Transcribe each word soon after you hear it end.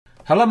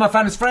Hello, my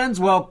fans friends.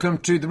 Welcome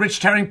to the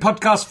Richard Herring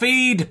podcast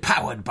feed,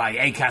 powered by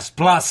Acast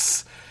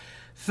Plus.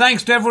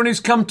 Thanks to everyone who's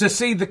come to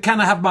see the Can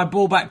I Have My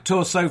Ball Back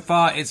tour so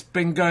far. It's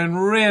been going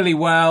really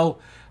well.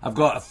 I've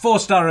got a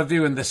 4-star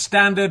review in The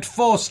Standard,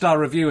 4-star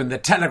review in The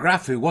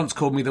Telegraph, who once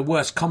called me the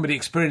worst comedy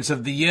experience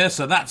of the year,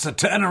 so that's a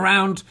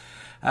turnaround.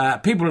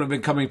 People have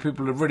been coming,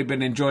 people have really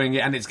been enjoying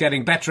it, and it's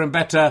getting better and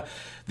better.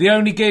 The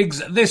only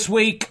gigs this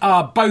week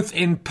are both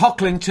in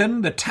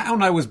Pocklington, the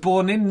town I was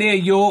born in, near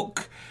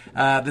York.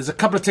 There's a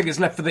couple of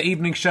tickets left for the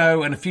evening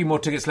show and a few more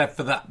tickets left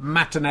for the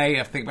matinee,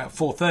 I think about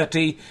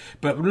 4:30.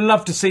 But we'd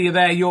love to see you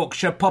there,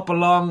 Yorkshire. Pop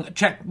along.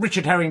 Check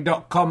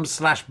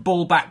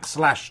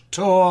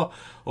richardherring.com/ballback/tour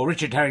or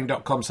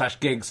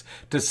richardherring.com/gigs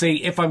to see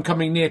if I'm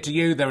coming near to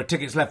you. There are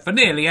tickets left for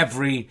nearly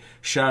every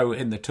show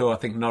in the tour. I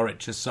think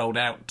Norwich has sold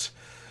out.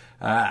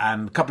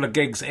 And a couple of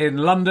gigs in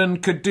London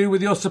could do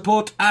with your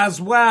support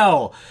as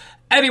well.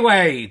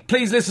 Anyway,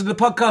 please listen to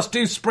the podcast.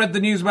 Do spread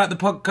the news about the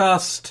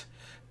podcast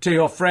to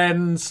your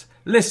friends.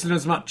 Listen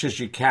as much as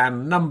you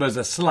can. Numbers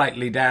are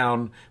slightly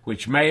down,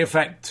 which may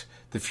affect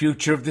the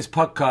future of this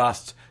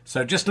podcast.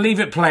 So just leave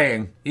it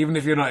playing, even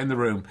if you're not in the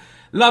room.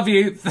 Love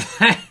you.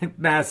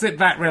 Now sit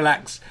back,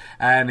 relax,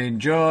 and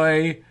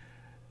enjoy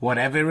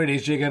whatever it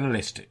is you're going to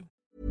listen to.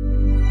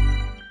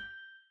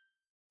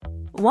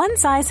 One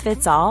size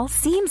fits all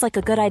seems like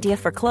a good idea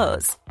for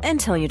clothes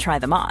until you try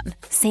them on.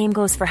 Same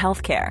goes for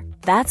healthcare.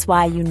 That's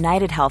why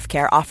United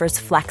Healthcare offers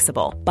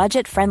flexible,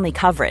 budget-friendly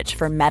coverage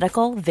for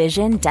medical,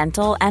 vision,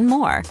 dental, and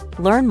more.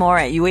 Learn more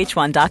at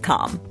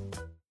UH1.com.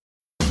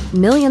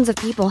 Millions of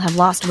people have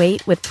lost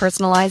weight with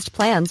personalized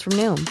plans from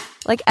Noom.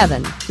 Like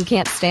Evan, who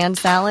can't stand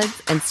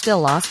salads and still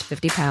lost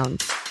 50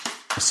 pounds.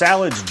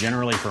 Salads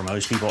generally for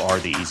most people are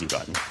the easy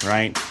button,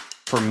 right?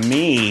 For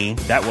me,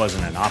 that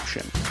wasn't an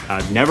option.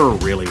 I never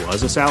really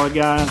was a salad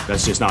guy.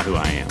 That's just not who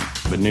I am.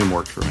 But Noom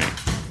worked for me.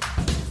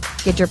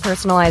 Get your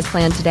personalized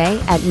plan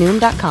today at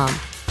Noom.com.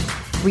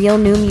 Real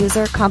Noom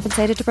user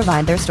compensated to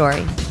provide their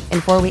story.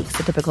 In 4 weeks,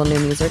 the typical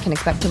Noom user can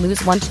expect to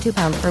lose 1 to 2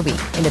 pounds per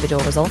week.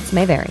 Individual results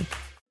may vary.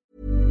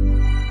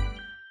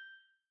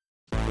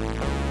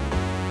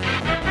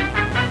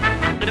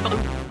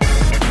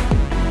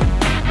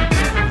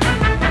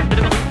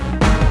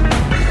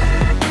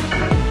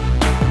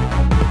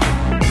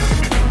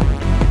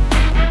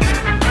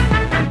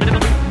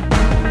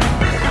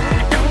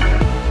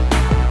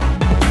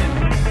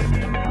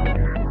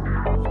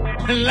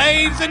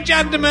 Ladies and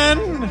gentlemen,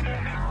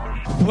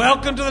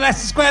 welcome to the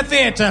Leicester Square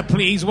Theatre.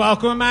 Please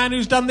welcome a man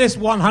who's done this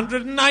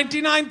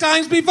 199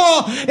 times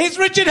before. It's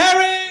Richard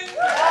Herring!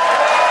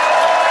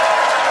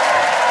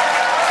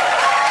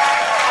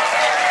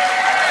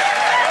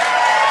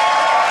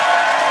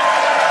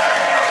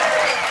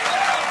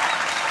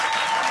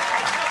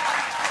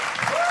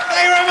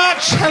 Thank you very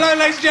much. Hello,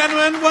 ladies and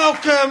gentlemen.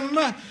 Welcome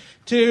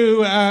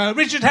to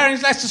Richard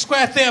Herring's Leicester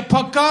Square Theatre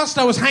podcast.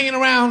 I was hanging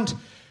around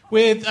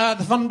with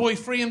the Fun Boy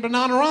Free and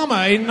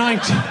Bananarama in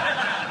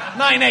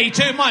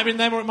 1982. It might have been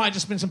them, or it might have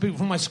just been some people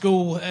from my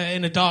school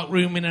in a dark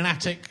room in an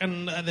attic,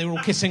 and they were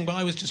all kissing, but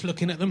I was just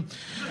looking at them.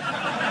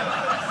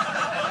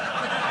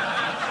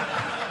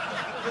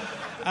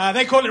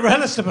 They call it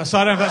Relistibus, so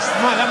I don't know if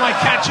that might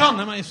catch on.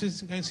 That might have been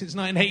going since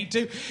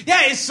 1982.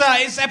 Yeah, it's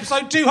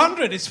episode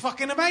 200. It's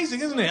fucking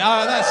amazing, isn't it?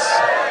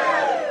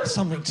 That's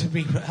something to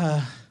be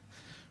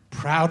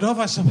proud of,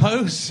 I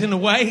suppose, in a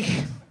way.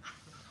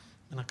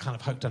 And I kind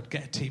of hoped I'd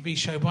get a TV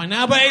show by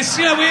now, but it's,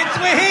 we're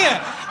here,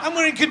 and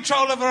we're in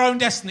control of our own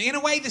destiny. In a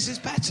way, this is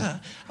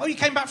better. Oh, you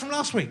came back from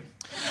last week.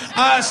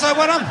 So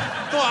when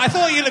I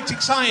thought you looked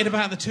excited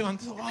about the 200th. I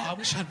thought, I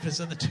wish I'd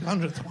present the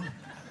 200th one.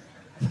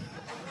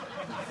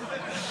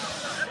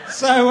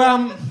 So,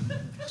 I'm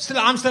still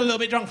a little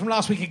bit drunk from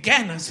last week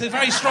again. It's a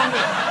very strong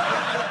beer.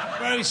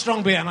 Very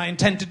strong beer, and I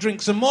intend to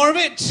drink some more of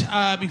it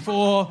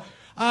before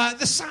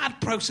the sad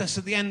process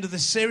at the end of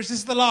this series. This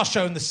is the last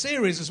show in the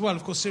series as well,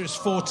 of course, series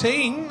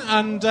 14.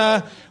 And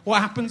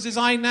what happens is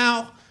I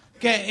now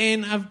get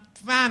in a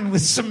van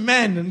with some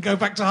men and go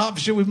back to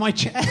Hertfordshire with my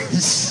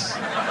chairs.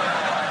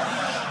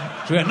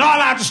 So we're not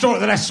allowed to store at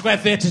the Leicester Square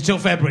Theatre till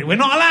February. We're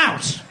not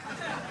allowed.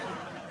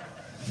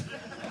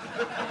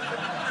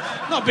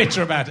 Not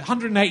bitter about it.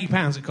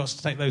 £180 it costs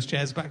to take those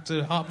chairs back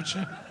to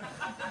Hertfordshire.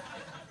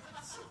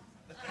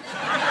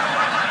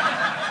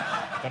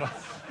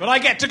 But I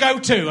get to go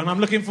too, and I'm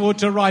looking forward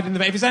to a ride in the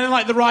van. If it's anything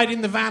like the ride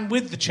in the van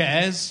with the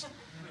chairs,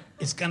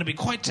 it's going to be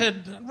quite a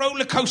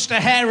roller coaster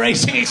hair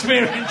racing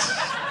experience.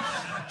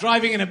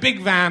 Driving in a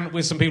big van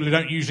with some people who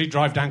don't usually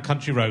drive down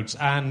country roads.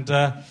 And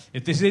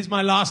if this is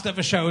my last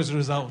ever show as a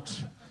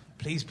result,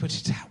 please put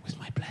it out with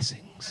my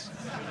blessings.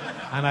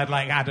 And I'd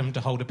like Adam to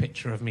hold a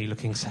picture of me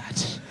looking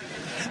sad.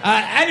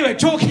 Anyway,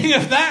 talking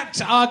of that,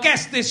 our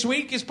guest this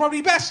week is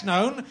probably best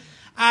known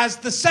as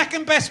the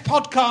second best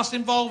podcast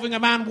involving a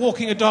man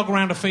walking a dog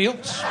around a field.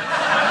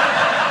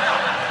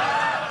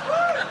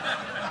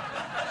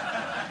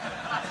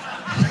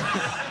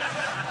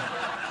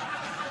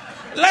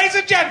 Ladies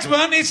and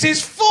gentlemen, it's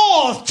his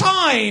fourth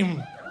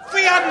time. If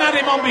we hadn't had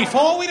him on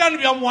before, we'd only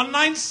be on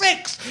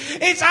 196.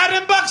 It's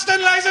Adam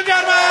Buxton, ladies and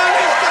gentlemen.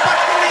 Mr.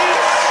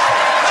 Buxton.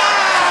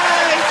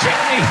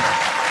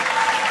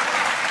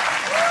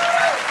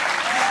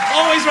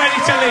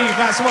 to leave.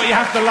 That's what you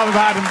have to love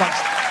about Adam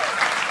Buxton.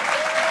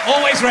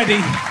 Always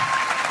ready.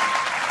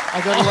 I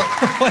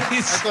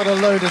got a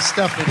load of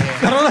stuff in here.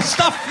 Got a lot of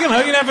stuff, you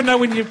never know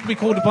when you'll be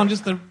called upon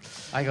just to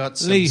I got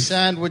some leave.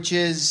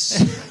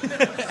 sandwiches.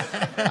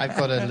 I've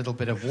got a little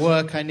bit of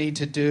work I need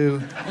to do.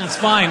 That's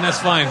fine. There's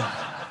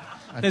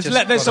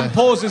some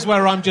pauses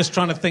where I'm just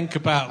trying to think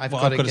about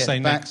what I've got to say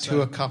next. I've got to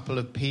get back to a couple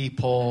of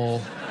people.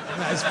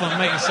 That's fun.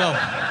 Make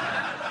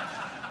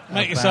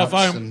yourself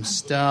home. Some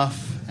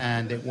stuff,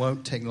 and it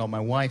won't take long. My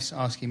wife's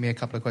asking me a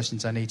couple of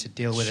questions I need to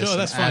deal with. Sure,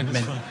 that's fine.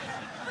 Admin.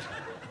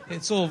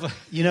 It's all...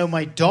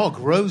 my dog,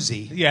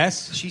 Rosie...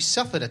 Yes? She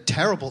suffered a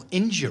terrible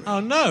injury. Oh,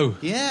 no.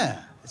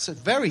 Yeah. It's a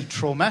very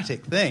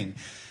traumatic thing.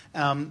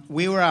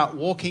 We were out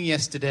walking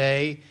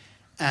yesterday,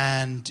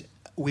 and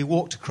we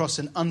walked across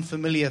an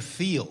unfamiliar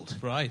field.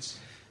 Right.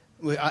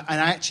 And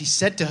I actually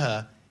said to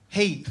her,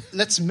 hey,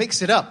 let's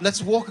mix it up.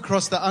 Let's walk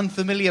across the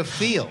unfamiliar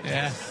field.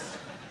 Yeah.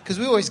 Because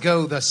we always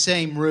go the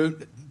same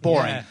route.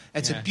 Boring. Yeah,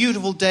 it's a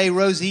beautiful day,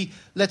 Rosie.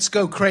 Let's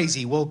go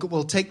crazy.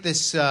 We'll take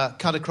this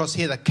cut across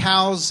here. The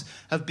cows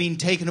have been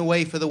taken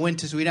away for the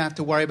winter, so we don't have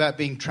to worry about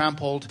being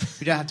trampled.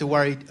 We don't have to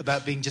worry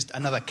about being just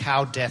another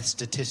cow death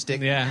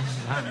statistic. Yeah.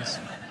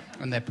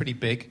 And they're pretty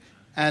big.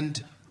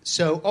 And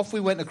so off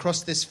we went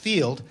across this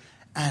field,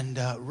 and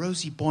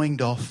Rosie boinged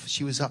off.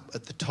 She was up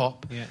at the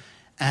top. Yeah.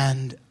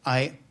 And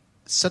I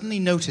suddenly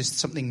noticed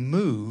something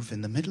move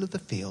in the middle of the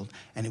field,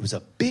 and it was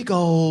a big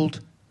old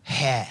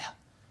hare.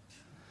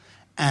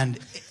 And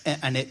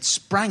it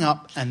sprang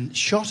up and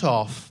shot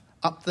off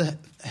up the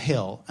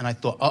hill, and I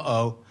thought,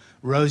 uh-oh,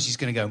 Rosie's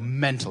going to go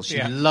mental.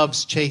 She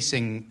loves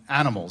chasing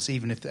animals,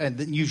 even if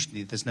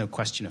usually there's no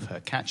question of her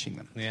catching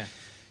them. Yeah.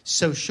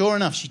 So sure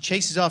enough, she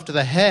chases after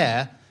the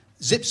hare,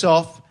 zips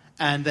off,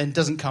 and then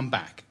doesn't come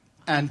back.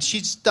 And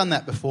she's done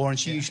that before, and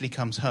she usually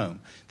comes home.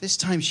 This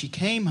time she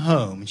came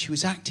home, and she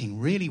was acting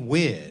really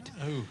weird.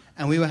 Oh.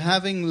 And we were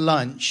having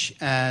lunch,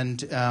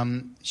 and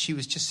she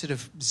was just sort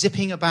of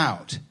zipping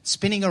about,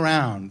 spinning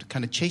around,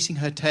 kind of chasing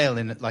her tail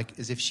in it like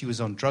as if she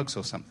was on drugs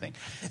or something.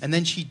 And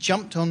then she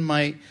jumped on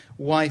my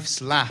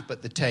wife's lap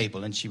at the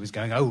table, and she was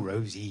going, oh,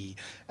 Rosie.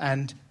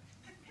 And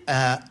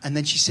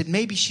then she said,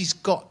 maybe she's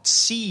got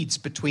seeds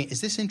between... Is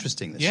this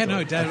interesting, this story?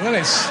 No, Dad. Well,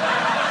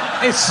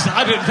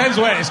 it depends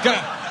where it's going.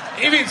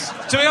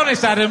 To be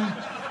honest, Adam,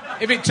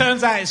 if it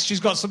turns out she's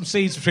got some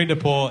seeds between her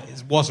paw,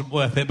 it wasn't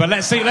worth it. But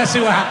let's see what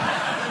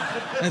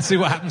happens. Let's see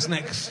what happens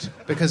next.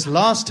 Because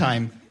last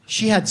time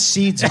she had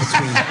seeds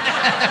between,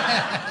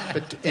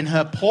 but in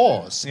her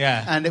paws,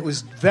 and it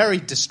was very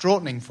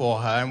distraughting for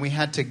her, and we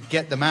had to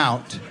get them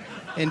out.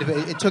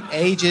 It took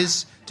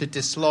ages to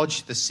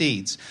dislodge the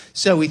seeds,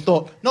 so we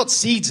thought, not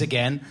seeds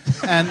again,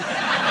 and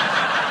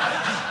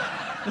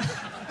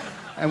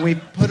we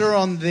put her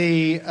on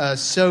the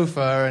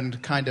sofa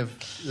and kind of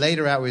laid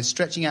her out. We were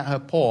stretching out her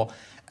paw.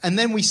 And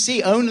then we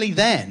see only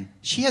then,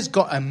 she has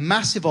got a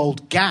massive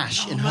old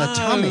gash in her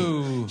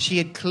tummy. She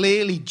had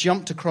clearly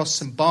jumped across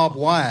some barbed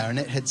wire, and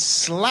it had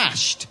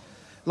slashed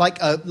like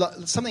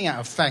something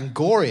out of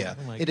Fangoria.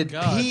 It had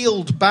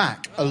peeled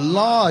back a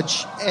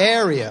large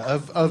area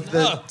of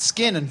the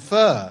skin and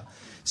fur,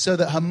 so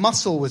that her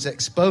muscle was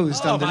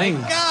exposed underneath.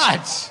 Oh, my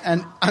God!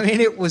 And, I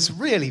mean, it was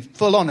really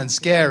full-on and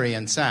scary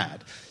and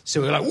sad.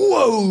 So we were like,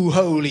 whoa,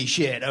 holy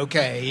shit,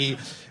 okay,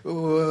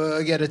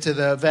 get her to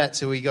the vet.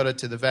 So we got her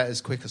to the vet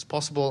as quick as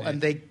possible.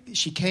 And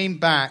she came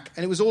back,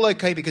 and it was all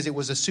okay because it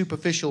was a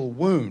superficial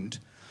wound,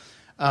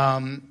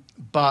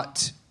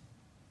 but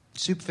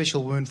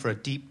superficial wound for a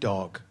deep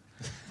dog.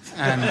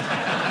 And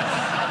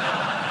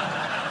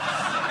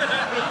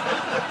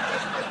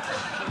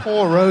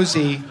poor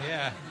Rosie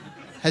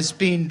has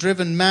been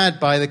driven mad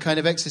by the kind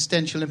of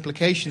existential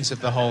implications of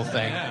the whole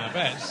thing. Yeah, I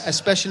bet.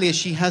 Especially as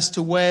she has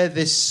to wear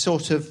this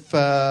sort of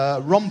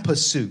romper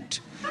suit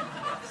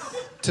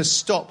to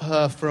stop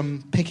her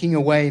from picking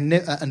away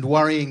and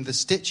worrying the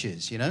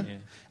stitches, Yeah.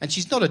 And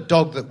she's not a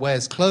dog that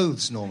wears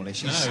clothes normally.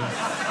 She's,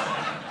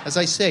 as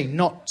I say,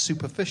 not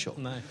superficial.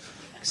 No.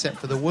 Except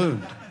for the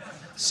wound.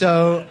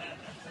 So...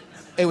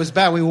 it was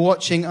bad. We were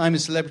watching I'm a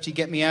Celebrity,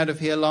 Get Me Out of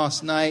Here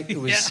last night. It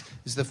was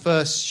the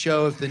first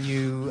show of the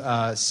new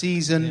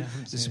season.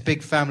 It was a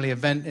big family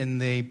event in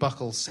the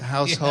Buckles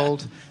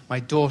household. My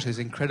daughter's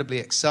incredibly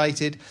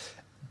excited.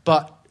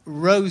 But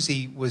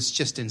Rosie was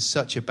just in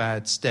such a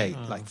bad state,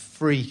 like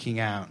freaking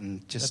out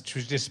and just... She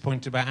was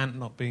disappointed about Ant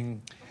not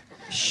being...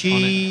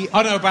 She...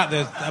 Oh, no, about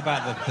the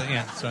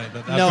sorry.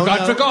 But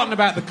I'd forgotten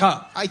about the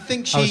cut. I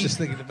think she... I was just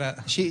thinking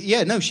about...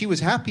 She was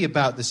happy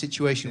about the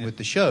situation with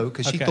the show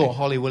because she thought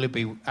Holly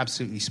Willoughby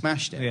absolutely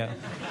smashed it. Yeah.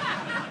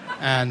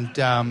 And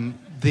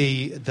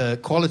the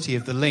quality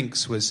of the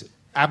links was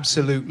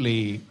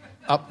absolutely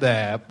up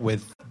there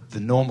with the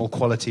normal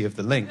quality of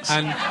the links.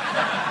 And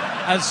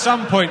at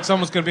some point,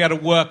 someone's going to be able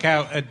to work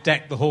out a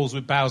Deck the Halls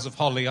with Boughs of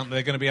Holly, aren't they?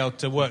 They're going to be able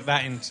to work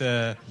that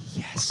into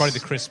probably the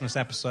Christmas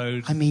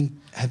episode. I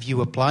mean, have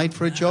you applied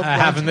for a job? I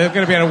haven't. They're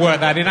going to be able to work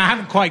that in. I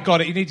haven't quite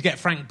got it. You need to get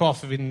Frank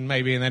Boff in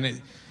maybe, and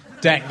then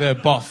Deck the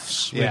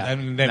Boffs,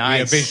 and then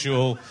be a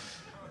visual.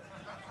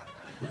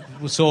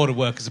 will sort of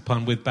work as a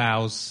pun with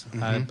bows.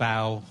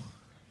 Bow.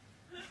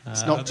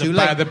 It's not the too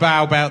late. The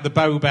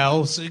bow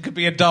bells. It could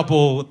be a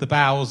double, the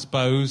bows,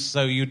 bows,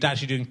 so you're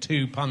actually doing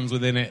 2 puns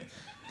within it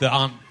that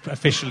aren't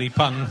officially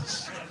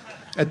puns.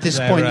 At this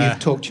point, you've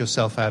talked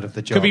yourself out of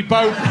the job. Could be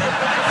Bo...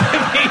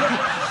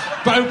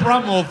 Bo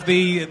Brummel,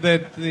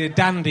 the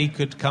dandy,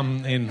 could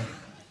come in.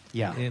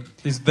 Yeah.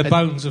 The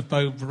bones of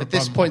Bo Brummel. At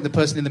this point, the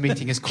person in the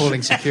meeting is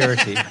calling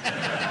security.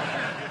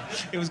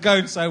 It was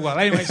going so well.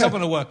 Anyway,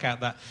 someone will work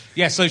out that.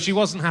 Yeah, so she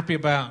wasn't happy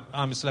about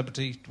I'm a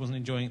Celebrity, wasn't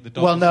enjoying it. The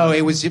dog. Well, no,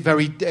 it was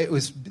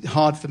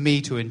hard for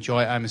me to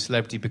enjoy I'm a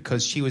Celebrity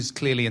because she was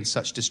clearly in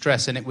such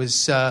distress, and it was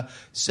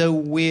so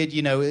weird,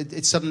 you know,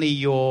 it's suddenly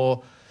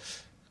you're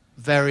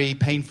very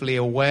painfully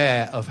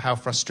aware of how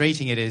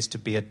frustrating it is to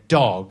be a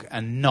dog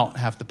and not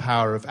have the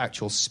power of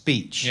actual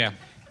speech. Yeah.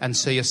 And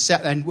so you're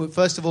set, and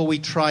first of all, we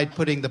tried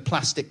putting the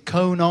plastic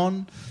cone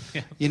on,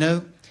 you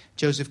know,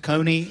 Joseph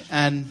Kony,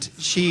 and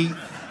she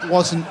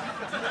wasn't...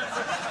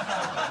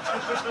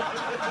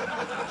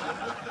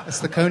 That's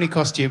the Kony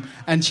costume.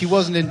 And she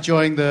wasn't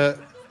enjoying the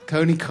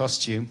Kony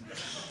costume.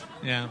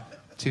 Yeah.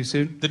 Too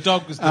soon? The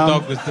dog was the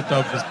dog.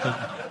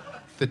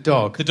 The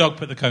dog. The dog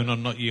put the cone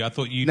on, not you. I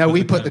thought you. No,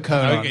 we put the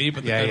cone on. Okay, you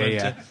put the cone on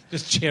to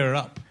just cheer her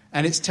up.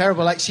 And it's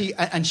terrible. Like she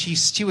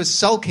was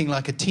sulking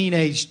like a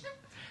teenage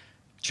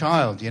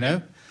child, you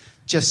know,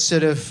 just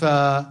sort of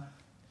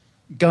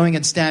going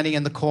and standing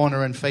in the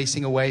corner and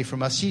facing away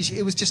from us.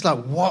 It was just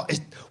like, what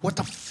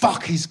the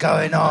fuck is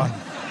going on?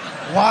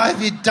 Why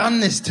have you done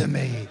this to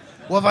me?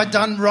 What have I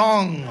done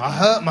wrong? I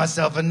hurt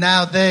myself, and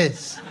now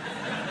this.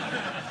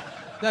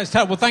 No, it's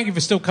terrible. Well, thank you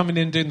for still coming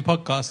in and doing the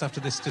podcast after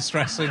this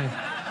distressing.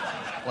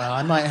 Well,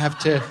 I might have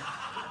to.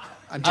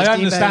 I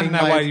understand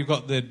now why you've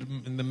got the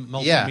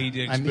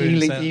multimedia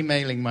experience. I'm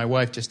emailing my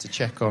wife just to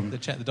check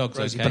the dog's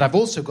Rosie. okay. But I've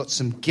also got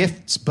some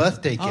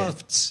birthday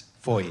gifts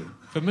for you.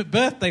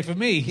 Birthday for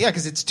me? Yeah,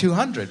 because it's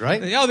 200,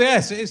 right? Oh,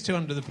 yes, it is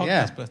 200, the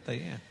podcast birthday,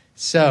 yeah.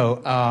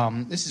 So,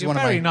 this is You're one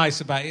of my... very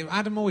nice about it.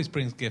 Adam always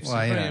brings gifts.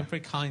 Well, He's a very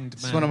kind man.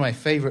 It's one of my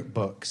favourite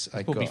books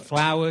He brought me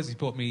flowers. He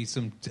brought me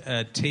some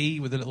tea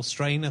with a little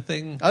strainer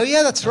thing. Oh,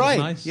 yeah, that's right.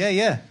 Nice.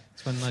 Yeah.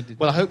 That's when I did.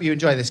 Well, I hope you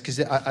enjoy this, because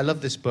I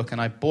love this book,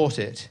 and I bought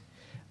it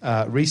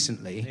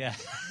recently. Yeah.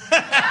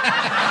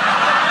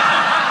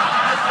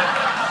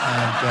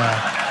 And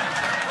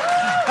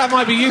that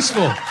might be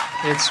useful.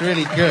 It's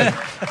really good.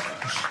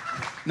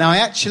 Now, I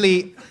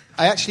actually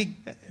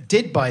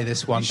did buy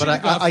this one, but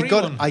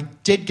I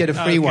did get a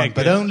free one, good.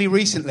 but only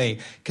recently,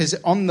 because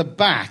on the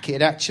back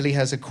it actually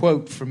has a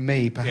quote from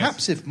me.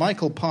 Perhaps if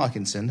Michael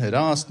Parkinson had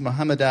asked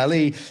Muhammad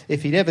Ali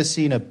if he'd ever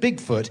seen a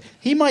Bigfoot,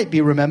 he might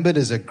be remembered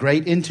as a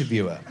great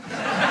interviewer.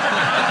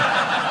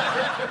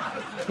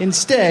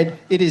 Instead,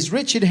 it is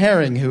Richard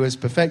Herring who has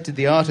perfected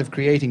the art of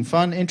creating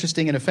fun,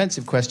 interesting, and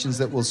offensive questions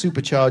that will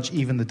supercharge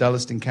even the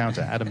dullest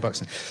encounter. Adam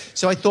Buxton.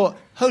 So I thought,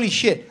 holy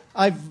shit,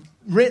 I've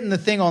written the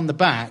thing on the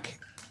back,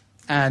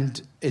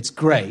 and it's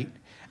great,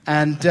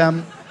 and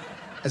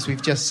as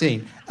we've just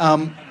seen,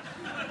 and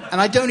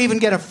I don't even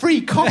get a free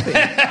copy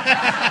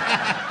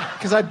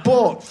because I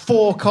bought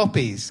 4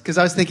 copies because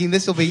I was thinking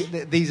these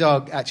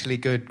are actually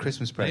good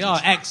Christmas presents. They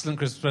are excellent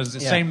Christmas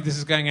presents. Same. This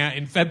is going out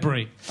in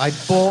February.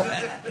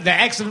 They're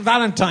excellent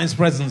Valentine's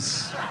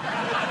presents.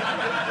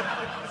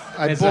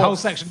 There's a whole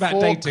section about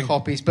 4 dating.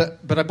 copies, but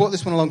I bought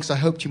this one along because I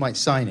hoped you might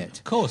sign it.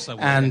 Of course I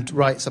will. And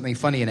write something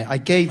funny in it. I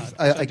gave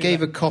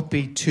a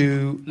copy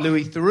to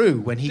Louis Theroux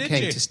when he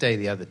came to stay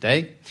the other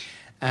day.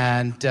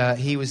 And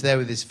he was there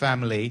with his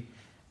family.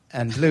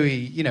 And Louis,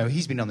 you know,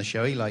 he's been on the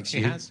show. He likes you.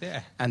 He has,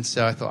 yeah. And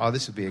so I thought,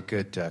 this would be a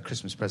good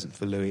Christmas present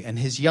for Louis. And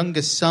his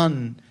youngest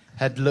son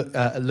had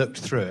looked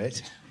through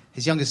it.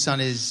 His youngest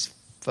son is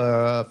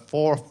 4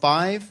 or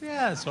 5.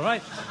 Yeah, that's all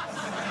right.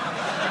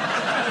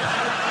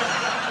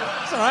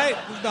 All right.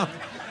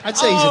 I'd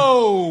say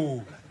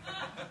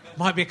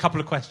might be a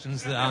couple of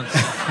questions that aren't.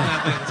 There's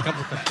a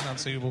couple of questions aren't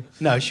suitable.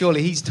 No,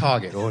 surely he's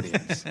target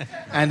audience.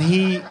 And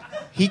he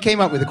came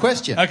up with a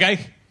question.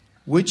 Okay.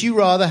 Would you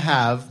rather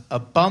have a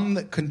bum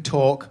that can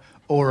talk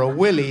or a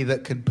willy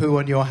that can poo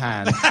on your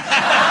hand?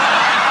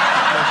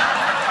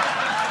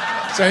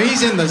 So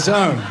he's in the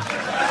zone.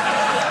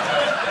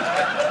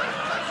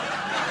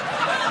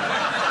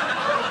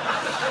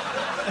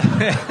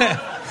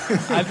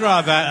 I'd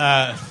rather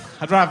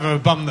have a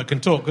bum that can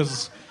talk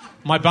because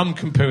my bum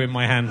can poo in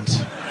my hand.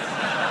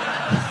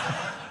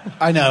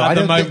 I know. At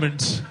the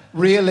moment,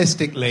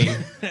 realistically,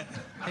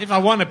 if I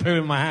want to poo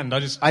in my hand, I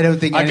just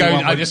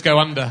go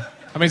under.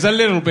 I mean, it's a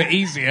little bit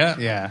easier.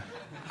 Yeah.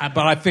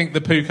 But I think the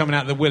poo coming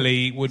out of the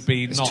willy would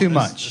be not too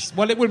much.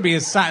 Well, it wouldn't be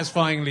as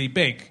satisfyingly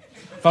big.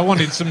 If I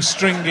wanted some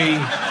stringy,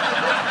 if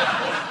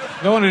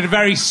I wanted a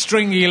very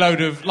stringy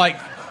load of like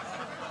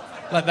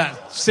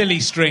that silly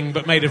string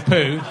but made of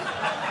poo,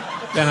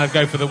 then I'd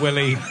go for the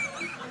willy.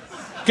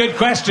 Good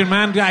question,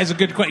 man. That is a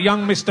good question.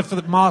 Young Master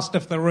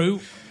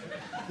Theroux.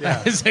 Yeah.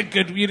 That is a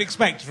good. You'd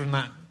expect from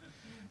that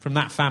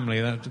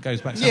family. That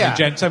goes back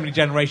so many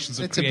generations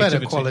of creativity. It's a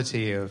better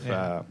quality of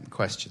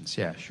questions.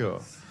 Yeah,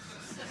 sure.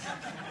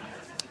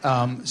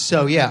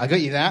 So, yeah, I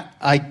got you that.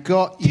 I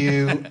got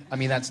you... I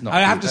mean, that's not...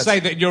 I have to say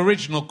that your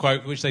original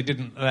quote, which they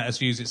didn't let us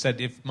use, it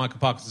said, if Michael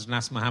Parkinson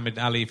asked Muhammad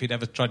Ali if he'd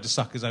ever tried to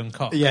suck his own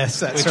cock. Yes,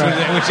 that's which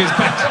right. Which is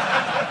better.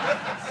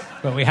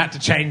 But we had to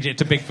change it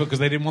to Bigfoot because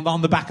they didn't want that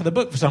on the back of the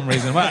book for some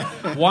reason. Well,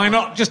 why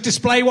not just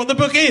display what the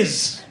book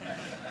is?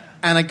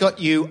 And I got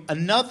you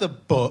another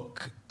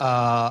book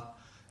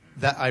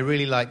that I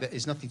really like that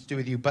is nothing to do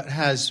with you, but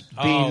has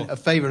been a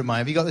favourite of mine.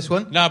 Have you got this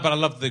one? No, but I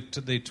love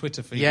the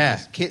Twitter feed. Yeah.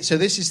 So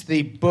this is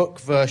the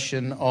book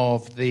version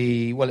of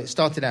the... Well, it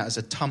started out as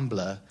a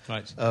Tumblr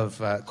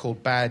of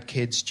called Bad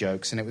Kids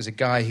Jokes, and it was a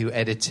guy who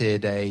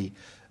edited a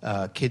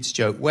kids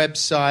joke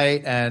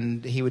website,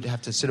 and he would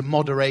have to sort of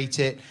moderate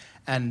it.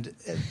 And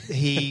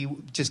he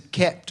just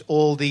kept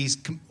all the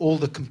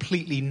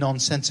completely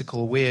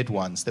nonsensical, weird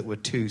ones that were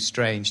too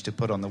strange to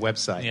put on the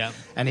website. Yeah.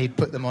 And he'd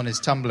put them on his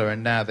Tumblr,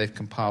 and now they've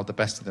compiled the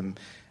best of them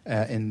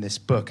in this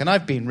book. And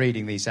I've been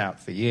reading these out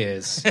for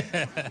years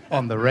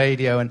on the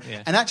radio. And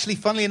actually,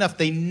 funnily enough,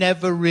 they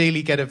never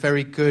really get a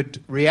very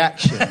good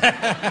reaction.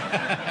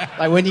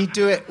 Like when you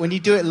do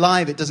it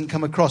live, it doesn't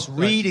come across.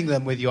 Reading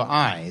them with your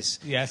eyes...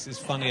 Yes, it's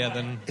funnier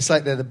than... It's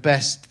like they're the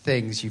best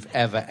things you've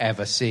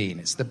ever seen.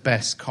 It's the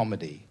best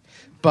comedy.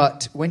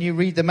 But when you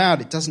read them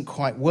out, it doesn't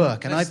quite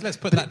work. And let's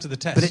put that to the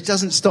test. But it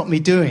doesn't stop me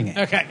doing it.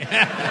 Okay.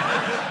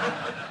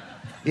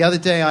 The other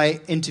day, I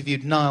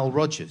interviewed Nile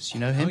Rodgers.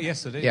 You know him? Oh,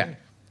 yes, I do. Yeah.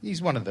 He's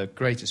one of the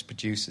greatest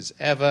producers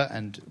ever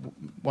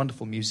and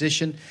wonderful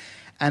musician.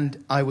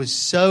 And I was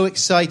so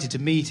excited to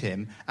meet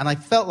him. And I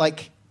felt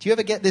like... Do you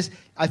ever get this?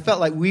 I felt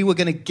like we were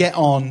going to get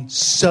on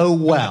so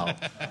well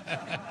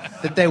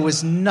that there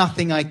was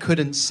nothing I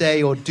couldn't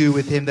say or do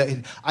with him.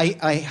 That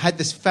I had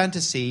this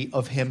fantasy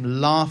of him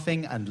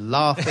laughing and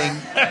laughing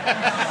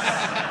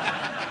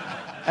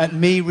at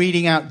me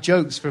reading out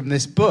jokes from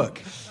this book.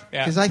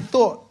 Because I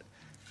thought,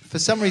 for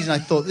some reason,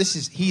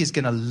 he is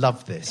going to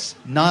love this.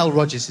 Nile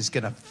Rodgers is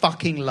going to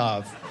fucking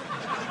love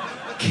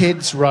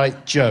kids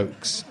write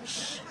jokes.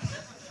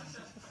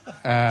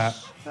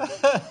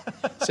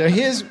 So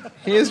here's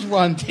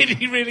one. Did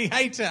he really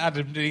hate it,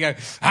 Adam? Did he go,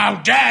 how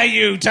dare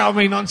you tell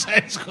me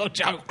nonsensical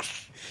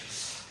jokes?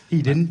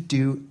 He didn't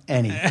do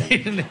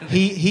anything.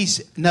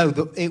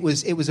 It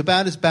was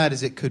about as bad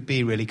as it could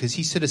be, really, because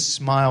he sort of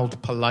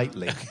smiled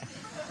politely.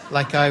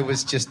 Like I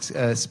was just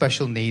a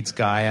special needs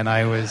guy, and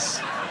I was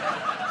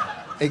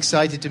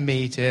excited to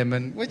meet him,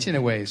 and which in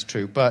a way is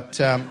true. But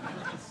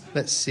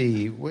let's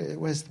see,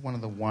 where's one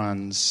of the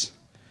ones...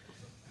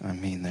 I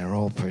mean, they're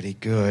all pretty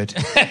good.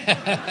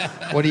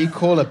 What do you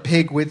call a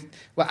pig with...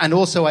 Well, and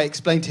also I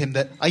explained to him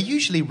that I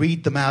usually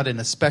read them out in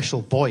a special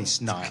voice,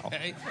 Niall.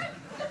 Okay.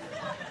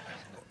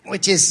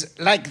 Which is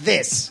like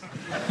this.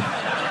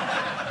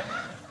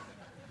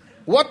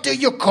 What do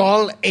you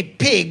call a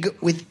pig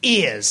with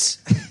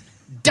ears?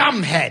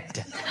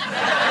 Dumbhead.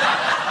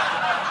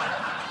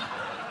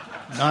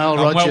 Niall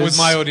Rodgers... well with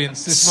my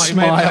audience. This might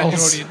be your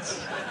audience.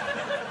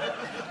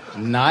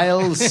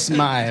 Niall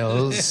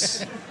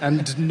smiles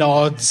and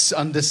nods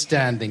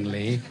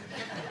understandingly.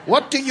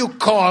 What do you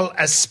call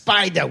a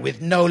spider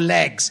with no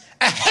legs?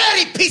 A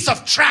hairy piece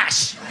of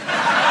trash!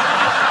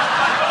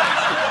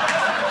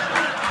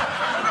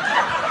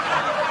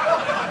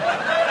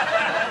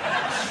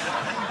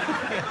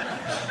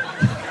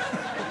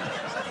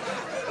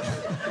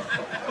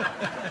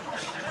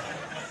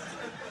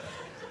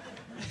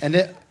 And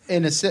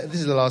this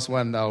is the last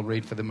one I'll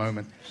read for the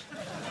moment.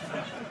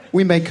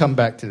 We may come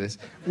back to this.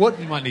 You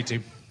might need to.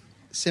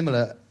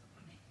 Similar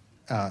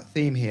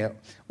theme here.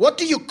 What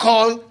do you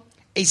call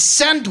a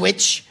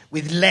sandwich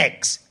with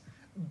legs?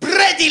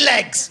 Bready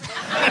legs!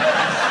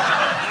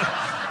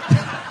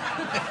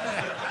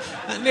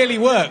 That nearly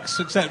works,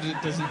 except it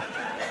doesn't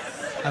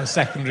have a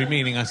secondary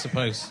meaning, I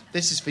suppose.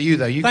 This is for you,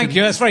 though. Thank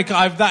you. That's very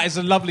kind. That is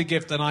a lovely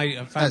gift, and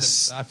I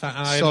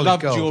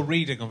loved gold. your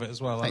reading of it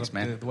as well. Thanks,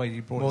 man. The way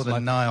you brought More it to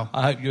than life. Niall.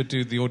 I hope you'll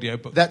do the audio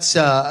book. That's,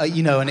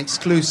 an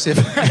exclusive...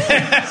 So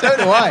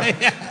do I.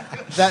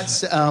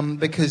 That's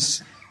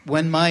because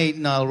when my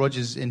Nile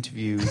Rodgers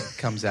interview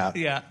comes out,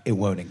 it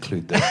won't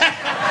include the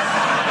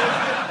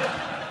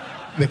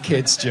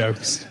kids'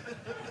 jokes.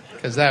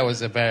 Because that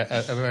was a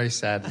very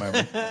sad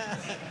moment.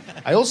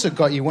 I also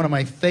got you one of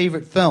my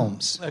favourite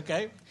films.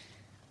 Okay.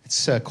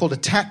 It's called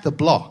Attack the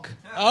Block.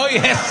 Oh,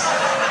 yes.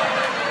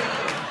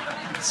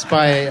 It's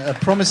by a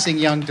promising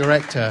young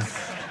director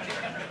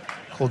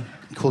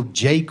called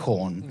Jay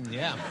Korn.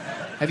 Yeah.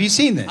 Have you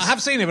seen this? I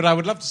have seen it, but I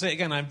would love to see it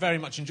again. I very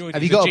much enjoyed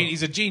it.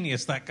 He's a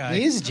genius, that guy.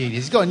 He is a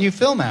genius. He's got a new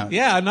film out.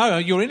 Yeah, I know.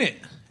 You're in it.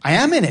 I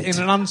am in it.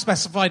 In an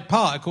unspecified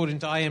part, according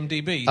to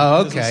IMDb. Oh,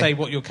 okay. It doesn't say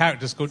what your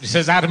character's called. It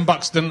says Adam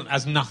Buxton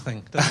as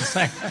nothing.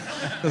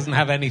 Doesn't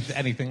have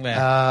anything there.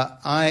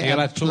 I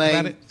am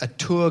playing a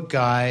tour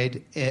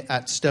guide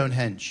at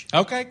Stonehenge.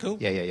 Okay, cool.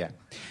 Yeah.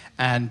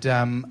 And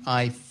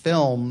I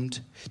filmed...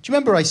 Do you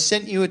remember I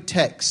sent you a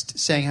text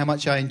saying how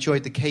much I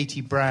enjoyed the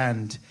Katie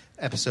Brand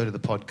episode of the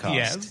podcast?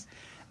 Yes.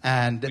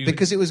 And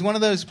because it was one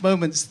of those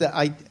moments that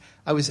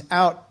I was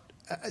out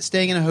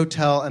staying in a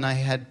hotel, and I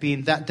had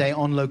been that day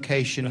on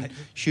location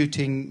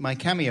shooting my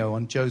cameo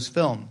on Joe's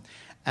film.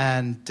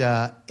 And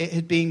it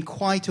had been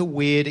quite a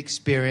weird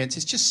experience.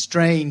 It's just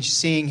strange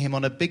seeing him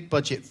on a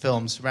big-budget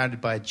film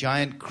surrounded by a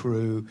giant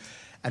crew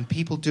and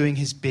people doing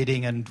his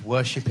bidding and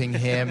worshipping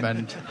him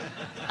and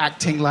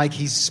acting like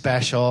he's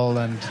special.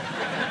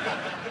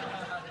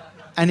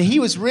 And he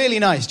was really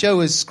nice. Joe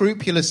was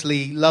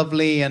scrupulously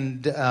lovely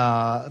and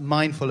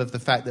mindful of the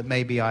fact that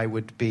maybe I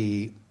would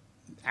be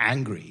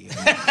angry.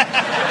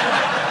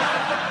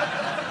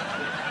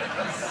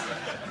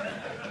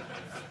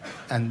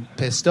 And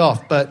pissed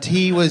off. But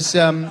he was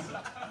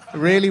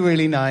really,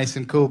 really nice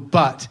and cool.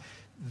 But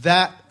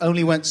that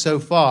only went so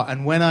far.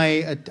 And when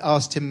I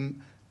asked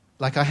him,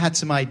 like, I had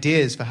some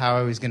ideas for how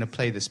I was going to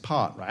play this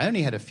part, right? I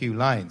only had a few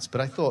lines,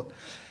 but I thought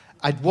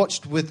I'd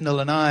watched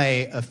Withnail and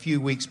I a few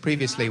weeks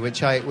previously,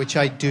 which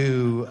I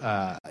do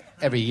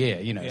every year.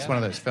 You know, it's one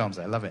of those films.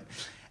 I love it.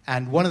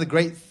 And one of the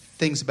great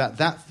things about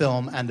that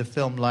film and a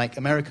film like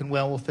American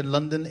Werewolf in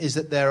London is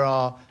that there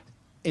are,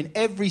 in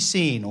every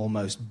scene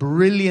almost,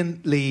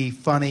 brilliantly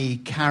funny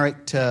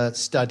character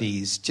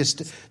studies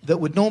just that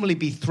would normally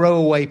be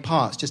throwaway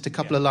parts, just a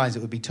couple of lines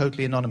that would be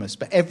totally anonymous.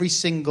 But every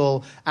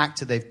single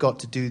actor they've got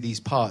to do these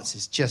parts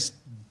is just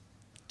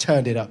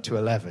turned it up to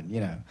 11, you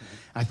know.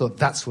 I thought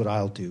that's what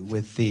I'll do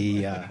with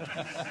the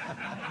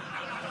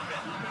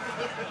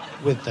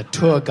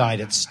tour guide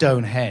at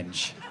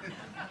Stonehenge.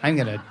 I'm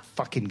going to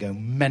fucking go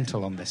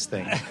mental on this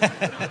thing.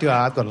 I've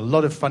got a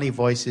lot of funny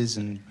voices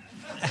and...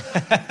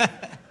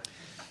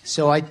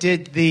 So I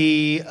did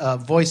the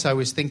voice I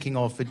was thinking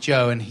of for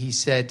Joe, and he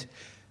said,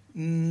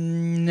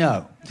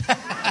 no.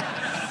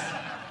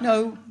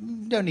 No,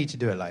 don't need to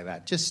do it like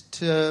that.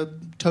 Just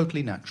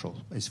totally natural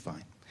is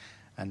fine.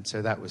 And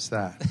so that was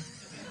that.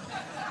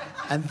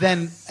 And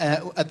then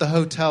at the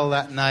hotel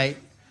that night,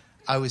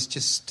 I was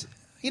just,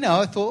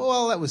 I thought,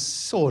 well, that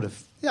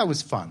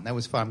was fun. That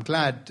was fun. I'm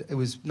glad it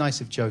was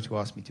nice of Joe to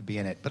ask me to be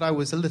in it, but I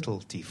was a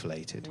little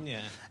deflated.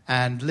 Yeah.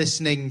 And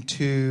listening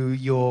to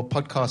your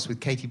podcast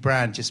with Katie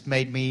Brand just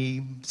made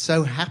me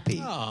so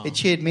happy. Oh, it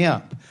cheered me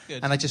up.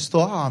 Good. And I just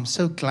thought, I'm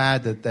so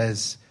glad that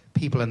there's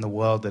people in the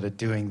world that are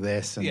doing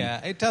this. And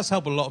yeah, it does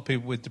help a lot of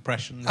people with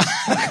depression.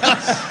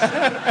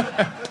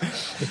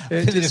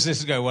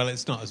 Just go, well,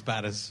 it's not as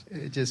bad as...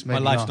 It just made my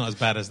life's not as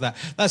bad as that.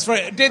 That's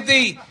right.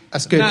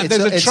 That's good. Now,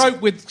 there's a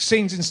trope with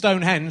scenes in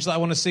Stonehenge that I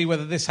want to see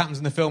whether this happens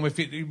in the film. If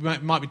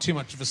it might be too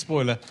much of a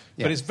spoiler.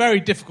 Yeah. But it's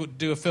very difficult to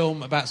do a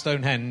film about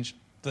Stonehenge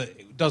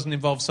that doesn't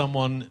involve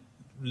someone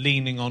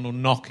leaning on or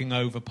knocking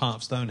over part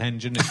of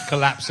Stonehenge and it's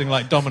collapsing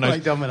like dominoes.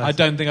 Like dominoes. I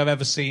don't think I've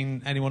ever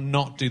seen anyone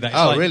not do that.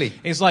 It's really?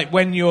 It's like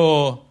when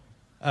you're...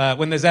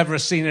 when there's ever a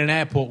scene in an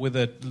airport with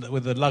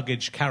a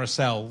luggage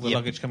carousel, the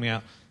luggage coming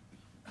out,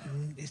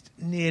 it's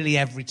nearly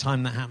every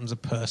time that happens, a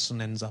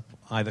person ends up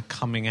either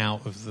coming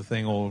out of the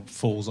thing or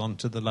falls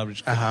onto the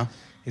luggage. Uh-huh.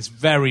 It's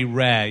very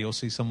rare you'll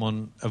see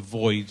someone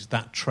avoid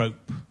that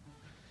trope.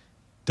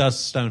 Does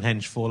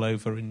Stonehenge fall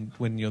over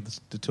when you're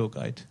the tour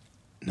guide?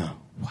 No.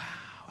 Wow.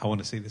 I want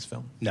to see this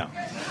film. No.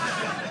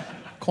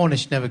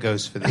 Cornish never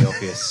goes for the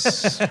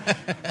obvious.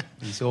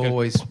 He's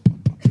always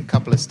a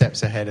couple of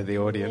steps ahead of the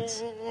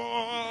audience.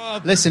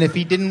 Listen, if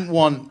he didn't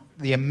want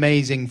the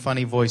amazing,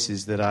 funny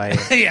voices that I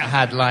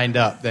had lined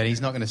up, then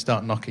he's not going to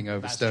start knocking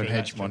over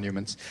Stonehenge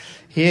monuments.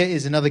 Here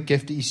is another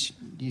gift. This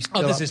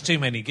is too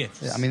many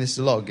gifts. I mean, this is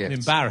a lot of gifts. I'm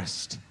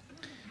embarrassed.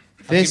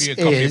 This I'll give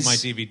you a copy is of my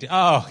DVD.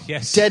 Oh,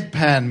 yes.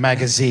 Deadpan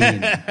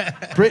magazine,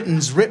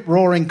 Britain's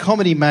rip-roaring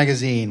comedy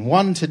magazine.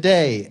 One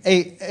today,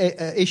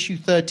 issue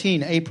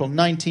 13, April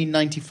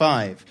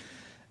 1995.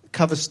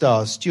 Cover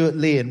stars Stuart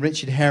Lee and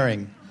Richard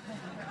Herring.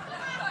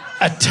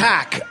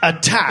 Attack,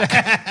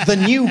 the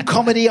new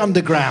comedy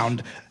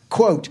underground.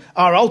 Quote,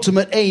 our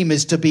ultimate aim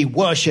is to be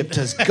worshipped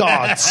as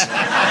gods.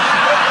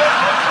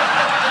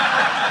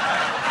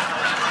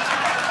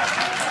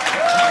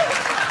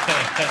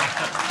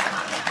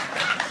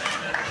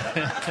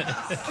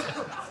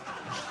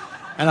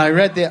 And I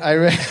read the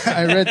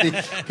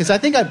because I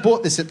think I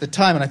bought this at the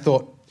time and I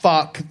thought,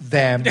 fuck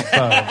them both.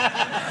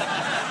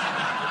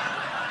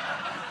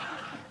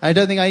 I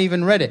don't think I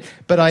even read it,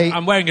 but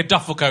I'm wearing a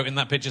duffel coat in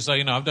that picture, so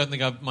I don't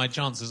think my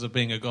chances of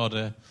being a god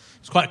are...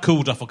 It's quite a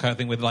cool duffel coat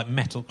thing with like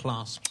metal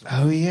clasps.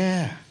 Oh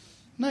yeah,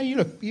 no, you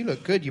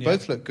look good. You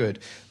both look good,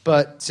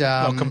 but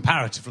well,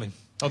 comparatively,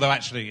 although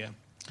actually, yeah.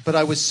 But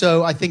I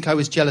think I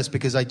was jealous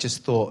because I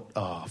just thought,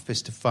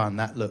 Fist of Fun,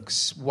 that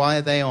looks... Why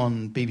are they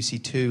on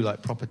BBC Two,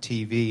 like proper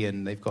TV,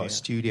 and they've got a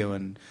studio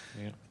and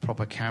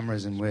proper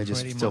cameras, and we're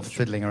just still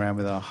fiddling around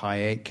with our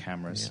high 8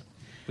 cameras? Yeah.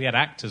 We had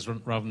actors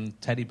rather than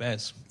teddy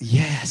bears.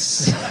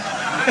 Yes.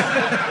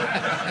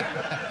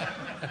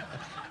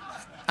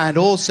 And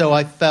also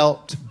I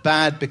felt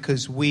bad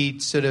because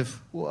we'd sort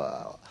of...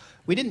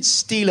 we didn't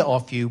steal it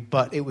off you,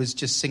 but it was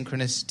just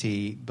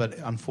synchronicity, but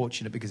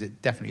unfortunate because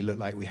it definitely looked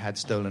like we had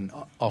stolen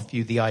off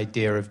you the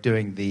idea of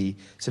doing the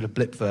sort of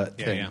blipvert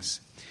things,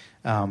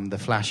 the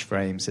flash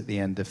frames at the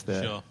end of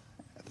the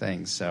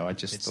things. So I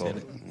just thought...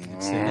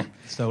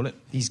 Stole it.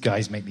 These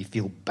guys make me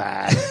feel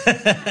bad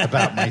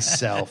about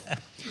myself.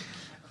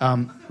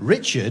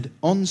 Richard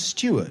on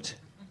Stuart.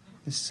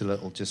 This is a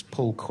little just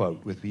pull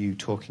quote with you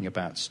talking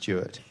about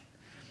Stuart.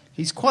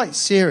 He's quite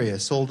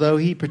serious, although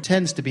he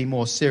pretends to be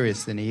more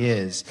serious than he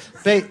is,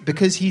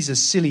 because he's a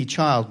silly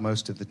child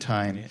most of the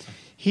time. Yeah.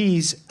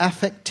 He's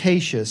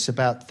affectatious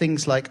about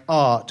things like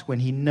art when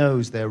he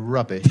knows they're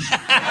rubbish.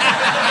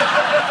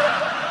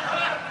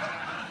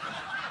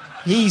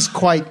 He's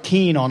quite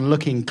keen on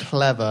looking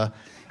clever.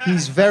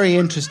 He's very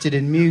interested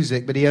in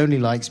music, but he only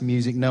likes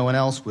music no one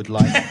else would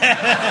like.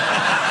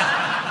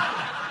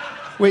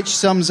 Which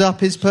sums up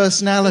his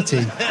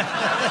personality.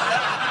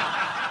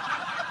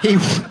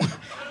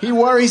 He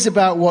worries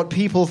about what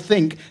people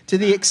think to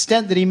the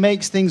extent that he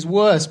makes things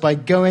worse by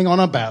going on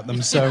about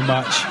them so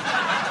much.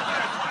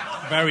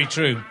 Very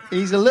true.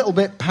 He's a little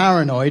bit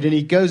paranoid and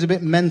he goes a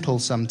bit mental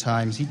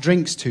sometimes. He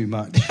drinks too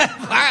much.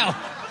 Wow.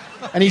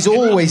 And he's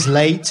always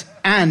late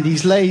and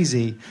he's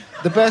lazy.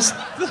 The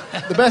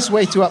best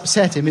way to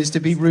upset him is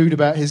to be rude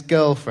about his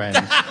girlfriend.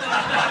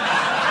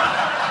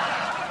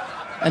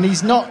 And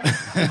he's not...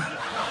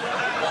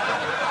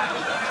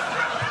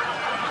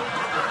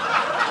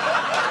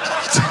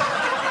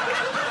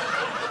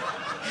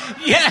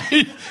 Yeah,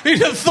 who'd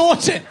have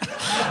thought it?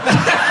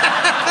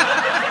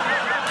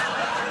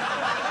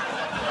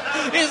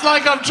 It's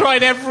like I've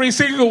tried every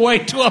single way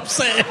to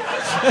upset him.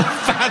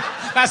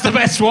 That's the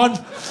best one.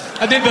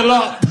 I did the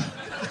lot.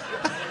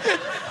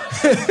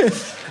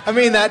 I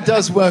mean, that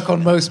does work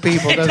on most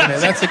people, doesn't it?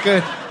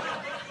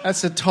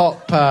 That's a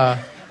top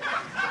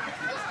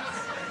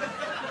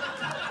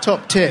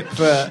tip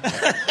for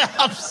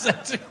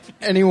upsetting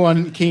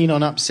anyone keen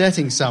on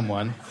upsetting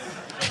someone.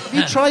 Have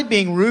you tried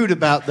being rude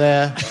about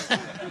their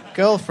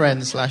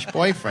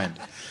girlfriend/boyfriend?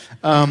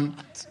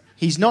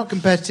 He's not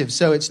competitive,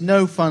 so it's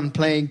no fun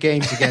playing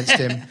games against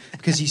him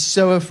because he's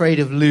so afraid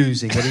of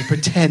losing that he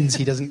pretends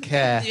he doesn't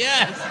care.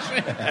 Yeah,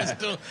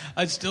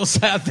 I'd still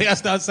say, I think I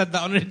said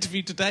that on an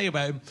interview today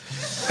about him.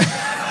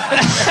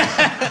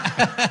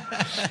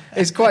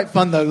 It's quite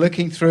fun, though,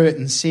 looking through it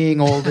and seeing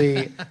all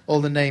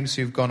the names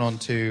who've gone on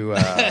to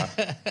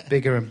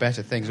bigger and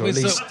better things, or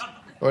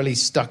at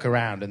least stuck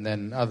around, and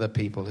then other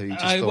people who you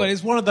just thought... Well,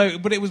 it's one of those,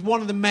 but it was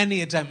one of the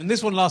many attempts, and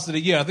this one lasted a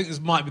year. I think this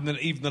might have been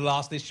even the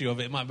last issue of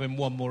it. It might have been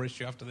one more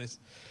issue after this.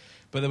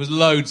 But there was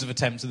loads of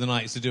attempts in the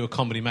 90s to do a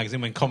comedy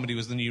magazine when comedy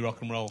was the new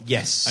rock and roll.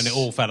 Yes. And it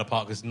all fell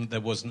apart because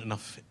there wasn't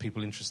enough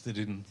people interested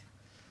in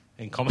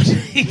comedy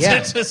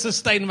to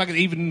sustain a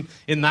magazine, even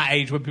in that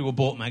age when people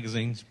bought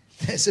magazines.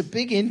 There's a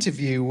big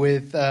interview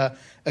with a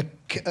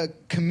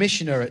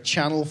commissioner at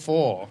Channel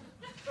 4.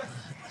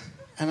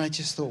 And I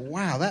just thought,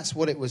 wow, that's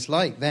what it was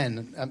like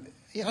then.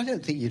 I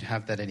don't think you'd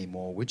have that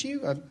anymore, would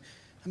you? I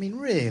mean,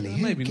 really,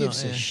 who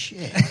gives a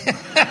shit?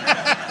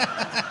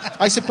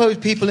 I suppose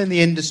people in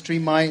the industry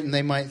might, and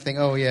they might think,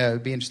 oh, yeah, it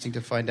would be interesting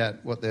to find out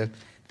what the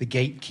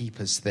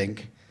gatekeepers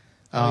think.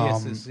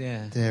 Yes,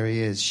 yeah. There he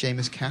is,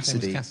 Seamus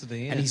Cassidy. Seamus Cassidy,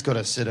 yeah. And he's got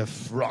a sort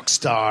of rock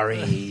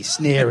star-y,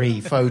 sneery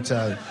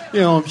photo. You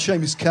know, I'm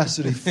Seamus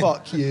Cassidy,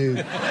 fuck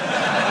you.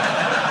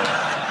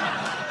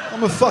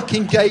 I'm a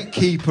fucking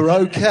gatekeeper,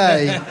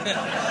 okay?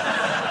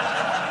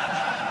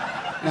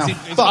 Now,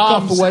 fuck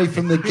off away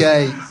from the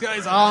gate. He's got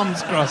his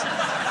arms crossed.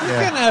 He's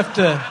going to have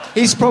to...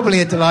 He's probably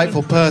a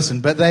delightful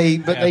person, but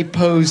they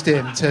posed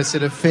him to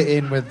sort of fit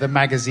in with the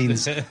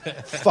magazine's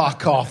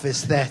fuck off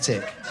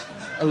aesthetic,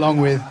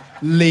 along with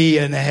Lee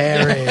and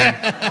Harry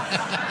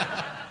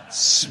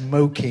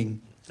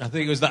smoking. I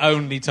think it was the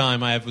only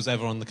time I was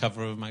ever on the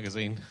cover of a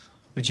magazine.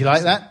 Would you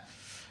like that?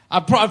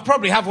 I'd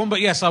probably have one, but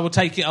yes, I will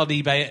take it. I'll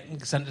eBay it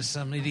and send it to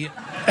some idiot.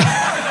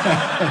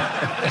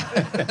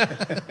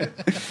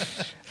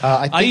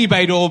 I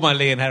eBayed all my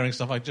Lee and Herring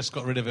stuff. I just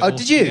got rid of it. Oh,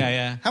 did you?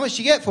 Yeah. How much did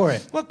you get for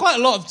it? Well, quite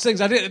a lot of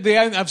things.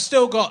 I've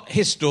still got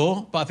his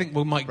store, but I think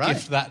we might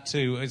gift that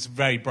too. It's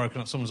very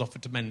broken up. Someone's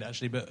offered to mend it,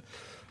 actually, but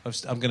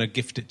I'm going to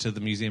gift it to the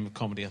Museum of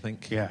Comedy, I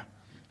think. Yeah.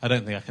 I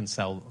don't think I can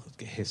sell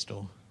his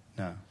store.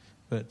 No.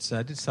 But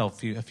I did sell a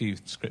few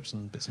scripts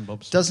and bits and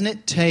bobs. Doesn't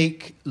it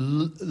take,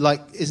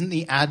 isn't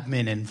the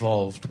admin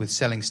involved with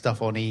selling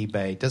stuff on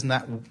eBay? Doesn't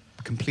that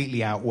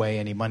completely outweigh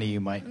any money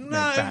you might make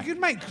back?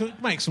 No, you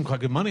could make some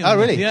quite good money. Oh,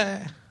 really?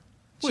 Yeah.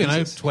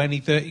 Well, 20,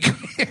 30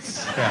 quid.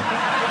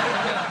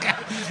 Yeah.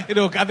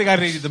 I think I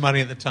needed the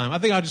money at the time. I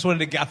think I just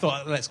wanted to I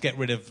thought, let's get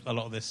rid of a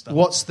lot of this stuff.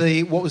 What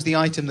was the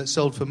item that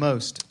sold for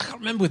most? I can't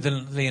remember with the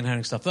Lee and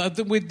Herring stuff.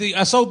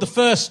 I sold the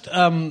first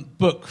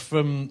book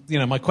from,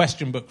 my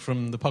question book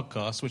from the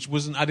podcast, which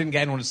wasn't... I didn't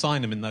get anyone to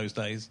sign them in those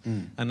days.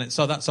 And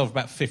so that sold for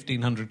about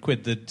 1,500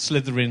 quid, the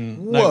Slytherin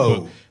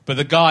notebook. But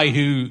the guy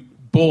who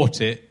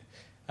bought it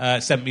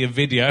sent me a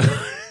video.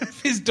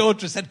 His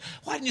daughter said,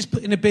 "Why didn't you just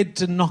put in a bid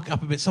to knock it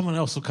up a bit? Someone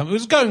else will come." It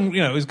was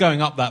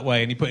going up that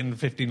way, and he put in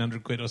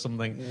 1,500 quid or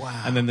something.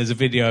 Wow! And then there's a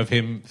video of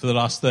him for the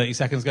last 30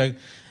 seconds going,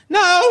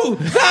 "No,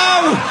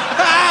 why?"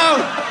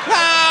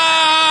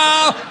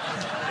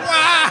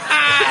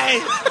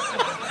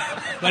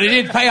 But he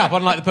did pay up,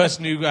 unlike the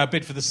person who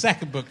bid for the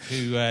second book,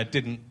 who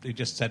didn't. Who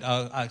just said,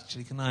 "Oh,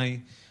 actually,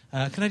 can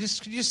you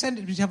just send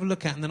it to have a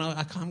look at, and then I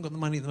haven't got the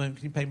money at the moment.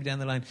 Can you pay me down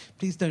the line?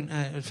 Please don't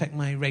affect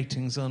my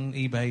ratings on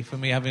eBay for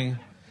me having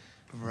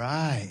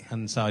Right.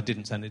 And so I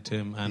didn't send it to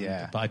him,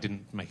 Yeah. but I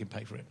didn't make him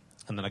pay for it.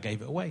 And then I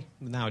gave it away.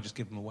 Now I just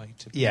give them away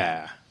to...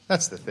 Yeah,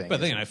 that's the thing.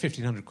 But,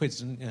 1,500 quid,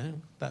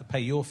 that'd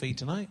pay your fee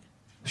tonight.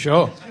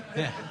 Sure.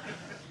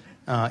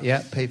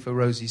 Yeah. Pay for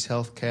Rosie's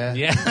healthcare.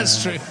 Yeah,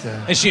 that's true.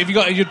 Have you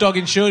got your dog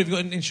insured? Have you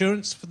got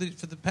insurance for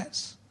the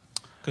pets?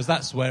 Because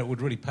that's where it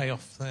would really pay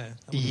off there.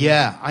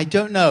 Yeah, I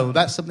don't know.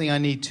 That's something I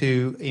need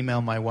to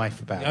email my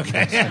wife about.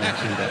 Okay.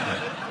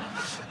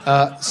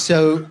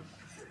 So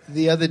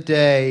the other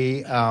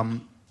day,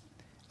 I'd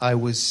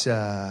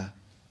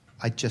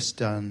just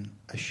done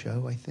a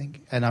show, I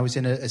think, and I was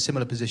in a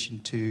similar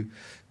position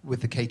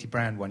with the Katie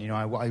Brand one.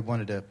 I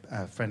wanted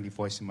a friendly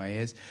voice in my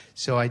ears,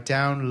 so I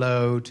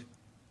download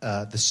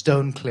the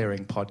Stone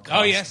Clearing podcast.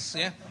 Oh, yes,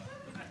 yeah.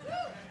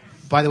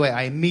 By the way,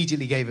 I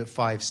immediately gave it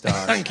 5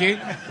 stars. Thank you.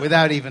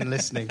 Without even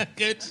listening.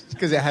 Good.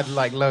 Because it had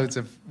loads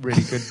of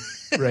really good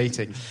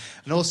ratings.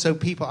 And also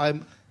people, I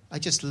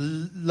just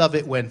love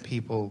it when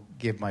people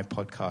give my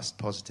podcast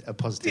a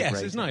positive rating.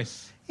 Yes, it's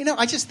nice.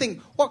 I just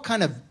think, what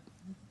kind of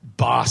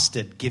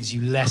bastard gives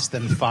you less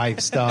than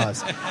 5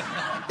 stars?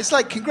 It's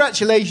like,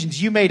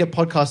 congratulations, you made a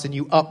podcast and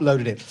you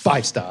uploaded it.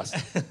 5 stars.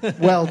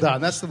 Well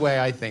done. That's the way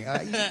I think.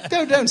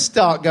 Don't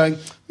start going,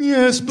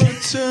 yes,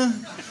 but...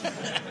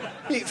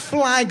 it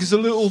flags a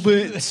little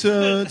bit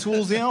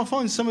towards the end. I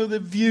find some of the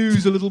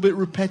views a little bit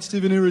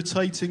repetitive and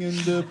irritating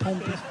and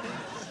pompous.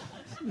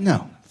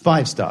 No,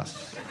 5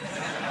 stars.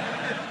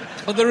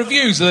 Well, the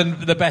reviews are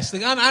the best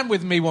thing. And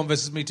with Me One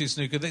versus Me Two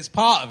Snooker, it's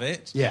part of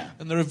it. Yeah.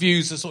 And the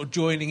reviews are sort of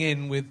joining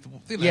in with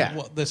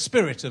what the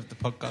spirit of the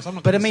podcast. I'm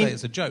not going to say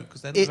it's a joke,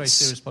 because they're not very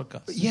serious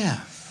podcasts.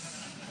 Yeah.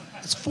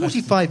 It's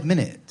 45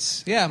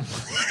 minutes. Yeah.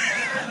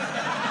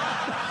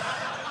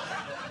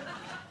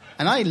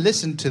 And I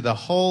listened to the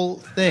whole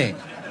thing.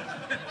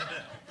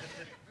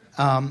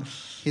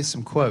 Here's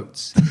some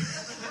quotes.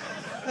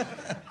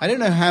 I don't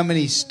know how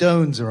many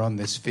stones are on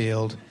this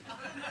field,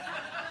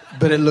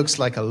 but it looks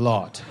like a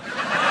lot.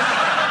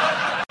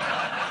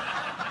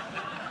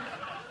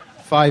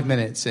 5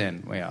 minutes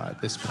in, we are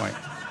at this point.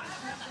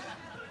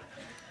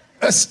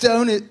 A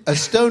stone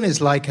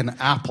is like an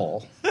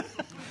apple.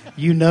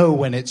 You know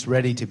when it's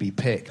ready to be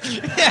picked.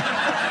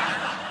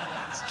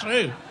 Yeah. It's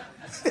true.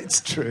 It's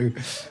true.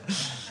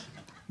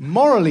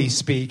 Morally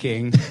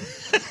speaking,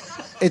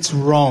 it's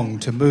wrong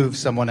to move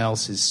someone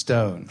else's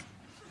stone.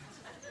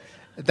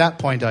 At that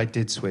point, I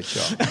did switch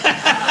off.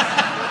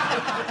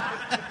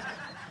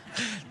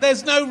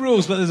 There's no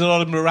rules, but there's a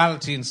lot of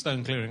morality in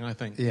stone clearing, I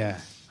think. Yeah.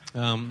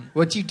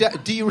 What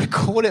do you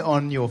record it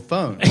on your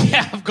phone?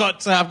 Yeah, I've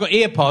got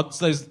earpods,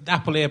 those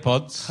Apple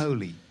earpods.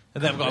 Holy.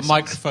 And they've got a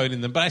microphone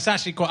in them. But it's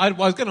actually quite... I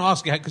was going to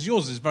ask you, because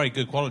yours is very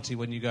good quality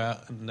when you go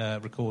out and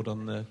record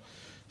on the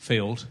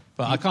field.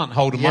 But I can't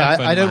hold a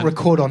microphone. I don't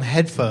record on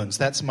headphones.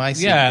 That's my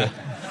secret. Yeah.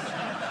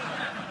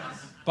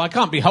 But I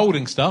can't be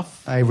holding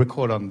stuff. I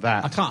record on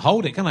that. I can't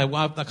hold it, can I?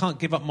 I can't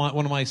give up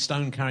one of my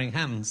stone-carrying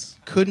hands.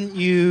 Couldn't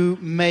you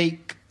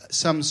make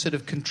some sort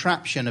of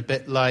contraption a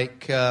bit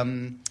like...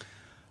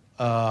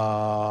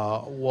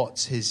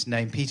 what's his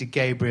name? Peter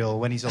Gabriel,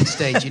 when he's on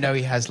stage, he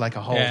has like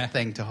a whole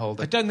thing to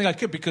hold it. I don't think I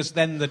could, because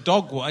then the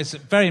dog walk... It's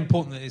very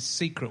important that it's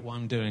secret what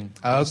I'm doing.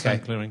 Oh, okay. Stone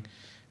clearing.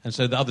 And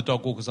so the other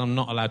dog walkers, I'm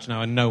not allowed to know,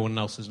 and no one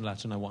else is allowed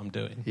to know what I'm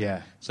doing.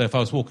 Yeah. So if I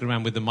was walking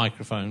around with the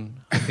microphone,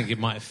 I think it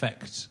might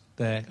affect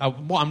their...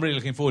 what I'm really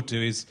looking forward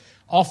to is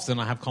often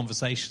I have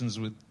conversations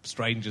with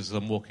strangers as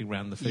I'm walking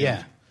around the field.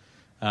 Yeah.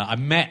 I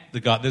met the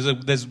guy.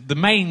 There's the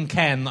main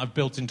cairn that I've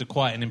built into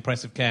quite an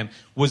impressive cairn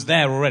was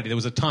there already. There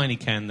was a tiny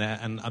cairn there,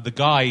 and the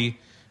guy,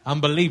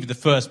 unbelievably, the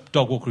first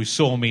dog walker who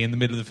saw me in the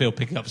middle of the field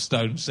picking up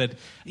stones said,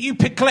 "Are you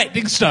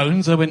collecting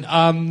stones?" I went,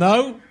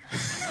 no.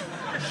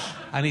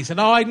 And he said,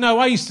 "Oh, I know.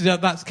 I used to do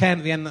that. That's cairn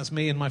at the end. That's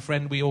me and my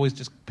friend. We always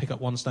just pick up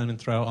one stone and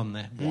throw it on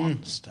there.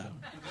 One stone."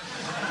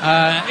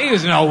 He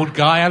was an old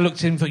guy. I looked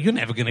at him and thought, "You're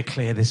never going to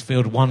clear this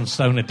field 1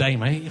 stone a day,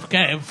 mate. You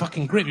get a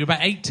fucking grip. You're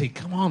about 80.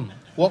 Come on."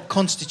 What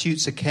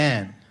constitutes a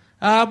cairn?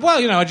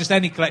 Just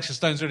any collection of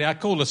stones, really. I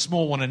call a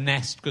small one a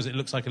nest because it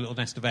looks like a little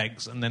nest of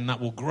eggs, and then that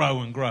will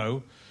grow and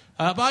grow.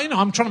 But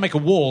I'm trying to make a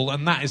wall,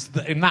 and that is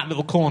in that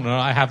little corner,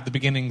 I have the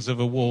beginnings of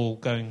a wall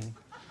going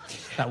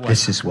that way.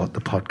 This is what the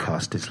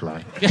podcast is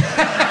like.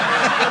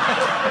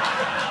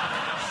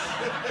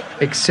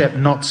 Except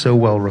not so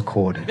well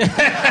recorded.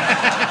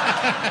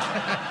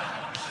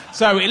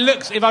 So it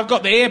looks, if I've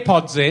got the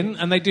earpods in,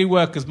 and they do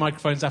work as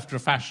microphones after a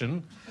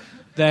fashion,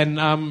 then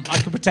I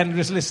could pretend I'm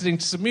just listening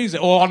to some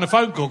music, or on a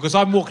phone call, because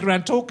I'm walking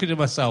around talking to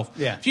myself.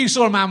 Yeah. If you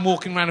saw a man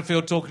walking around a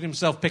field talking to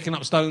himself, picking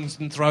up stones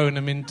and throwing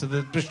them into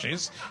the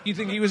bushes, you'd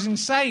think he was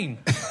insane.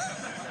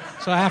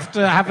 So I have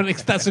to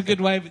have that's a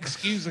good way of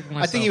excusing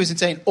myself. I think he was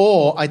insane,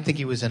 or I think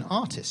he was an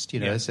artist.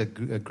 There's a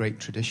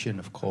great tradition,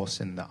 of course,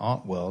 in the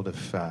art world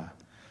of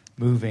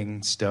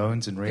moving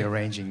stones and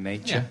rearranging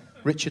nature.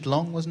 Yeah. Richard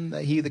Long, wasn't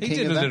he the king of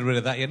that? He did a little bit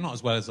of that, yeah. Not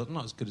as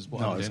good as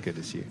what I'm doing. Not as good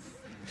as you.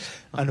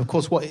 And of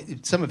course,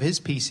 some of his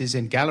pieces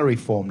in gallery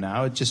form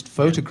now are just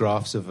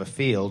photographs of a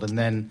field and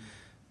then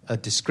a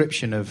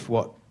description of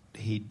what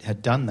he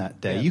had done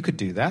that day. Yeah. You could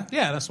do that.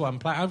 Yeah, that's what I'm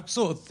planning. I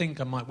sort of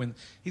think I might win.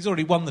 He's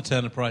already won the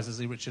Turner Prize, has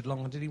he, Richard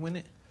Long? Did he win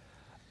it?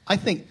 I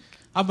think...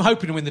 I'm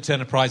hoping to win the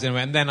Turner Prize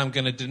anyway, and then I'm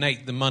going to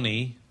donate the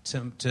money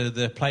to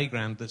the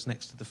playground that's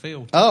next to the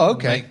field. Oh,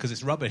 okay. Because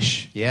it's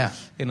rubbish. Yeah.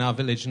 In our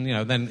village,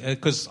 and then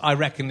because I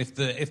reckon if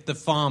the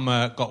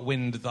farmer got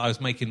wind that I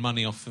was making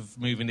money off of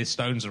moving his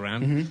stones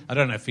around, I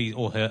don't know if he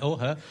or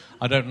her,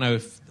 I don't know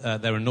if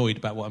they're annoyed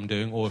about what I'm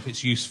doing or if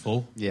it's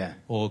useful,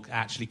 or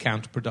actually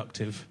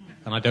counterproductive,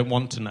 and I don't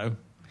want to know.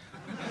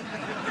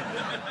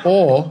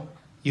 Or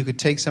you could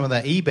take some of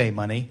that eBay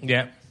money,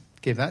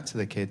 give that to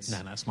the kids.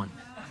 No, it's mine.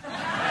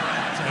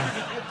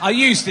 I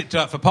used it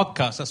for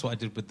podcasts. That's what I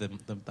did with the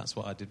that's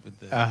what I did with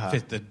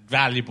the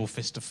valuable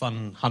Fist of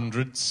Fun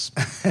hundreds.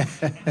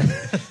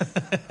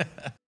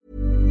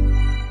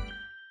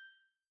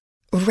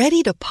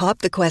 Ready to pop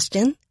the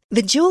question?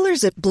 The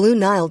jewelers at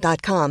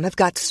BlueNile.com have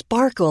got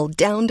sparkle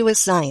down to a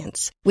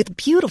science with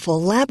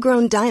beautiful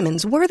lab-grown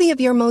diamonds worthy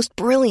of your most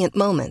brilliant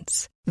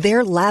moments.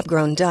 Their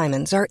lab-grown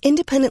diamonds are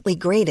independently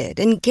graded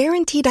and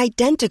guaranteed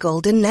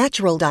identical to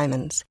natural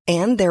diamonds,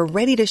 and they're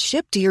ready to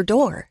ship to your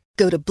door.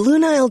 Go to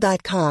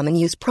BlueNile.com and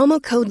use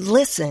promo code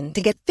LISTEN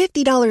to get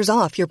 $50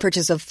 off your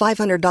purchase of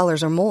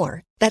 $500 or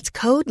more. That's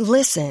code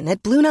LISTEN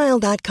at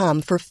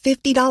BlueNile.com for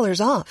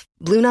 $50 off.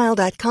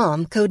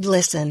 BlueNile.com, code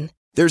LISTEN.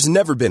 There's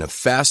never been a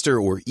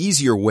faster or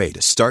easier way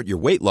to start your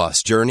weight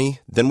loss journey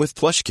than with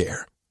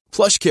PlushCare.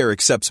 PlushCare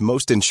accepts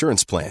most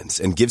insurance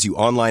plans and gives you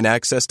online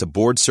access to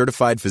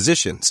board-certified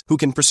physicians who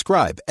can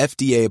prescribe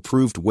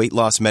FDA-approved weight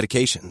loss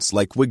medications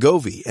like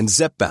Wegovy and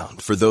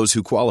Zepbound for those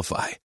who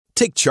qualify.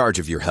 Take charge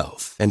of your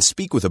health and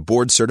speak with a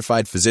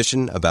board-certified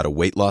physician about a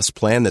weight loss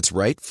plan that's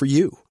right for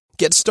you.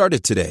 Get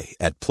started today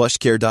at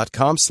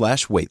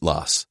plushcare.com/weight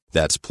loss.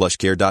 That's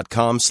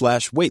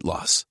plushcare.com/weight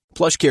loss.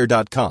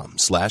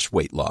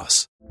 plushcare.com/weight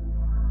loss.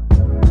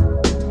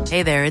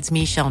 Hey there, it's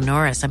Michelle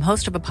Norris. I'm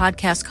host of a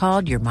podcast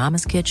called Your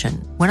Mama's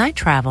Kitchen. When I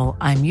travel,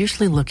 I'm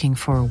usually looking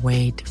for a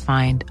way to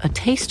find a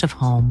taste of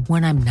home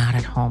when I'm not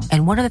at home.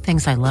 And one of the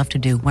things I love to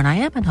do when I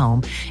am at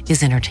home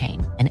is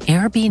entertain. And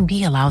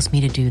Airbnb allows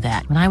me to do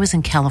that. When I was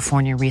in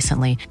California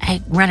recently,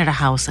 I rented a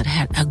house that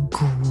had a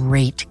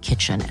great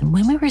kitchen. And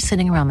when we were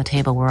sitting around the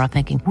table, we were all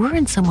thinking, we're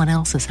in someone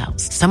else's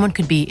house. Someone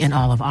could be in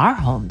all of our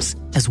homes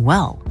as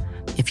well.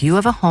 If you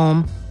have a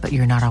home, but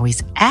you're not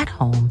always at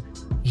home,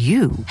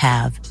 you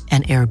have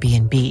an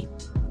Airbnb.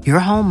 Your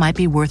home might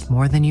be worth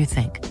more than you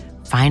think.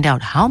 Find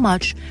out how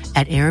much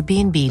at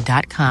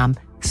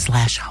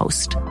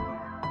airbnb.com/host.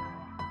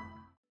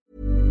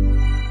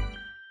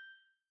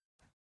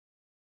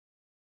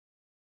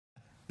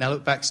 Now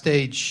look,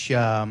 backstage,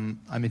 I'm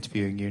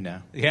interviewing you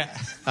now. Yeah,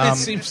 it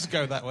seems to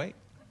go that way.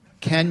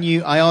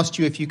 I asked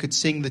you if you could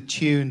sing the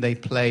tune they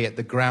play at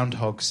the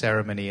groundhog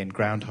ceremony in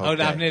Groundhog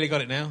Day. I've nearly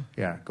got it now.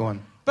 Yeah, go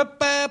on. There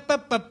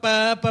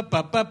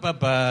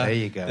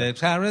you go. The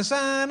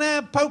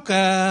Tarazana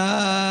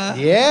polka.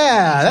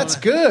 Yeah, that's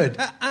good.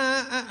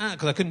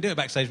 Because I couldn't do it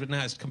backstage, but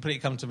now it's completely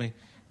come to me.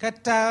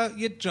 Cut out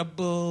your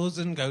troubles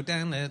and go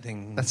down the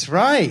thing. That's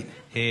right.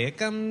 Here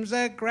comes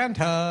a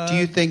groundhog. Do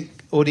you think,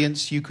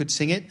 audience, you could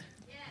sing it?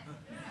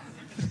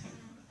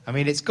 I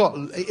mean, it's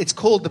called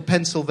the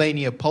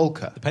Pennsylvania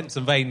Polka. The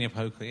Pennsylvania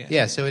Polka, yeah.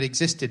 Yeah, so it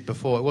existed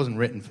before. It wasn't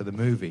written for the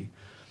movie.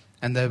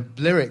 And the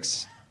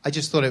lyrics, I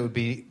just thought it would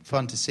be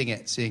fun to sing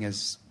it, seeing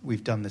as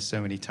we've done this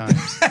so many times.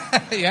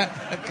 Yeah,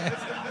 okay.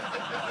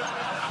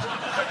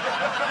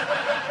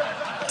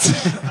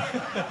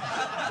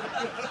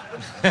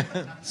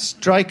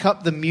 Strike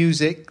up the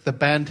music, the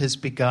band has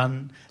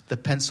begun. The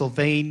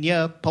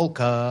Pennsylvania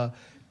Polka.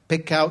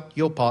 Pick out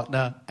your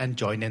partner and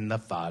join in the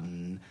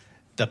fun.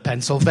 The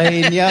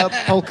Pennsylvania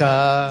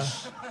Polka.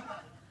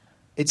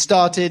 It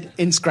started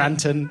in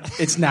Scranton.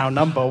 It's now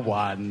number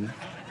one.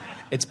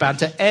 It's bound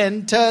to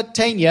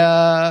entertain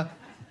ya.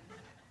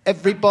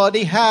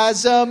 Everybody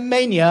has a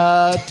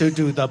mania to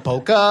do the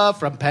polka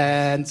from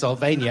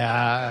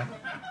Pennsylvania.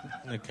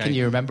 Okay. Can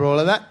you remember all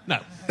of that? No.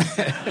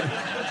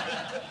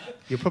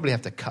 You'll probably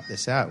have to cut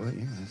this out, won't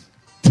you?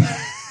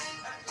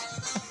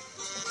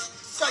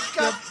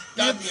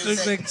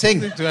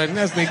 Sing. The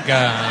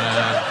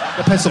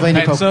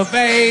Pennsylvania Polka.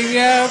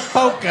 Pennsylvania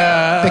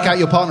Polka. Pick out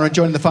your partner and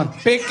join in the fun.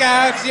 Pick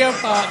out your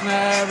partner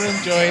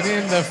and join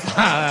in the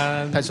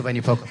fun.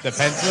 Pennsylvania Polka. The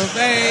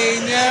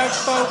Pennsylvania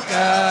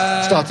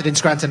Polka. Started in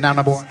Scranton, now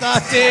number one.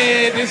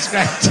 Started in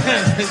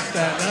Scranton, it's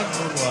now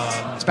number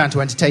one. It's bound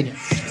to entertain you.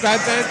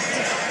 Bound to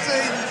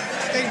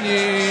entertain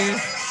you.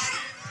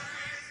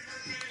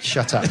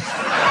 Shut up.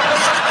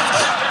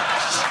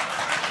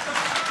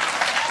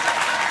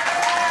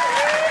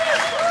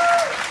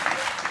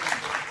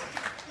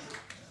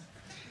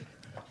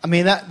 I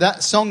mean,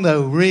 that song,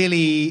 though,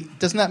 really...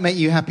 Doesn't that make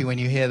you happy when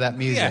you hear that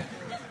music?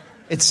 Yeah.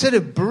 It's sort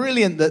of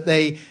brilliant that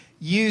they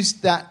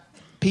used that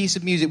piece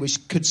of music,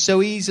 which could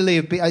so easily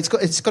have been... It's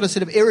got a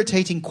sort of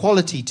irritating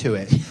quality to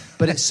it,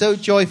 but it's so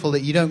joyful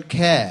that you don't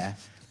care,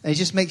 and it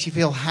just makes you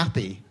feel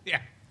happy.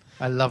 Yeah.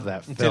 I love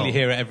that Until film. you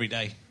hear it every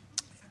day.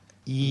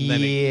 And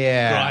then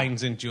it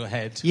grinds into your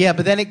head. Yeah,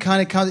 but then it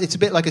kind of comes... It's a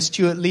bit like a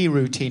Stuart Lee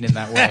routine in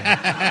that way.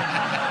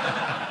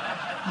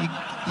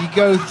 you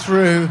go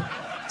through...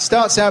 It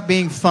starts out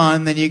being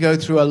fun, then you go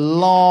through a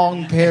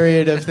long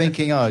period of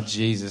thinking, oh,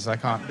 Jesus, I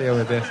can't deal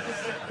with this.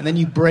 And then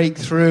you break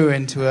through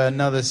into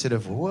another sort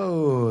of,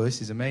 whoa,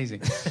 this is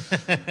amazing.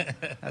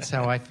 That's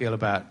how I feel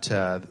about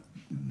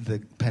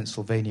the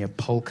Pennsylvania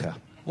polka.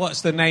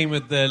 What's the name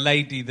of the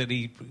lady that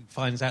he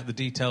finds out the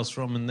details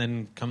from and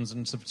then comes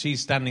and... She's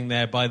standing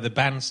there by the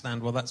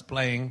bandstand while that's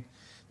playing.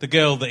 The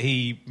girl that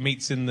he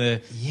meets in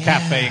the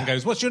cafe and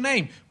goes, what's your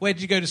name? Where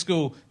did you go to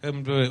school?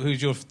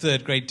 Who's your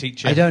third grade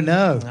teacher? I don't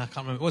know. I can't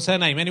remember. What's her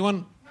name?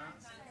 Anyone?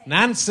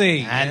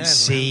 Nancy.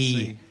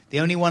 Nancy. The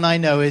only one I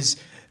know is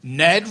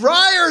Ned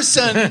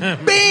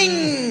Ryerson.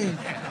 Bing!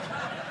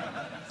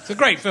 It's a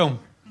great film.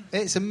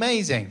 It's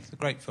amazing. It's a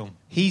great film.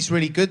 He's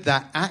really good,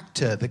 that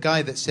actor, the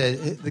guy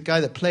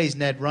that plays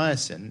Ned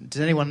Ryerson. Does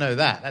anyone know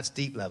that? That's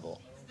deep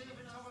level.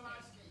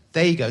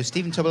 There you go,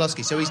 Stephen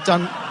Tobolowsky. So he's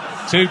done...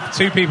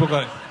 Two people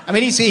got it. I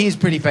mean, he's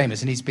pretty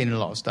famous, and he's been in a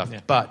lot of stuff.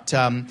 Yeah. But,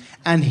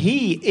 and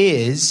he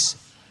is...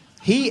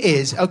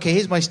 Okay,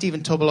 here's my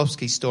Stephen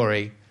Tobolowsky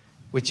story,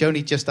 which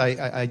only just...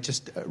 I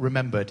just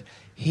remembered.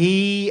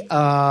 He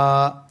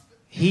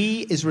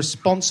is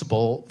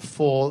responsible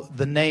for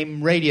the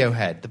name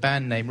Radiohead, the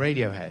band name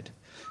Radiohead,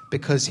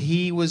 because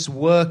he was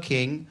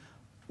working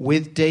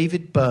with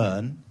David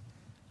Byrne.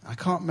 I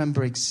can't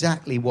remember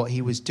exactly what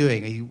he was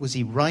doing. Was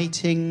he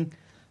writing?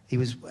 He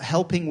was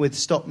helping with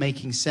Stop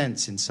Making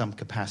Sense in some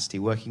capacity,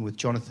 working with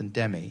Jonathan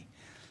Demme.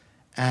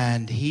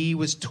 And he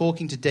was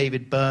talking to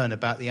David Byrne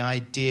about the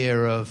idea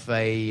of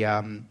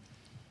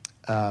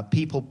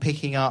people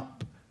picking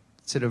up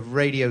sort of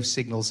radio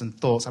signals and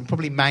thoughts. I'm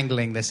probably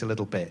mangling this a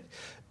little bit.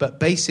 But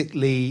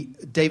basically,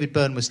 David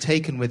Byrne was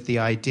taken with the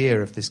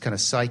idea of this kind of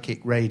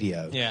psychic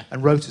radio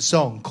and wrote a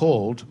song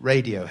called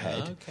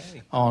Radiohead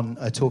on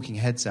a Talking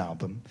Heads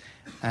album.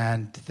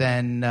 And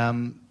then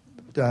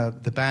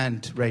the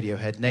band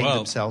Radiohead named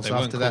themselves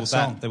after that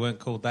song. They weren't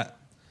called that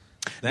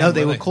then, no,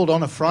 they were called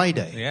On a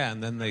Friday. Yeah,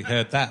 and then they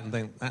heard that and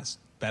think, that's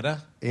better.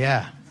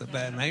 Yeah. It's a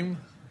better name.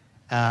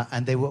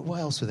 And they were, what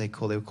else were they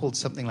called? They were called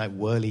something like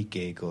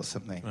Whirligig or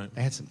something. Right.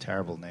 They had some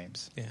terrible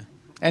names. Yeah.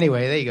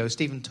 Anyway, there you go,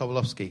 Stephen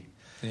Tobolowsky.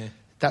 Yeah.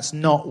 That's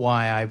not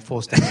why I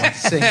forced anyone to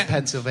sing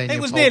Pennsylvania It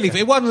was polka. nearly...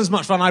 It wasn't as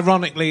much fun,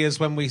 ironically, as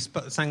when we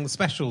sang the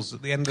specials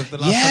at the end of the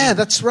last... Yeah,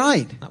 that's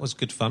right. That was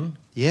good fun.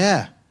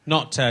 Yeah.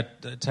 Not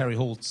Terry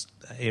Hall's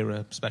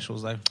era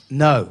specials, though.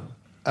 No.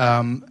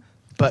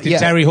 But Did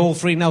Terry Hall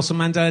free Nelson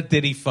Mandela?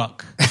 Did he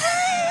fuck?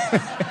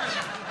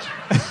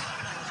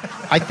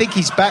 I think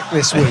he's back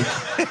this week.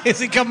 Has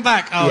he come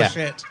back? Oh, yeah.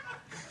 Shit.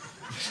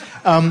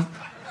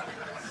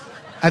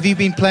 Have you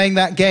been playing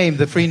that game,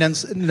 the Free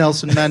Nelson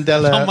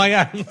Mandela? On my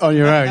own. On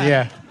your own,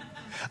 yeah.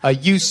 Are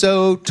you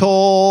so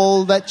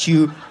tall that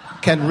you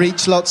can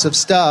reach lots of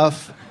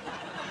stuff?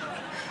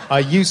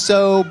 Are you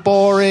so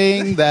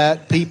boring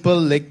that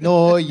people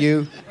ignore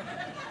you?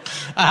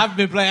 I haven't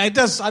been playing. I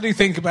do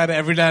think about it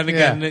every now and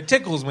again, and it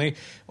tickles me.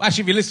 Well,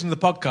 actually, if you listen to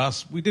the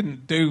podcast, we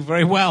didn't do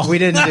very well. We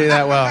didn't do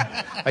that well.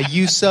 Are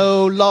you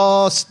so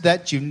lost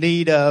that you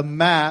need a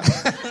map?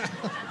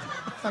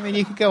 I mean,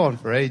 you could go on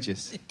for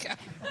ages.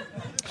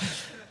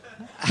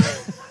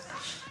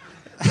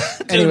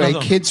 Anyway,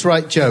 kids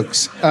write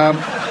jokes.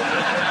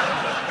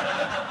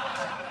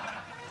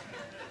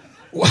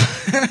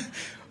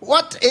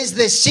 What is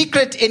the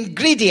secret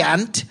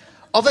ingredient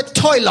of a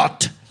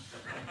toilet?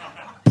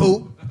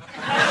 Poo.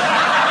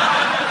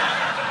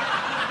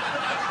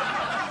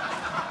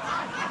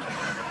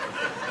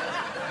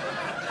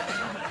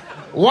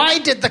 Why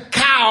did the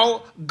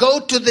cow go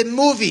to the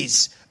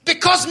movies?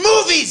 Because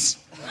movies!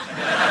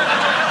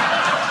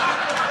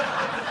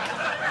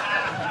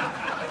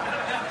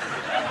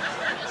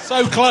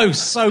 So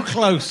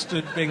close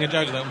to being a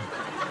joke, though.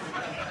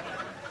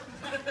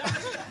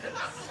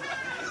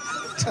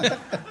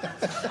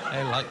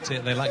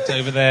 They liked it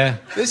over there.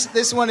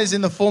 This one is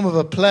in the form of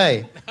a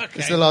play. Okay.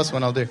 It's the last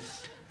one I'll do.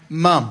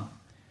 Mum,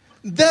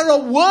 there are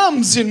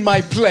worms in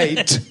my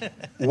plate.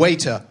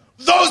 Waiter,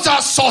 those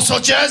are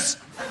sausages!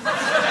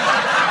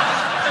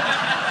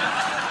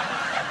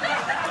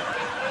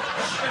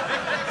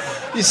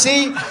 You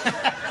see,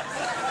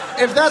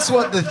 if that's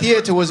what the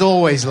theatre was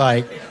always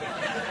like,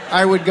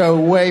 I would go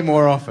way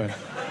more often.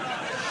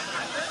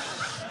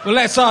 Well,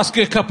 let's ask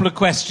you a couple of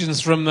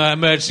questions from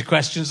emergency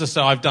questions,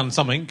 so I've done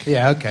something.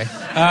 Yeah, okay.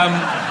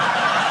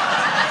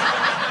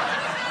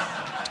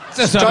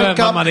 Just Strike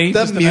up money,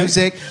 the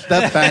music,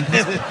 the band.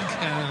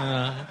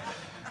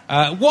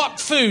 What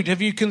food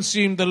have you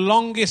consumed the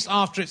longest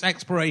after its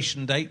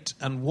expiration date,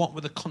 and what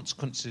were the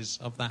consequences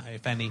of that,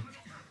 if any?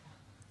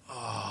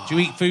 Do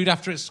you eat food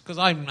after it's... Because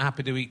I'm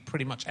happy to eat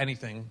pretty much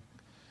anything.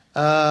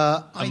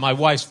 And my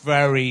wife's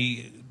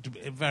very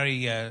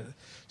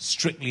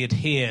strictly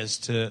adheres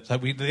to... So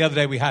the other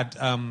day we had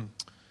some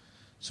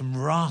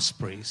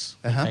raspberries.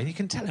 Uh-huh. Okay? You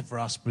can tell if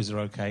raspberries are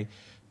okay.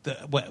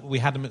 We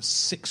had them at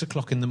 6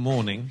 o'clock in the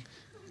morning.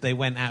 They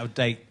went out of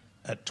date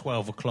at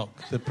 12 o'clock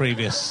the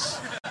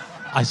previous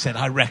I said,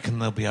 I reckon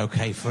they'll be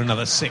okay for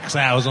another 6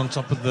 hours on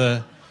top of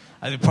the...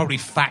 They probably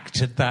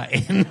factored that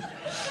in.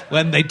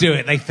 When they do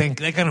it, they think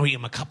they're going to eat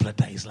them a couple of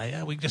days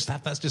later.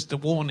 That's just a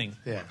warning.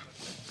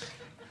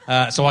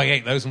 Yeah. So I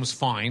ate those and was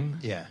fine.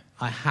 Yeah.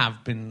 I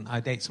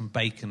ate some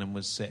bacon and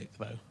was sick,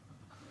 though.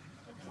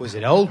 Was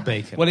it old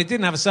bacon? Well, it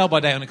didn't have a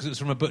sell-by date on it because it was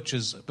from a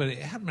butcher's, but it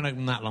hadn't been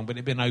open that long, but it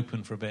had been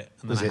open for a bit.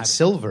 And was it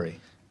silvery?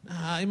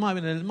 It might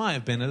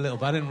have been a little,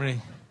 but I didn't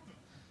really...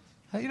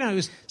 it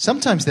was...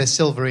 Sometimes they're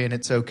silvery and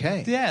it's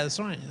okay. Yeah, that's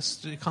right.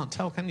 You can't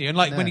tell, can you? And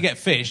when you get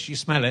fish, you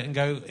smell it and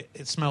go,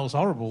 it smells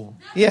horrible.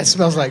 Yeah, it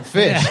smells like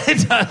fish. Yeah,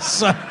 it does.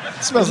 So,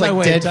 it smells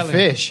like dead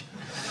fish.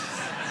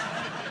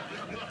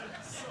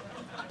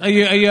 Are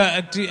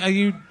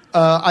you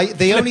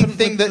the only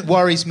thing that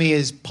worries me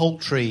is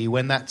poultry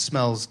when that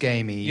smells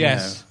gamey.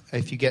 Yes. You know,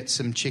 if you get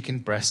some chicken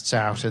breasts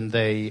out and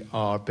they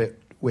are a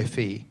bit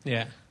whiffy,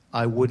 yeah,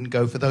 I wouldn't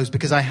go for those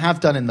because I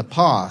have done in the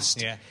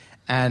past. Yeah.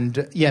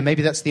 And,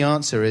 maybe that's the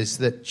answer, is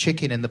that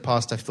chicken in the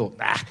past I've thought,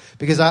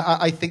 because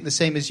I think the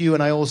same as you,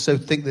 and I also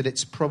think that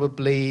it's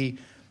probably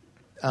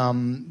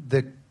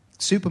the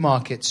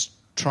supermarkets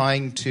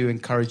trying to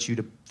encourage you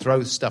to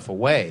throw stuff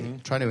away,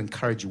 trying to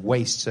encourage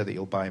waste so that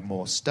you'll buy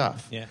more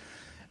stuff. Yeah.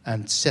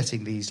 And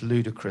setting these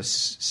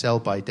ludicrous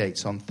sell-by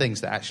dates on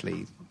things that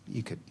actually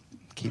you could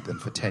keep them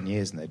for 10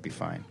 years and they'd be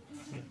fine.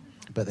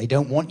 But they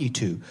don't want you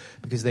to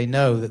because they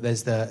know that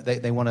there's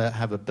they want to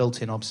have a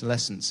built-in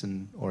obsolescence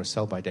or a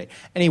sell-by date.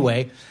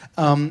 Anyway,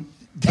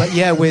 but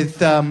yeah,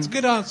 with... it's a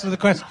good answer to the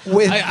question.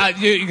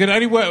 You can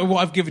only work with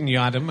what I've given you,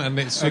 Adam, and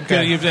it's a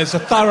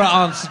thorough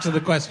answer to the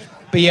question.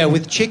 But yeah,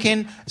 with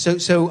chicken,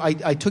 so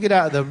I took it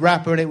out of the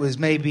wrapper and it was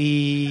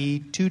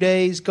maybe 2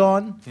 days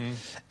gone.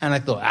 And I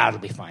thought, it'll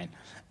be fine.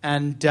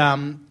 And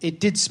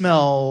it did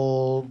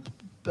smell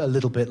a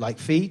little bit like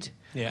feet.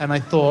 Yeah. And I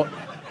thought,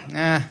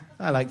 I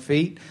like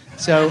feet.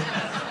 So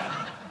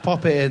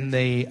pop it in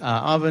the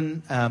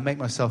oven, make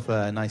myself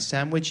a nice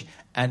sandwich,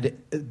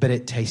 but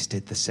it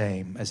tasted the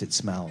same as it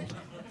smelled.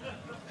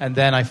 And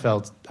then I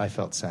felt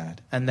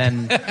sad. And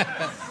then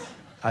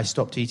I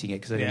stopped eating it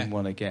because I didn't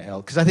want to get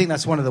ill. Because I think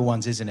that's one of the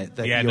ones, isn't it?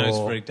 That it's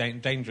very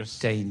dangerous.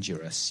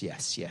 Dangerous,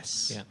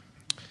 yes. Yeah.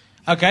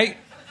 Okay.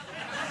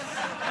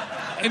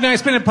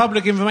 It's been a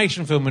public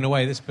information film in a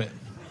way, this bit.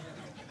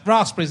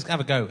 Raspberries,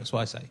 have a go, that's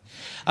what I say.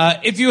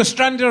 If you were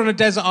stranded on a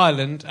desert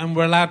island and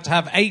were allowed to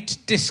have 8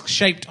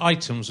 disc-shaped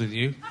items with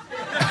you...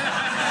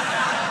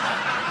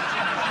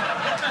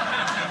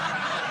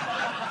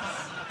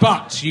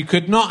 but you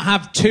could not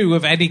have 2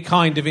 of any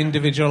kind of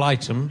individual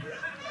item,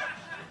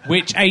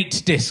 which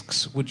 8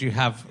 discs would you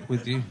have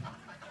with you?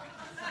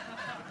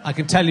 I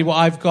can tell you what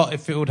I've got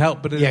if it would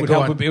help, but it would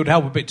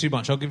help a bit too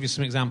much. I'll give you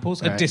some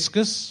examples. Right. A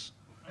discus,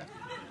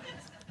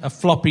 a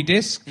floppy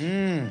disk,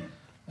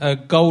 a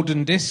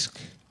golden disc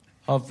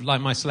of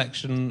my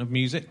selection of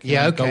music.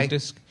 Yeah, okay. Gold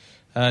disc.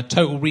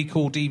 Total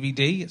Recall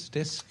DVD, it's a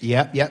disc.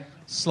 Yep.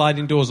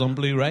 Sliding Doors on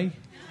Blu-ray.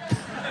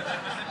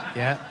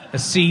 Yeah. A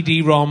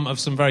CD-ROM of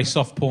some very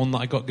soft porn that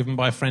I got given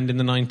by a friend in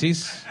the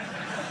 90s.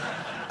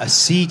 A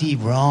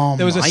CD-ROM.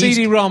 There was a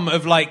CD-ROM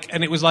of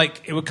and it was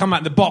it would come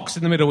out, the box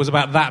in the middle was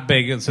about that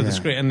big, and so the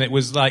screen, and it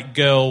was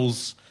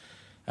girls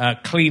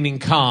cleaning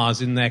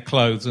cars in their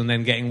clothes and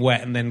then getting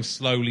wet and then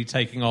slowly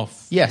taking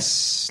off.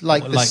 Yes,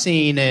 like the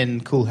scene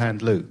in Cool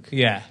Hand Luke.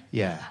 Yeah.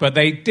 But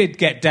they did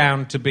get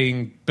down to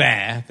being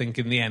bare, I think,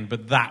 in the end,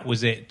 but that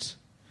was it.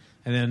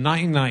 And in the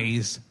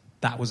 1990s,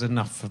 that was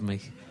enough for me.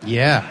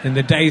 Yeah. In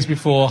the days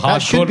before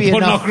hardcore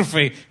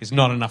pornography, it's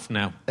not enough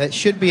now. It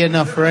should be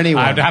enough for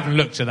anyone. I haven't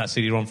looked at that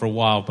CD-ROM for a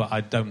while, but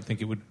I don't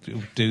think it would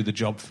do the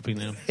job for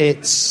people.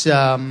 It's...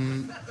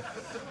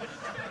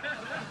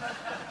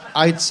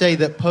 I'd say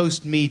that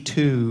post-Me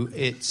Too,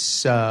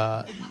 it's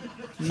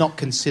not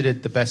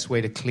considered the best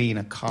way to clean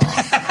a car.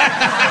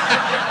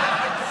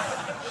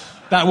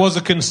 That was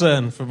a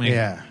concern for me.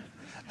 Yeah.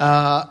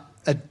 A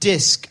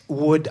disc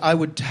I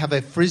would have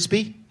a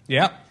Frisbee.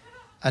 Yeah.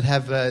 I'd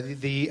have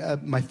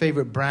my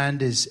favourite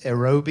brand is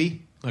Aerobie.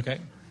 Okay.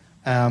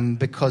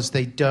 Because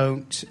they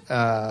don't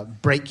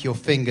break your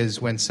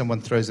fingers when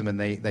someone throws them and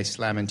they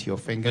slam into your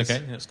fingers.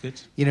 Okay, that's good.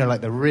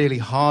 Like the really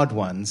hard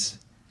ones,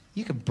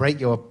 you can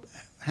break your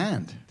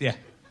hand. Yeah.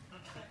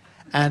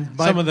 And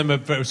some of them are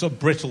very, sort of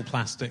brittle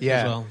plastic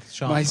as well.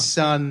 Sharp my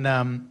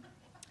son,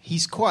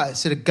 he's quite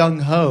sort of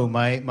gung-ho.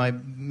 My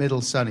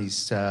middle son,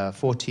 he's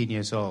 14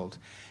 years old,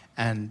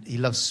 and he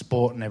loves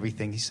sport and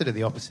everything. He's sort of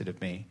the opposite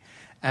of me.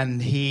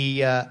 And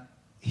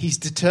he's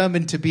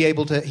determined to be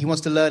able to... He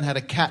wants to learn how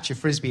to catch a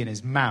Frisbee in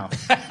his mouth.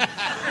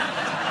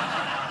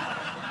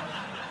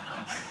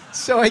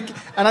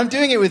 And I'm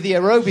doing it with the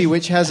Aerobie,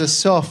 which has a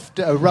soft,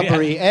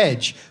 rubbery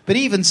edge. But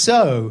even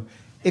so,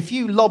 if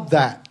you lob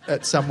that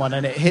at someone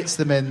and it hits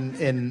them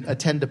in a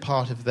tender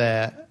part of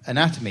their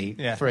anatomy,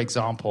 for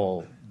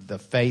example, the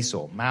face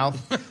or mouth,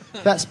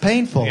 that's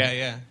painful.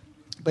 Yeah.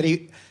 But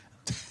he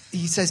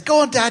says,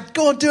 "Go on, Dad,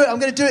 go on, do it. I'm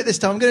going to do it this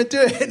time. I'm going to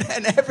do it."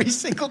 And every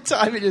single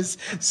time it just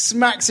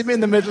smacks him in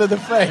the middle of the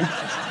face.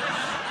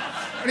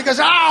 And he goes,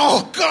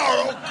 "Oh,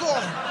 God, oh,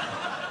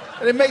 God."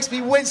 And it makes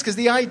me wince because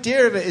the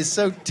idea of it is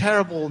so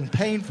terrible and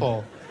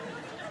painful.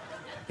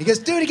 He goes,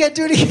 do it again.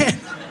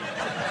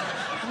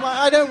 I'm like,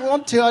 I don't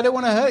want to. I don't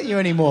want to hurt you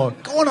anymore.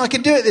 Go on, I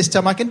can do it this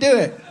time. I can do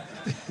it.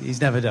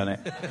 He's never done it.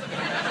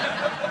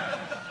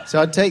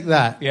 So I'd take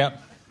that. Yeah.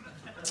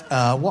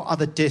 What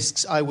other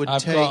discs I would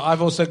take?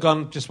 I've also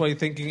gone, just while you're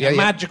thinking, a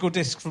magical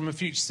disc from a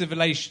future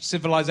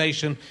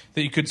civilization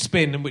that you could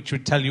spin and which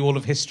would tell you all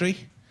of history.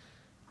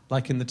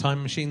 Like in The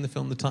Time Machine, the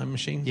film The Time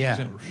Machine.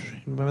 Yeah.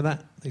 Remember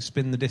that? They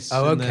spin the discs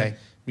Oh, in okay. the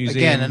museum.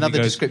 Again,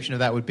 another description of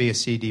that would be a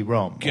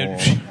CD-ROM. Well,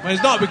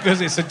 it's not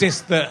because it's a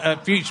disc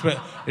that future, but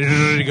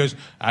it goes,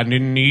 and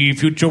in the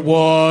future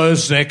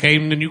wars, there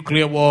came the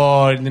nuclear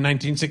war in the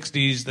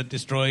 1960s that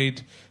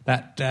destroyed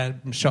that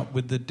shop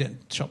with the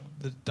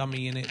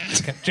dummy in it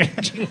that kept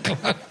changing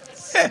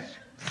clothes.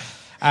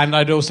 And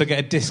I'd also get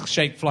a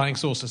disc-shaped flying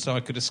saucer so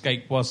I could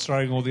escape whilst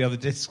throwing all the other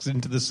discs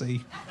into the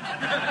sea.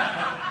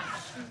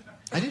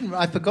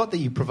 I forgot that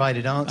you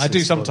provided answers. I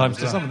do sometimes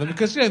to some of them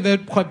because they're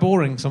quite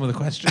boring. Some of the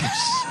questions.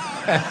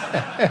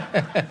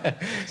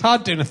 It's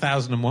hard doing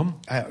 1001.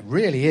 It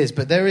really is,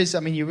 but there is.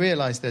 I mean, you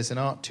realise there's an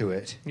art to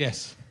it.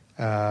 Yes.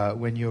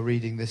 When you're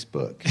reading this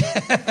book.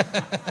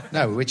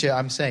 No, which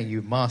I'm saying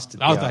you've mastered.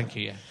 Oh, thank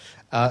you.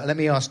 Yeah. Let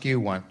me ask you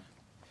one.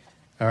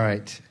 All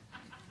right.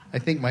 I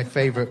think my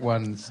favourite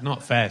one's... It's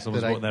not fair.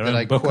 Someone's brought their that own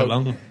I book quote.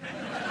 along.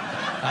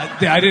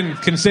 I didn't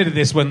consider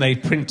this when they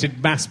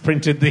mass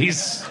printed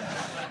these.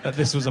 That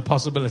this was a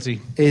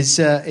possibility. Is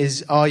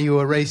Are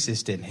You a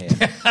Racist in here?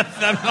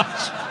 I'm not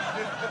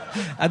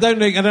sure. I don't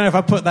know if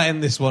I put that in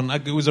this one.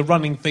 It was a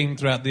running theme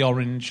throughout the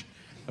Orange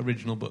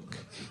original book.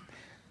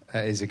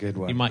 That is a good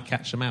one. You might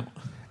catch them out.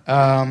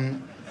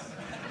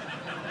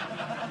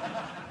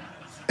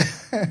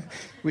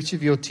 Which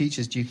of your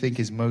teachers do you think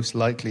is most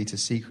likely to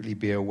secretly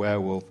be a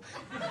werewolf?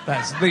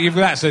 That's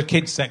a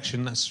kids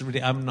section. That's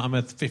really. I'm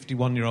a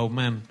 51-year-old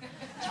man.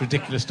 It's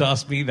ridiculous to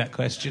ask me that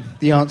question.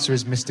 The answer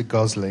is Mr.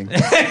 Gosling.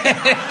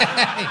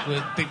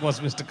 It was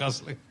Mr.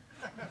 Gosling.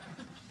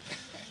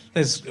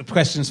 There's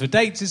questions for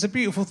dates. It's a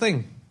beautiful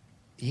thing.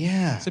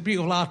 Yeah. It's a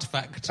beautiful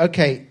artifact.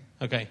 Okay.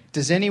 Okay.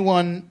 Does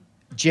anyone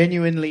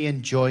genuinely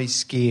enjoy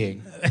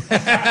skiing?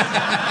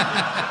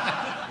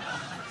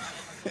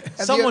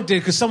 Someone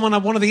did, because one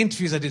of the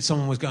interviews I did,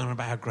 someone was going on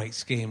about how great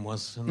skiing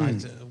was. And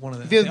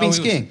Have you ever been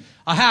skiing?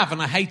 I have, and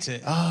I hate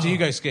it. Do you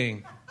go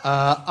skiing?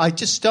 I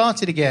just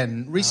started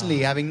again recently,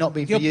 having not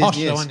been for years and years.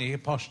 You're posh, though, aren't you? You're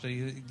posh.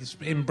 You're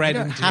inbred.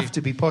 You don't have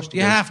to be posh to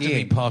You go have skiing. to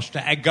be posh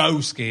to go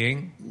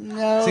skiing.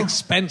 No. It's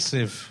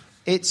expensive.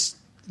 It's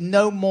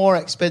no more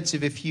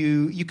expensive if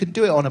you can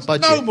do it on a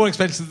budget. No more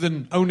expensive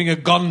than owning a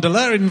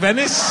gondola in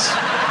Venice.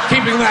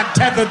 Keeping that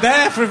tethered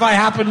there for if I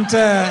happen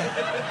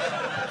to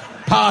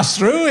pass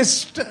through.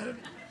 It's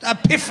a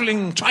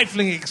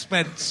trifling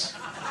expense.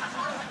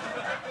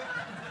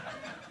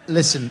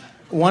 Listen,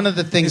 one of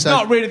the things... It's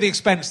not really the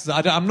expense.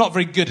 I'm not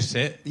very good at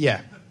it.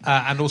 Yeah.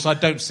 And also I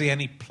don't see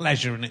any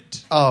pleasure in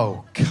it.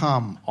 Oh,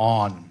 come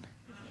on.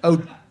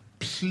 Oh,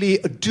 please,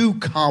 do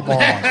come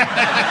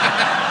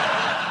on.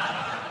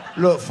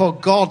 Look, for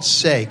God's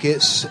sake,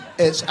 it's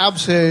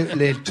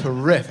absolutely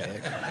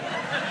terrific.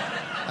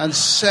 And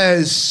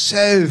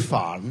so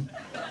fun.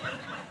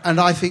 And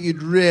I think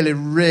you'd really,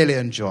 really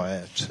enjoy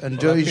it.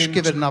 And you should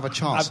give it another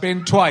chance. I've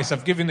been twice.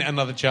 I've given it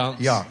another chance.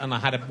 Yeah. And I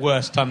had a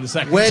worse time the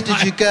second Where time.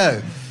 did you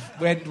go?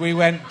 We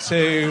went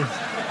to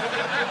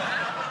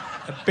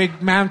a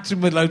big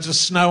mountain with loads of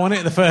snow on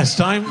it the first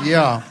time.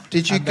 Yeah.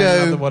 Did you And then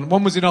go... another one.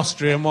 One was in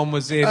Austria and one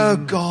was in... Oh,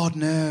 God,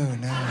 no.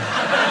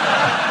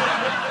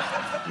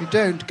 You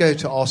don't go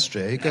to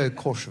Austria. You go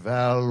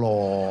Courchevel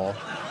or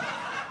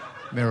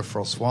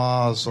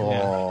Mirafrancoise or...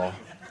 Yeah.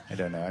 I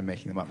don't know. I'm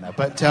making them up now.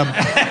 But,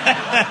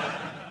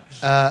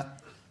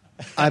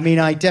 I mean,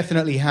 I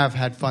definitely have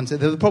had fun. So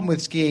the problem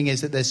with skiing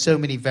is that there's so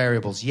many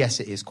variables. Yes,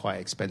 it is quite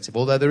expensive,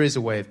 although there is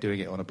a way of doing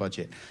it on a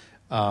budget.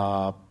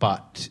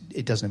 But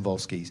it doesn't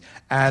involve skis.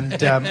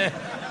 And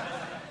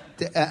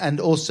and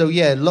also,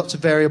 yeah, lots of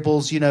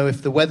variables. You know,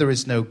 if the weather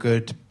is no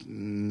good...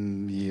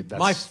 that's...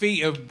 My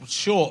feet are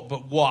short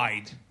but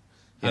wide.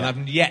 Yeah. And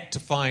I've yet to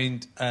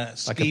find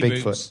ski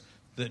boots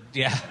that...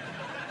 Yeah.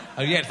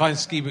 I've yet to find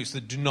ski boots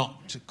that do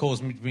not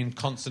cause me to be in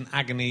constant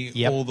agony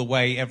all the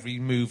way, every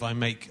move I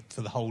make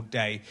for the whole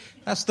day.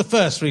 That's the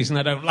first reason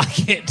I don't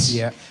like it.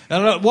 Yeah.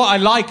 What I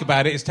like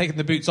about it is taking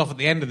the boots off at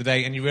the end of the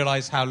day and you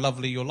realise how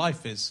lovely your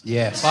life is.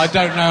 Yes. But I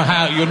don't know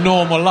how your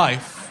normal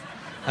life.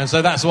 And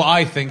so that's what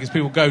I think, is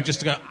people go just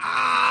to go,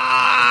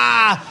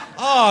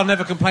 I'll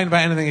never complain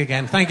about anything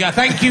again. Thank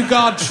you,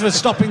 God, for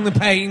stopping the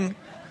pain.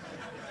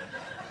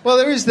 Well,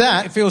 there is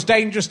that. It feels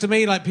dangerous to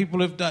me, like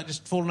people have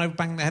just fallen over,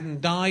 banged their head and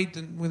died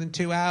within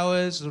 2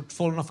 hours, or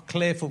fallen off a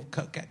cliff, or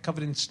get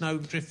covered in snow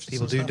drifts.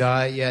 People do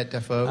die, yeah,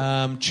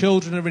 defo.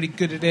 Children are really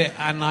good at it,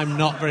 and I'm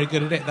not very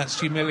good at it. That's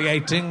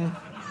humiliating.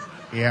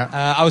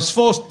 Yeah. I was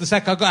forced, the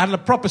second I had a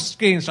proper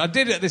skiing, so I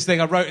did it at this thing,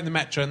 I wrote in the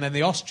metro, and then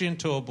the Austrian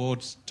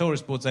tourist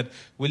board said,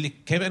 will you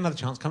give it another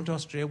chance, come to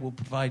Austria, we'll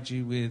provide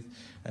you with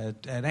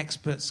an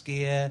expert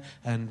skier,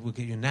 and we'll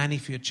get you a nanny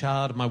for your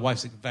child. And my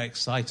wife's very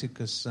excited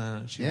because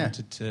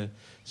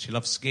she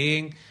loves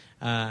skiing.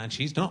 And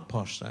she's not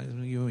posh, so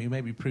you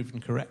may be proven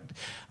correct.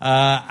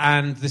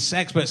 And this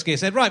expert skier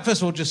said, right,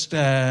 first of all, just,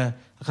 I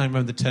can't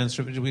remember the terms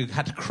for it, but we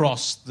had to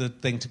cross the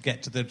thing to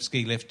get to the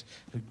ski lift,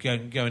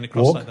 going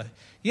across walk? like that.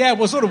 Yeah,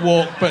 well, sort of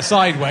walk, but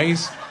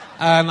sideways.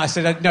 And I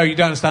said, no, you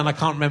don't understand, I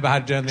can't remember how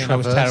to do anything, and I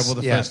was terrible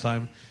the first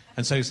time.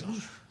 And so he's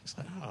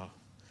like, oh.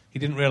 He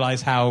didn't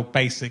realise how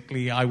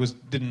basically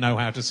didn't know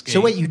how to ski.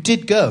 So wait, you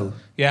did go?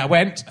 Yeah, I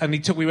went, and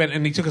he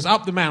took us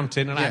up the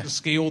mountain, and I had to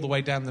ski all the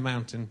way down the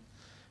mountain.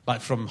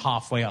 Like from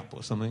halfway up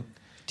or something.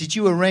 Did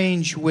you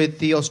arrange with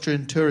the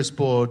Austrian Tourist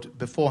Board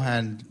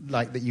beforehand,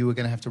 like that you were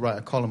going to have to write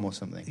a column or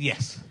something?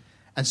 Yes.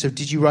 And so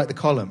did you write the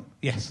column?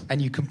 Yes. And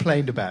you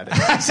complained about it?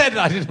 I said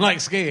I didn't like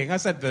skiing. I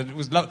said that it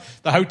was the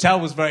hotel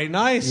was very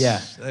nice.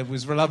 Yeah. It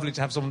was lovely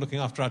to have someone looking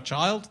after our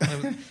child.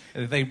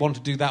 If they want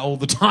to do that all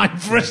the time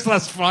for us,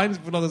 that's fine, as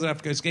long as I don't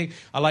have to go skiing.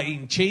 I like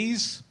eating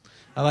cheese.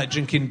 I like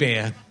drinking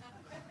beer.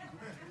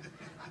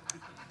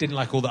 Didn't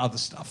like all the other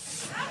stuff.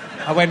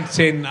 I went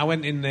in.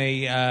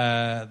 They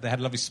had a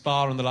lovely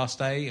spa on the last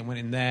day, and went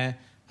in there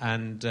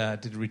and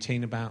did a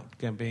routine about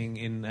being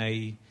in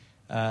a.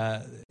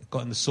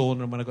 Got in the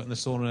sauna, and when I got in the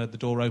sauna, the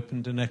door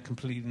opened, and a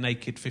completely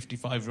naked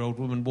 55-year-old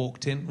woman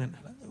walked in, went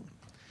hello,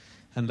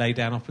 and lay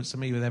down opposite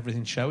me with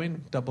everything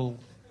showing,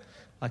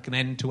 like an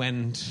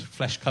end-to-end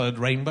flesh-coloured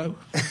rainbow,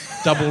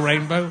 double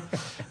rainbow,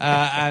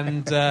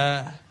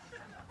 but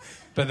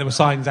there were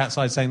signs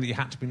outside saying that you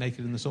had to be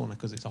naked in the sauna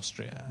because it's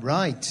Austria.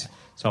 Right.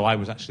 So I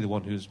was actually the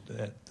one who was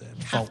at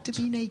fault. Have to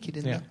be naked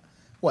in the...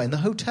 What, in the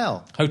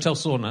hotel? Hotel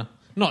sauna.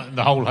 Not in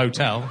the whole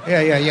hotel.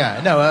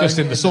 Yeah. No, just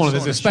in the sauna.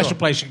 There's a special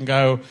place you can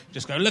go.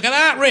 Just go, look at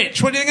that,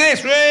 Rich. What do you think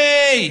of this,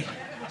 Ree?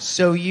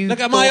 So you...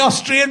 Look at my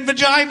Austrian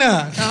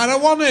vagina. No, I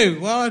don't want to.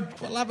 Well,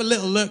 I'll have a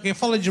little look. I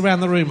followed you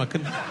around the room. I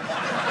couldn't...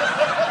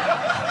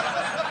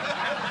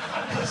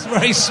 It's a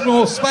very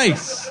small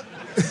space.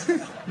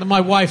 Then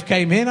my wife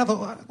came in. I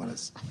thought,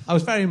 I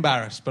was very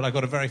embarrassed, but I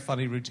got a very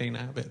funny routine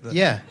out of it.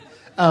 Yeah.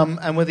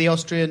 And were the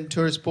Austrian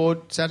Tourist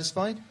Board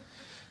satisfied?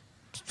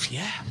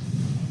 Yeah.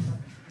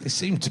 They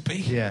seemed to be.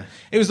 Yeah.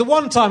 It was the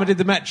one time I did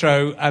the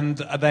Metro, and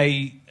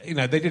they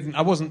didn't.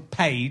 I wasn't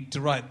paid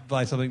to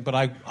buy something, but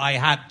I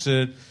had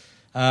to.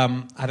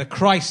 Had a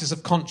crisis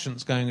of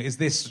conscience going. Is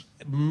this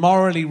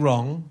morally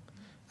wrong?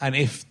 And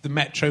if the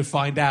Metro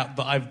find out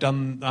that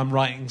I'm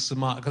writing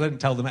some art, because I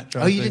didn't tell the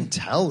Metro. Oh, you didn't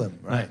tell them,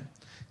 right? No.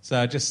 So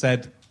I just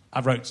said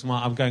I wrote some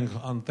art. I'm going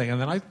on thing, and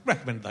then I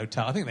recommended the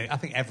hotel. I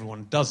think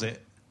everyone does it,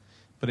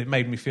 but it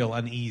made me feel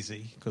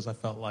uneasy because I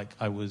felt like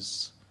I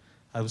was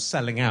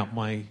selling out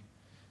my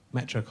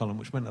Metro column,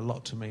 which meant a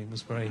lot to me. It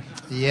was very...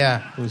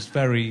 Yeah. It was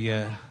very...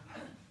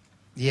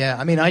 Yeah,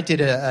 I mean, I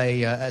did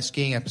a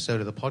skiing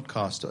episode of the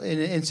podcast.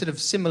 In sort of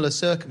similar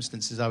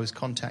circumstances, I was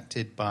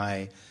contacted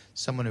by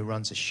someone who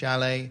runs a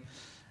chalet,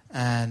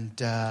 and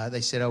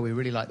they said, we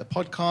really like the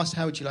podcast.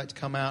 How would you like to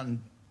come out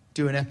and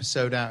do an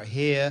episode out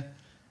here?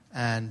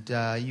 And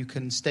you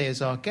can stay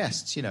as our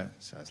guests, So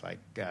I was like,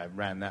 I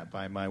ran that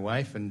by my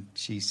wife, and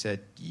she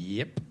said,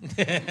 yep,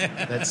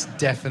 let's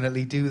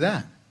definitely do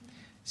that.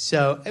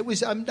 So it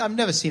was. I've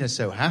never seen her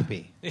so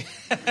happy.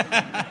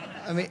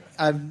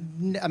 I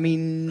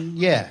mean,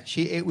 yeah.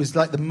 It was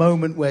like the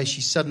moment where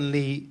she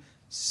suddenly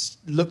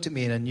looked at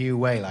me in a new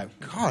way, like,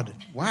 God,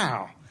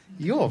 wow,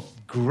 you're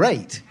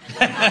great.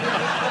 And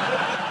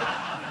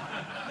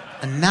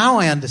now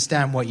I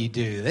understand what you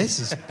do. This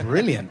is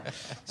brilliant.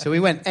 So we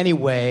went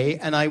anyway,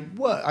 and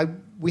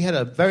we had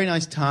a very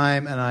nice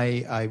time, and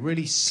I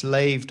really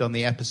slaved on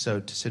the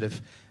episode to sort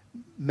of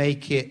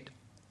make it.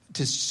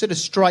 To sort of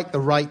strike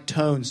the right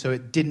tone so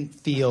it didn't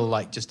feel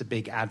like just a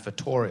big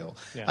advertorial.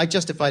 Yeah. I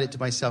justified it to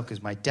myself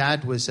because my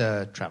dad was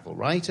a travel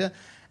writer,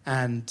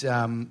 and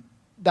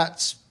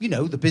that's,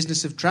 the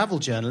business of travel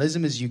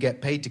journalism is you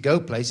get paid to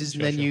go places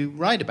and then you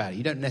write about it.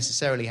 You don't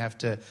necessarily have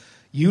to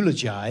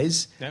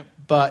eulogize,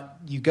 but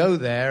you go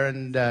there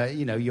and,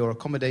 your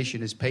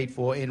accommodation is paid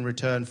for in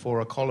return for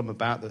a column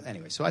about the...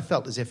 Anyway, so I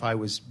felt as if I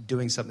was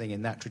doing something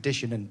in that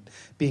tradition and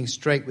being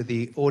straight with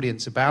the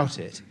audience about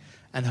it,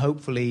 and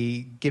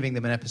hopefully giving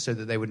them an episode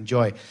that they would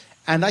enjoy.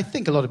 And I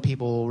think a lot of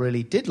people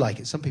really did like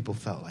it. Some people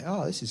felt like,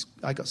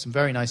 I got some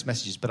very nice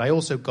messages, but I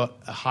also got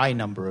a high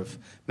number of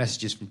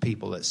messages from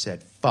people that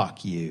said,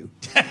 fuck you.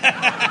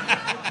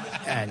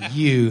 And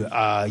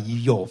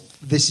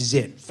this is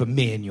it for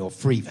me and your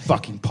free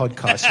fucking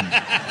podcast. You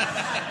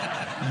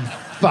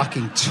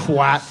fucking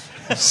twat.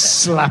 You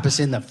slap us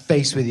in the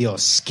face with your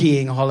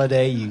skiing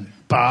holiday, you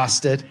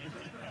bastard.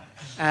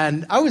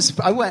 And I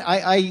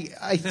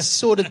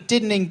sort of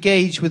didn't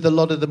engage with a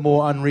lot of the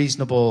more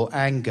unreasonable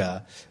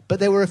anger,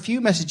 but there were a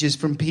few messages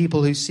from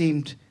people who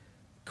seemed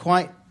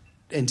quite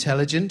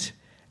intelligent,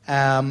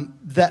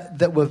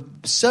 that were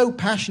so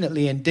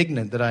passionately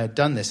indignant that I had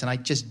done this, and I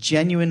just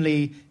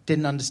genuinely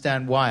didn't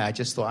understand why. I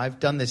just thought,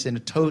 I've done this in a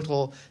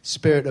total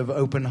spirit of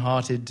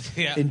open-hearted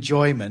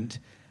enjoyment.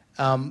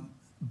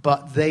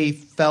 but they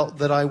felt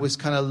that I was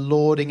kind of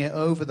lording it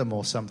over them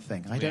or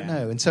something. I don't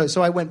know. And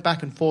so I went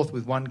back and forth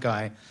with one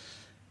guy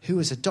who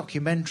was a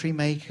documentary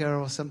maker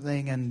or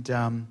something,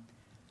 and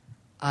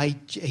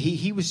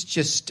he was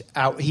just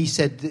out. He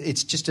said,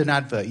 it's just an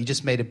advert. You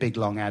just made a big,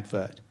 long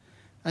advert.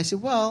 I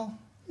said, well,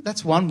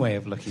 that's one way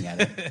of looking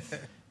at it.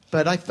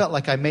 But I felt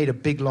like I made a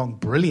big, long,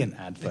 brilliant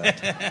advert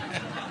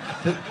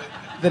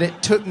that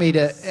it took me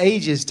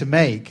ages to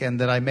make, and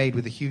that I made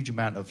with a huge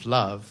amount of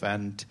love.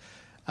 And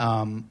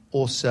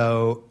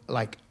also,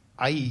 like,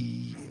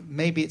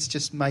 maybe it's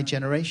just my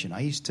generation.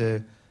 I used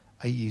to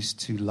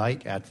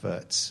like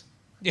adverts.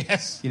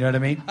 Yes. You know what I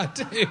mean? I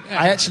do. Yeah.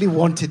 I actually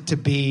wanted to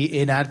be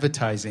in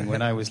advertising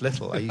when I was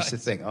little. I used to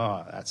think,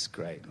 oh, that's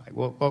great. Like,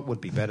 what would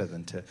be better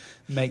than to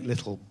make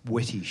little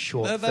witty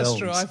short films? That's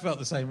true. I felt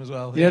the same as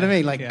well. You know what I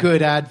mean? Like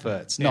good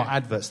adverts, not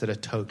adverts that are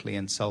totally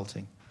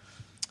insulting.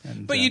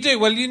 And, but you do.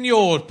 Well, in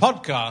your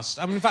podcast,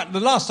 I mean, in fact,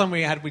 the last time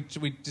we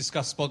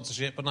discussed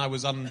sponsorship, and I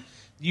was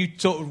you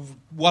sort of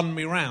won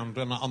me round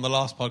on the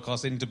last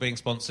podcast into being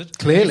sponsored.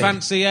 Clearly. You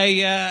fancy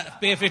a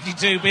Beer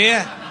 52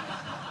 beer?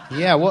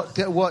 Yeah, what?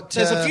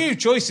 There's a few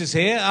choices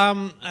here.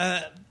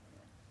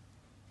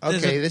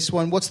 This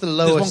one. What's the there's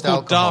lowest one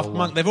called alcohol Daft one?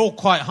 Monk. They're all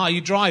quite high.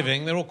 You're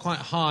driving. They're all quite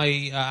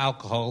high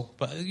alcohol,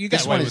 but you get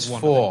This away one with is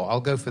one. 4.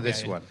 I'll go for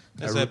this one.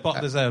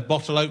 There's a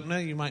bottle opener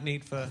you might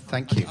need for.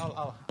 Thank you.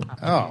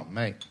 I'll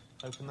mate.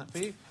 open that for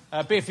you.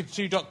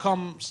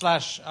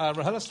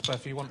 Beer52.com/RHLSTP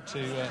if you want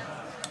to.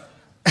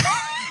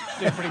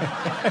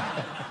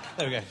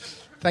 There we go.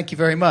 Thank you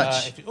very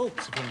much. If you want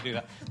to do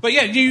that. But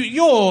yeah,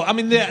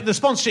 the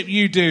sponsorship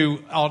you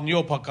do on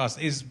your podcast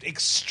is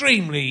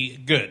extremely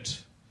good.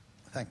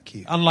 Thank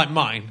you. Unlike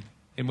mine,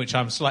 in which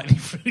I'm slightly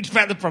rude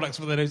about the products,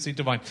 but they don't seem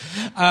to mind.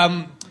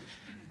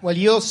 Well,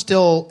 you're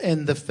still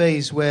in the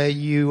phase where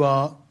you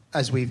are,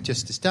 as we've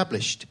just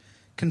established,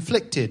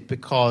 conflicted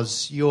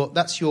because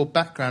that's your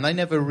background. I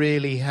never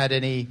really had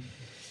any...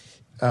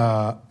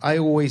 I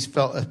always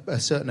felt a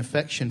certain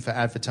affection for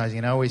advertising,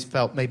 and I always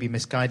felt, maybe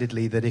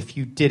misguidedly, that if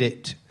you did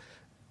it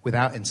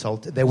without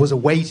insult, there was a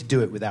way to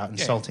do it without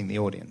insulting the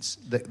audience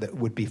that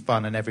would be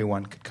fun and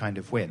everyone could kind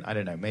of win. I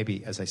don't know.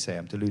 Maybe, as I say,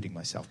 I'm deluding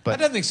myself. But I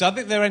don't think so. I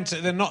think they're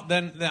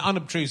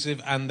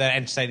unobtrusive and they're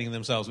entertaining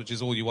themselves, which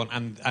is all you want.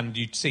 And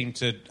you seem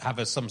to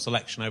have some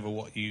selection over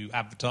what you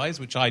advertise,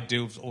 which I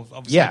do.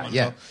 Obviously,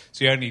 yeah.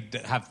 So you only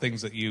have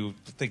things that you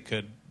think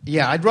could.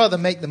 Yeah, I'd rather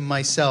make them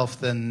myself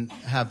than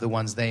have the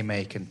ones they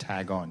make and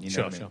tag on. You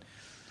know what I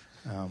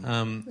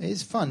mean?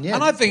 It's fun, yeah.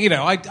 And I think,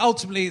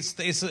 ultimately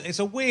it's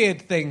a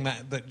weird thing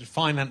that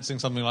financing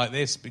something like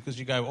this, because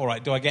you go, all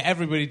right, do I get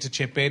everybody to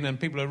chip in? And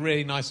people are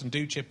really nice and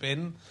do chip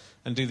in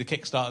and do the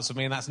Kickstarters for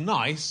me, and that's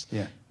nice.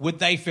 Yeah. Would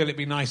they feel it'd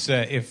be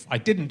nicer if I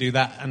didn't do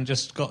that and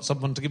just got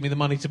someone to give me the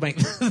money to make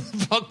the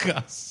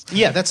podcast?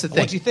 Yeah, that's the thing.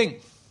 What do you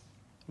think?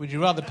 Would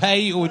you rather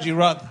pay, or would you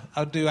rather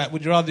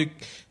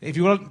if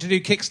you want to do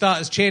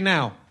Kickstarters, cheer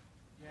now?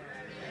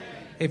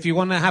 If you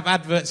want to have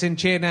adverts in,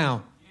 cheer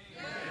now.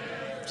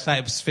 Say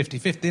it was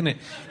 50-50, isn't it?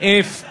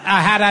 If I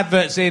had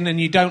adverts in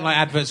and you don't like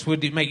adverts,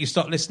 would it make you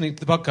stop listening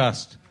to the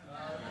podcast?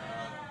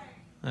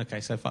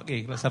 Okay, so fuck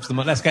you. Let's have some.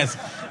 Let's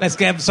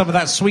get some of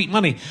that sweet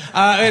money.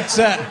 It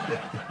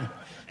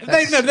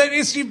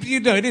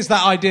is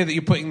that idea that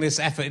you're putting this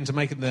effort into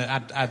making the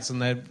ads,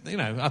 and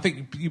I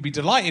think you'd be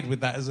delighted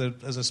with that as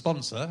a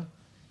sponsor.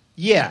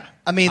 Yeah,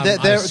 I mean,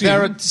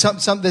 there are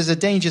some. There's a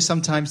danger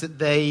sometimes that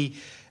they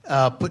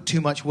put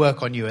too much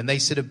work on you, and they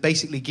sort of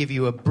basically give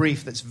you a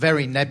brief that's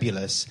very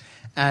nebulous,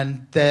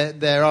 and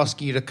they're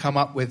asking you to come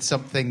up with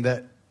something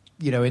that,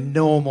 in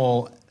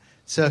normal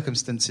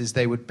circumstances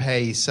they would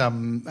pay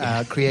some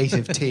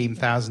creative team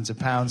thousands of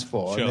pounds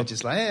for. Sure. And they're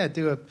just like,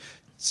 do a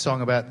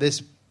song about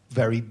this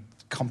very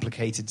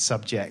complicated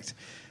subject.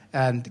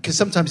 And because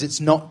sometimes it's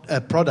not a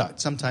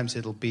product, sometimes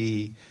it'll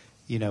be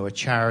a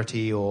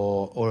charity,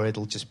 or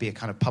it'll just be a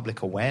kind of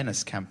public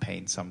awareness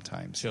campaign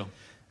sometimes. Sure.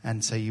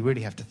 And so you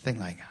really have to think,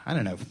 I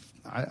don't know,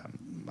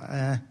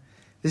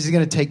 this is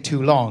going to take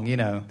too long,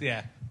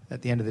 Yeah.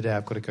 At the end of the day,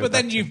 I've got to go. But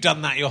then you've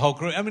done that your whole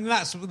career. I mean,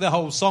 that's the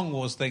whole Song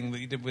Wars thing that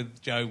you did with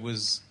Joe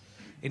was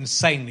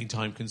insanely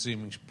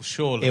time-consuming,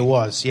 surely. It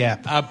was, yeah.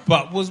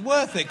 But was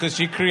worth it, because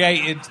you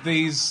created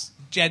these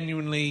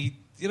genuinely,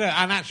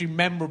 and actually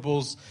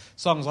memorable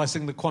songs. I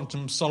sing the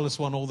Quantum Solace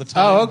one all the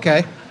time. Oh,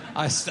 okay.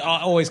 I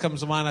always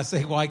comes to mind. I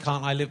think, why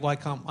can't I live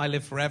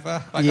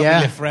forever? Why can't we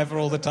live forever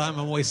all the time?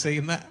 I'm always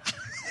singing that.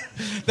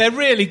 They're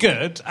really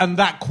good, and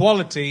that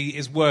quality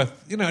is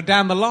worth,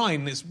 down the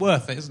line, it's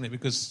worth it, isn't it?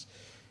 Because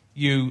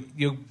you're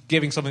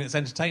giving something that's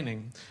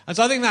entertaining. And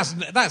so I think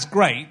that's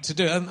great to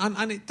do,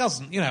 and it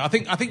doesn't, I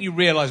think you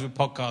realise with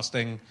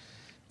podcasting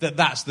that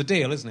that's the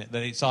deal, isn't it?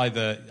 That it's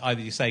either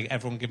you say,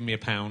 everyone give me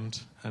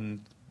 £1, and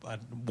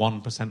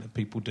 1% of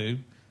people do,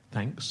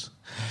 thanks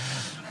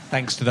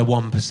to the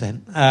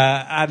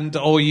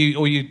 1%, or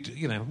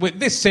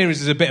this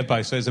series is a bit of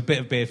both. So there's a bit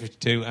of Beer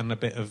 52 and a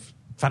bit of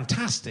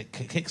fantastic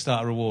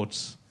Kickstarter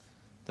awards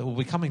that will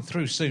be coming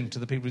through soon to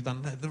the people who've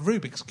done the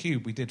Rubik's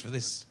Cube we did for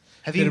this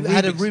Have you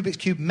had a Rubik's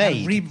Cube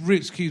made?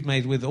 Rubik's Cube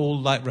made with all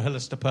like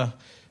RHLSTP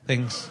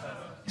things.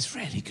 It's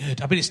really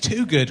good. I mean, it's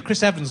too good.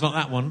 Chris Evans, not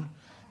that one.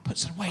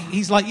 Puts away.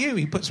 He's like you.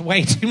 He puts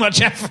way too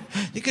much effort.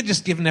 You could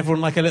just given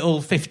everyone like a little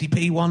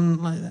 50p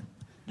one like that.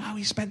 No,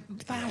 he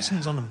spent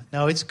thousands on them.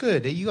 No, it's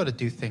good. You got to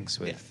do things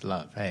with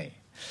love. Hey,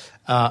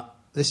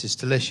 this is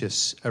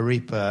delicious.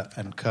 Arepa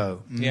and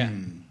Co. Yeah.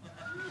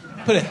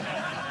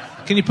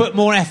 Can you put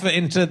more effort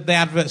into the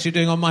adverts you're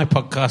doing on my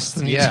podcast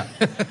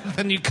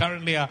than you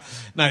currently are?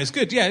 No, it's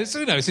good. Yeah,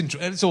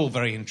 it's all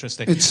very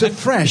interesting. It's a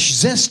fresh,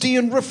 zesty,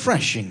 and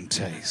refreshing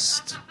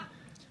taste.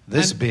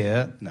 This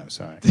beer. No,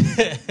 sorry.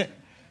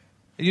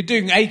 You're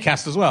doing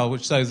Acast as well,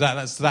 which shows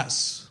that's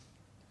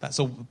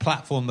a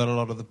platform that a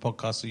lot of the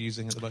podcasts are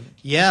using at the moment.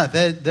 Yeah,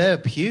 they're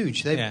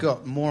huge. They've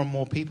got more and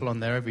more people on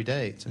there every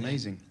day. It's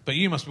amazing. But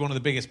you must be one of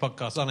the biggest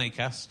podcasts on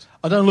Acast.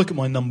 I don't look at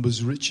my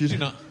numbers, Richard. Do you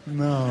not?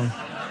 No.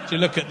 Do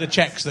you look at the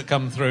checks that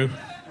come through?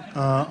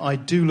 I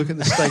do look at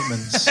the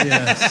statements,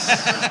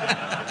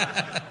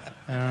 yes.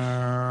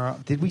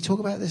 Did we talk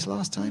about this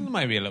last time?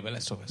 Maybe a little bit.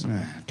 Let's talk about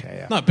it. Okay,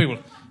 yeah. No, people...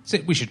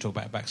 We should talk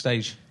about it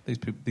backstage. These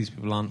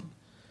people aren't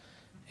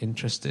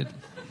interested.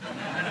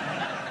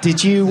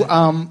 Did you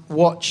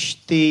watch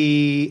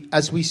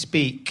as we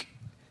speak,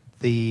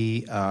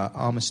 the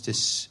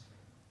armistice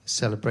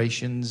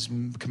celebrations,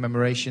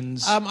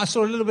 commemorations? I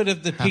saw a little bit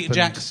of the Peter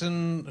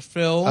Jackson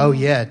film. Oh,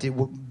 yeah.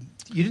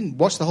 You didn't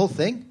watch the whole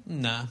thing?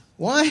 No.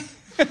 Why?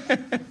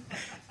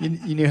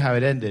 you knew how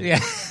it ended. Yeah.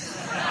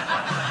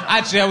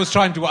 Actually,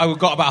 I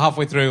got about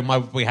halfway through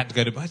and we had to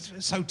go to bed. I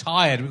was so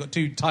tired. We've got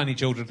two tiny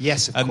children.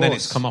 Yes, of course. And then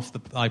it's come off the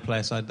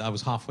iPlayer, so I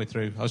was halfway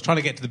through. I was trying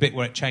to get to the bit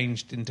where it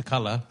changed into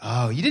colour.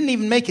 Oh, you didn't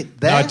even make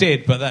it there? No, I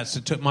did,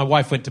 but my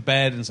wife went to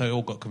bed, and so it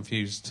all got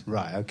confused.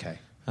 Right, okay.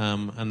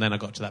 And then I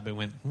got to that bit and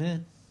went,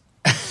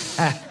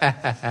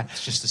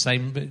 it's just the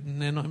same, but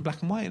they're not in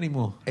black and white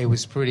anymore. It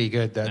was pretty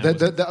good, though.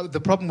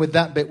 The problem with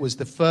that bit was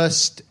the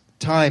first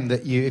time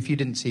that if you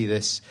didn't see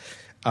this...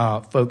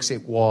 folks,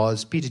 it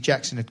was Peter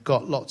Jackson had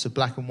got lots of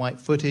black and white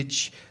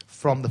footage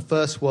from the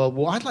First World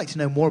War. I'd like to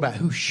know more about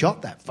who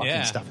shot that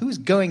fucking stuff. Who was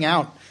going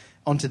out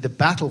onto the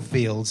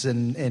battlefields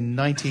in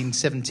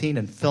 1917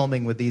 and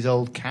filming with these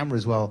old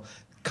cameras while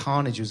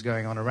carnage was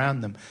going on around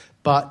them.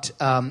 But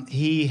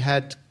he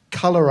had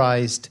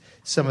colorized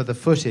some of the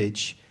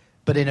footage,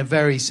 but in a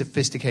very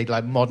sophisticated,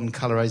 like modern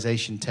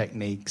colorization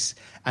techniques,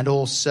 and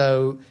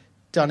also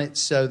done it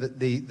so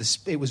that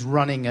it was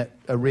running at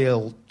a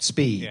real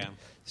speed. Yeah.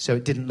 So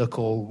it didn't look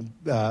all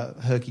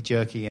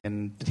herky-jerky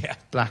and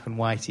black and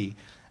whitey.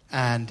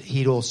 And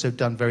he'd also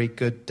done very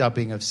good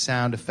dubbing of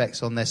sound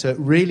effects on there. So it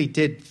really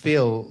did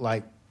feel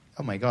like,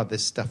 oh, my God,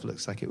 this stuff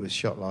looks like it was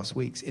shot last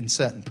week in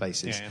certain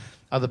places. Yeah.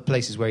 Other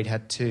places where he'd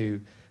had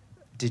to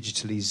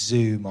digitally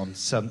zoom on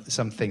some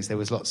things, there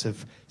was lots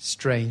of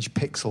strange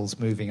pixels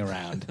moving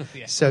around.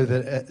 So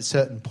that at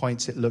certain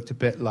points it looked a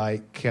bit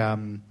like...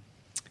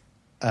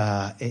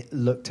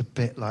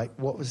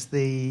 what was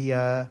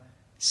the...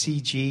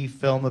 CG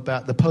film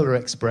about the Polar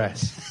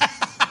Express.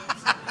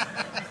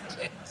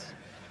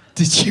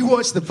 Did you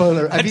watch the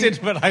Polar? I did,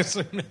 but I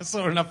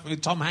saw enough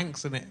with Tom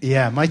Hanks in it.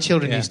 Yeah, my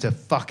children used to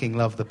fucking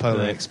love the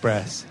Polar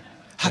Express.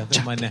 Hot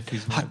chocolate, my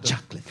nephews hot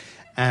chocolate.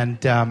 And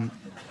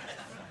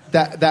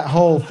that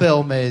whole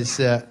film is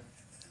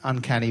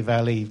Uncanny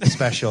Valley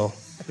special.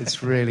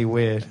 It's really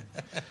weird.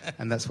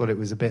 And that's what it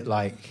was a bit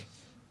like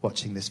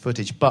watching this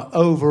footage. But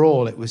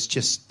overall, it was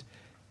just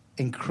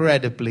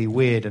incredibly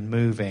weird and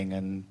moving,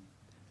 and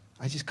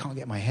I just can't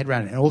get my head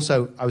around it. And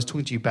also, I was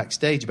talking to you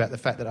backstage about the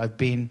fact that I've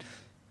been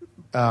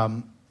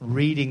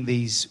reading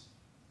this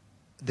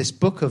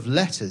book of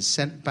letters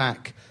sent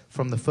back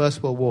from the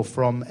First World War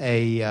from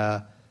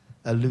a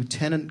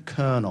lieutenant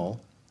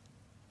colonel,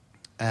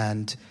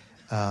 and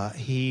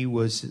he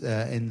was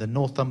in the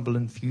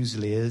Northumberland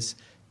Fusiliers,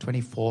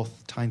 24th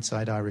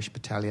Tyneside Irish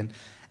Battalion,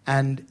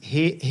 and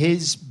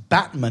his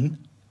batman.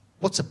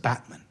 What's a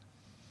batman?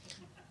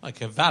 Like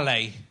a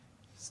valet.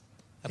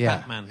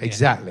 Batman.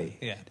 Exactly.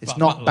 Yeah. It's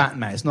not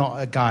Batman. It's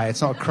not a guy. It's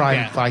not a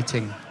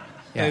crime-fighting...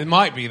 Yeah. It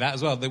might be that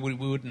as well. We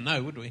wouldn't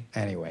know, would we?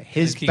 Anyway,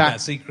 keep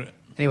that secret.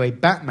 Anyway,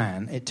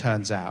 Batman, it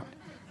turns out,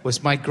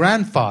 was my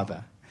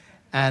grandfather,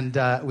 and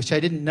which I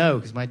didn't know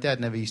because my dad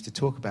never used to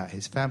talk about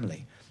his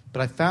family.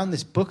 But I found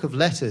this book of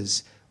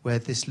letters where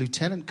this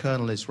lieutenant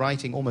colonel is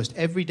writing almost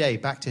every day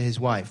back to his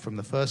wife from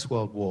the First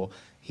World War.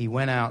 He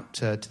went out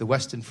to the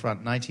Western Front,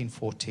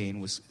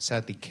 1914, was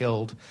sadly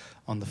killed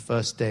on the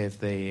first day of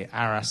the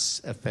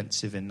Arras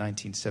offensive in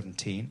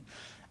 1917,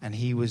 and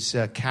he was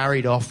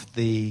carried off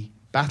the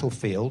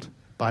battlefield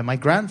by my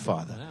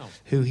grandfather,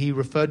 who he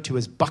referred to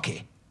as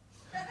Bucky.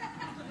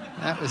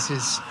 That was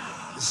his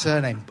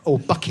surname, or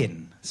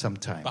Buckin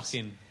sometimes.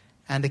 Buckin.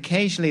 And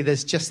occasionally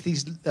there's just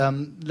these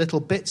little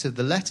bits of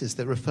the letters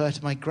that refer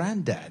to my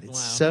granddad. It's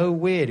so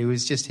weird. It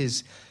was just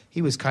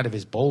he was kind of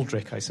his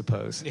Baldric, I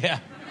suppose. Yeah.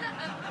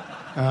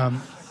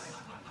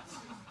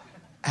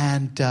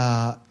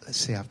 Let's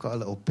see, I've got a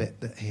little bit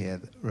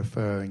here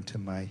referring to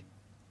my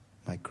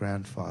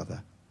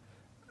grandfather.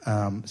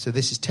 So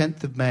this is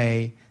 10th of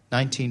May,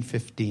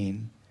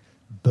 1915.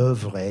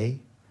 Beuvray,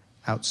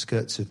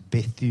 outskirts of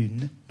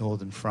Béthune,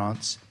 northern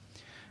France.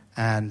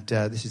 And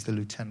this is the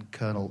lieutenant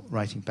colonel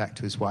writing back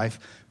to his wife.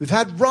 We've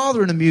had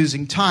rather an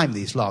amusing time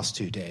these last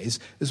 2 days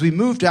as we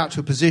moved out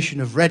to a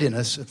position of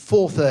readiness at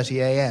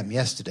 4:30 a.m.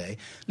 yesterday,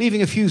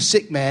 leaving a few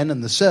sick men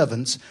and the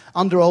servants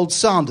under old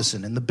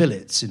Sanderson in the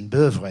billets in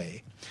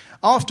Beuvray.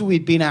 After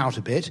we'd been out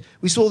a bit,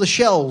 we saw the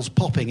shells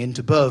popping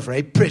into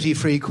Beuvray pretty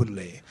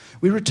frequently.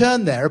 We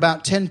returned there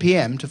about 10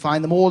 p.m. to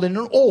find them all in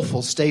an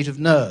awful state of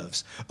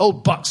nerves.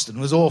 Old Buxton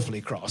was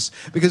awfully cross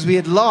because we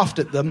had laughed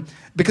at them,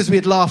 but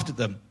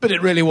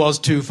it really was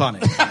too funny.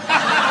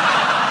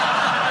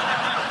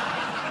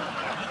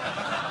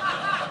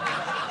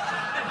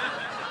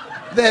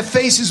 Their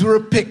faces were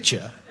a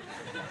picture,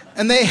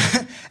 and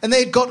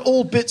they'd got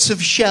all bits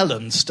of shell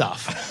and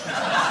stuff.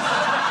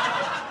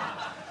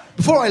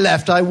 Before I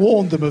left, I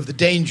warned them of the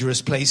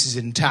dangerous places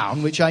in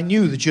town, which I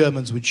knew the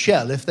Germans would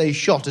shell if they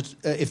shot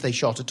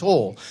at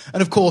all.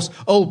 And of course,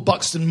 old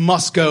Buxton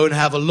must go and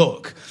have a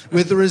look,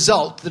 with the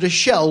result that a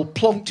shell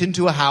plonked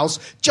into a house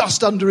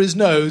just under his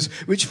nose,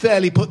 which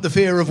fairly put the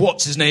fear of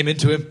what's-his-name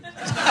into him.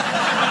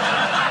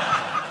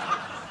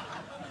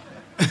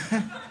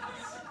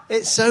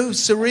 It's so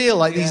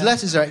surreal. These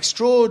letters are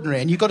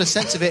extraordinary, and you got a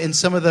sense of it in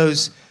some of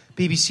those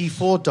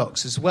BBC4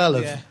 docs as well,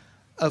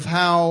 of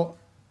how...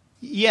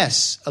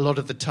 Yes, a lot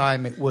of the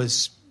time it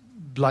was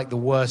like the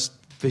worst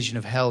vision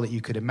of hell that you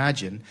could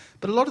imagine,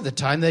 but a lot of the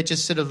time they're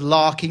just sort of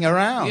larking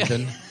around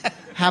and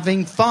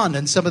having fun,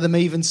 and some of them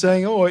even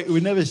saying, oh, it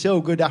was never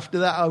so good after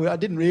that, I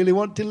didn't really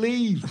want to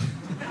leave.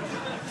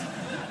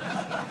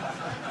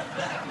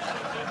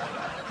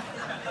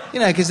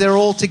 Because they're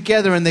all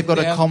together and they've got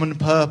a common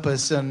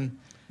purpose. And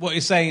what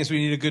you're saying is we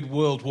need a good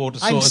world war to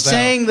sort us out. I'm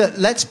saying that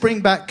let's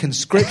bring back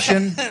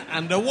conscription.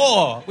 And a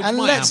war. And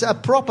let's a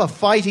proper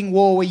fighting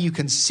war where you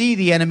can see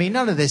the enemy.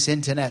 None of this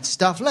internet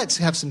stuff. Let's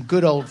have some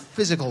good old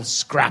physical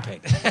scrapping.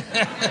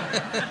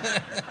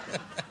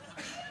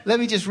 Let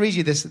me just read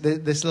you this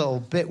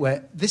little bit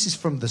where... This is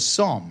from the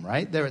Somme,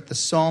 right? They're at the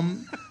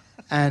Somme.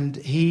 And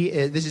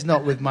this is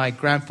not with my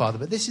grandfather,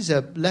 but this is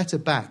a letter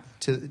back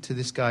to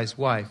this guy's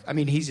wife. I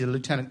mean, he's a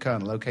lieutenant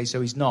colonel, okay,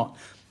 so he's not...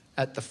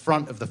 at the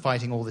front of the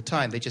fighting all the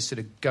time. They just sort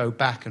of go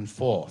back and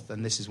forth,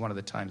 and this is one of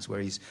the times where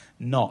he's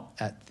not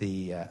at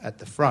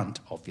the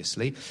front,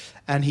 obviously.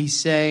 And he's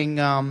saying,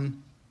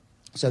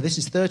 so this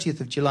is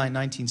 30th of July,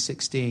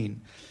 1916,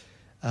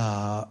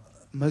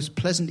 most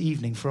pleasant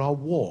evening for our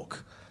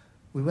walk.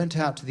 We went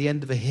out to the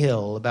end of a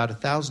hill about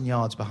 1,000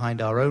 yards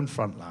behind our own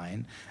front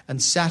line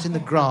and sat in the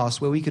grass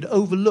where we could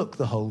overlook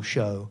the whole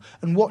show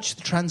and watch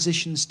the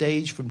transition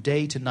stage from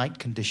day to night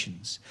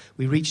conditions.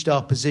 We reached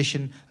our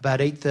position about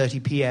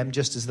 8:30 p.m.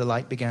 just as the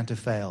light began to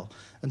fail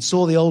and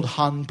saw the old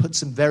Hun put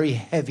some very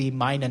heavy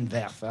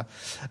Minenwerfer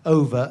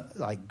over,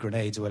 like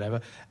grenades or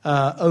whatever,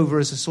 over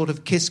as a sort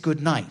of kiss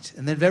goodnight.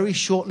 And then very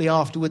shortly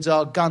afterwards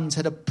our guns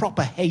had a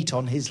proper hate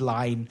on his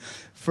line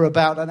for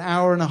about an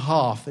hour and a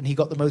half, and he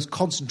got the most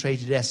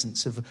concentrated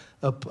essence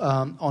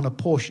on a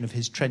portion of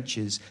his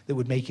trenches that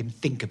would make him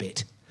think a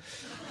bit.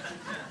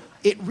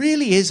 It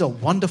really is a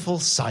wonderful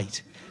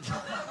sight.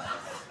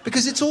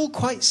 Because it's all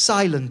quite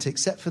silent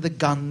except for the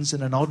guns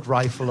and an odd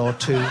rifle or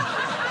two.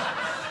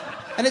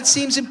 And it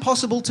seems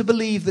impossible to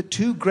believe that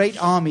two great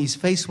armies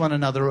face one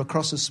another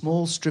across a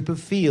small strip of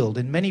field,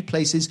 in many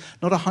places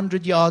not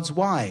 100 yards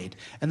wide,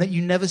 and that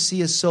you never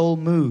see a soul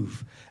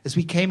move. As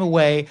we came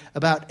away,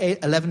 about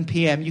 11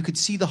 p.m., you could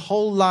see the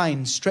whole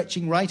line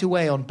stretching right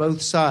away on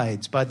both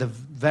sides by the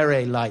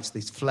Verre lights,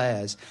 these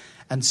flares,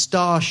 and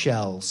star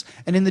shells.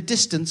 And in the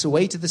distance,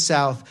 away to the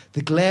south,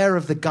 the glare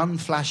of the gun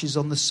flashes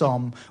on the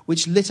Somme,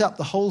 which lit up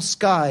the whole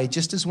sky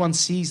just as one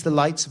sees the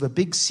lights of a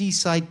big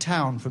seaside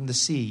town from the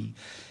sea.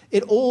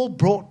 It all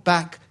brought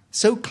back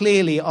so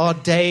clearly our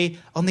day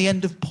on the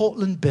end of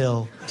Portland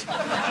Bill.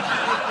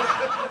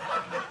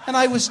 And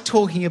I was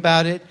talking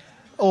about it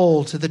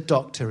all to the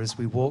doctor as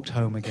we walked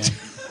home again.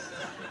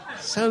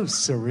 So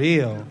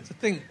surreal. To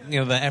think,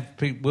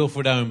 that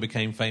Wilfred Owen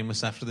became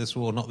famous after this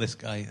war, not this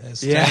guy.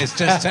 It's just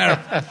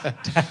terrible.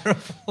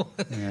 Terrible.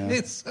 Yeah.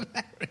 It's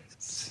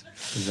hilarious.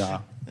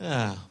 Bizarre.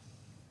 Ah.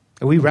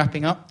 Are we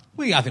wrapping up?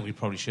 I think we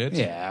probably should.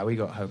 Yeah, we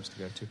got homes to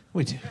go to.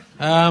 We do.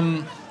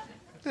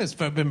 It's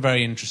been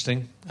very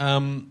interesting.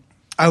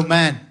 Oh,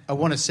 man. I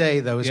want to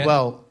say, though, as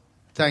well,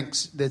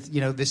 thanks,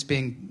 this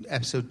being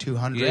episode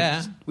 200.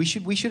 Yeah. We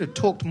should have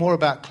talked more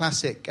about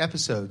classic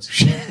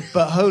episodes.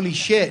 But holy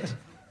shit,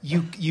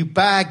 you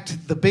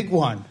bagged the big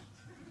one.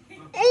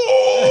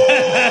 Oh!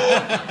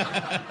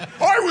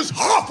 I was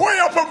halfway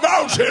up a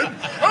mountain,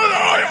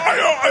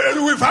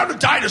 and we found a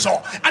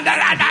dinosaur. And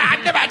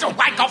I never had to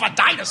wank off a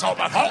dinosaur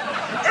before.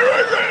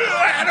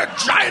 I had a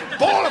giant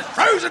ball of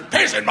frozen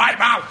piss in my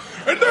mouth.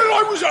 And then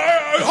I was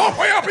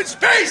halfway up in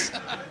space.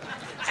 And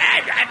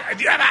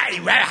have you ever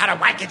had a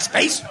wank in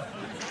space?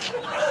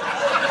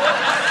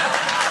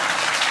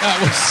 That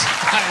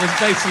was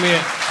basically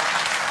it.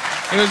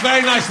 It was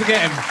very nice to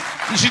get him.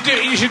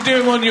 You should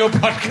do him on your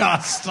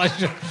podcast.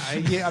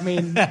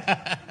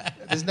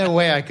 There's no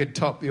way I could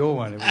top your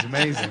one. It was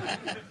amazing.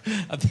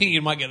 I think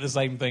you might get the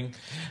same thing.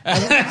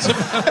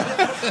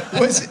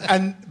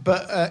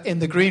 But in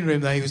the green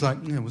room, though, he was like,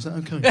 yeah, was that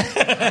okay?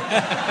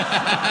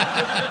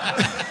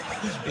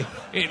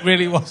 It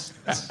really was.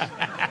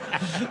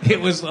 It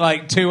was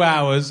like 2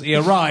 hours. He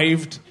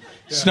arrived,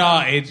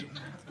 started,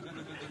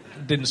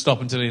 didn't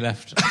stop until he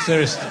left.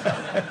 Seriously.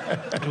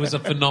 It was a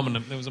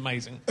phenomenon. It was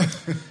amazing.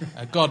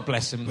 God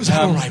bless him. Was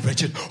that all right,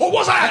 Richard? Or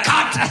was I a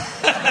cunt?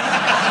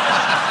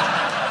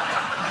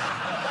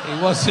 He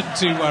wasn't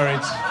too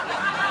worried.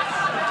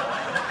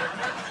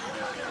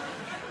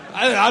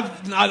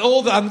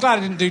 I'm glad I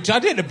didn't do... I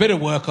did a bit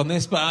of work on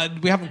this,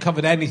 but we haven't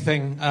covered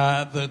anything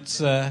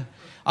that...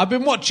 I've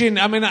been watching...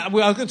 I mean, I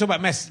was going to talk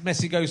about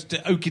Messi Goes to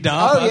Okida.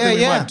 Oh, I think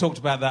we yeah. might have talked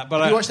about that.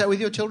 But you watch that with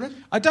your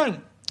children? I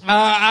don't.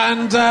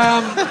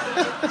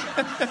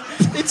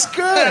 It's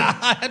good.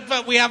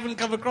 But we haven't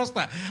come across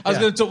that. I was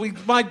going to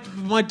talk...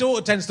 My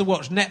daughter tends to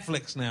watch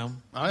Netflix now.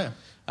 Oh,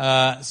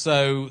 yeah.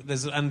 So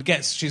there's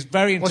she's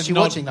very into... What's she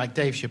watching, like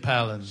Dave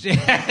Chappelle and...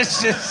 Yeah,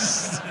 it's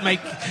just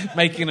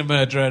making a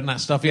murderer and that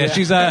stuff. Yeah.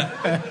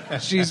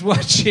 She's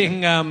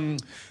watching a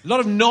lot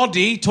of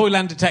Noddy,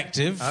 Toyland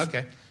Detective.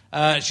 Okay.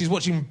 She's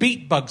watching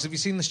Beat Bugs. Have you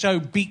seen the show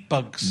Beat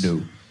Bugs?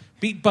 No.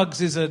 Beat Bugs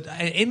is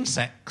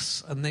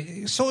insects, and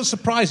it sort of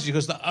surprises you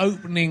because the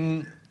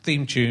opening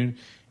theme tune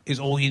is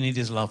All You Need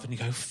Is Love, and you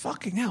go,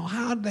 fucking hell,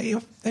 how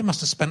they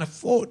must have spent a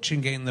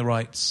fortune getting the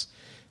rights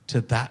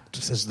to that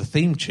as the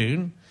theme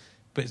tune.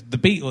 But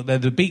they're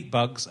the Beat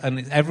Bugs,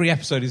 and every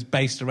episode is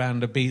based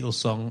around a Beatles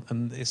song,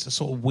 and it's a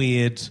sort of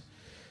weird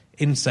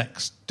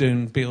insects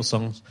doing Beatles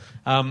songs.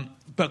 But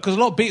because a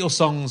lot of Beatles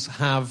songs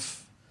have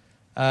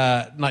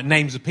like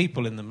names of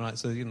people in them, right?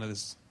 So,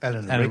 there's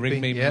Eleanor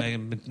Rigby,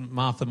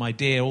 Martha, my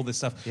dear, all this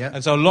stuff. Yeah.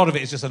 And so a lot of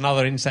it is just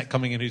another insect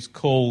coming in who's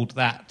called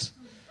that.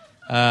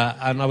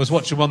 And I was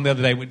watching one the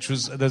other day,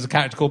 there's a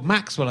character called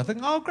Maxwell. I think,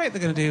 oh, great,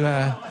 they're going to do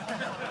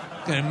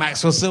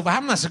Maxwell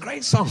Silverham. That's a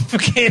great song for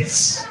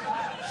kids.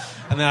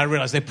 And then I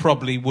realised they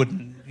probably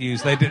wouldn't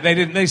use...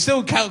 They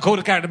still called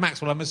a character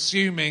Maxwell. I'm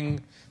assuming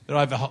they're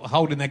either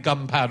holding their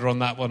gunpowder on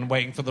that one,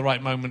 waiting for the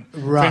right moment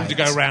for him to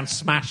go around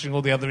smashing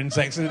all the other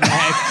insects in the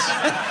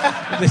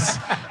heads.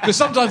 Because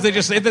sometimes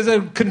if there's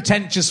a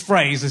contentious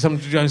phrase, they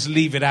sometimes just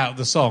leave it out of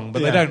the song,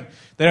 but they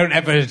don't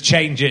ever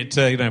change it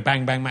to,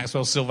 bang, bang,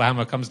 Maxwell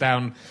Silverhammer comes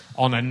down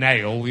on a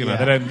nail, they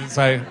don't...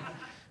 So,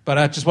 but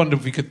I just wondered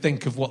if we could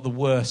think of what the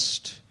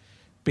worst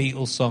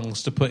Beatles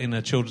songs to put in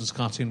a children's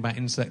cartoon about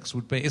insects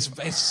would be. It's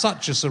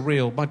such a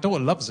surreal... My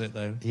daughter loves it,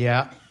 though.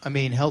 Yeah. I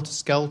mean, Helter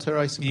Skelter,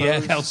 I suppose. Yeah,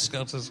 Helter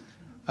Skelter's...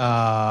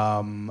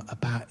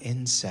 about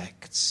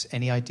insects.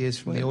 Any ideas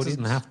from the audience? It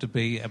doesn't have to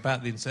be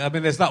about the insects. I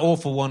mean, there's that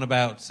awful one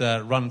about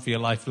run for your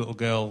life, little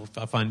girl. If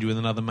I find you with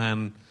another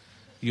man,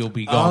 you'll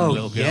be gone,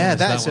 little girl. Yeah,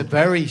 that's a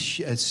very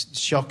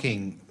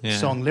shocking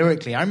song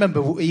lyrically. I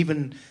remember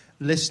even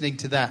listening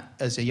to that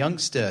as a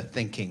youngster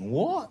thinking,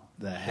 what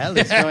the hell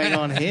is going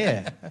on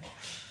here?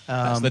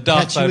 That's the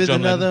dark catch you with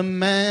another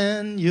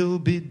man, you'll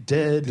be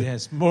dead.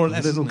 Yes, more or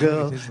less. Little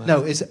girl.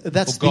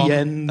 That's the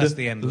end. That's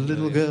the end.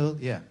 Little girl,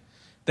 yeah.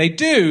 They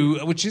do,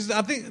 which is,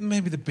 I think,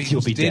 maybe the Beatles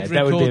You'll be did dead. record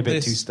That would be a bit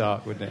this. too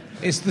stark, wouldn't it?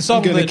 It's the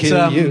song I'm gonna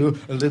kill you,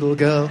 a little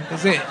girl.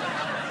 Is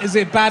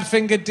it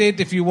Badfinger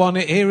did If You Want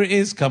It, Here It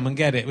Is, Come and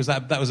Get It?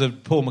 That was a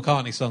Paul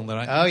McCartney song, though,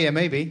 right? Oh, yeah,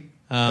 maybe.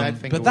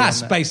 But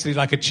that's basically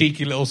like a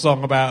cheeky little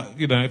song about,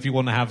 if you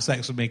want to have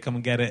sex with me, come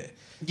and get it.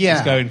 Yeah.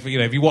 It's going for,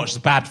 if you watch the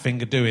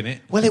Badfinger doing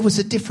it. Well, it was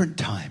a different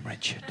time,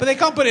 Richard. But they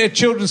can't put it in a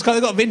children's car.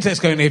 They've got Vintex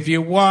going, if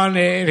you want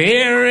it,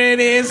 here it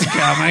is,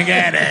 come and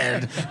get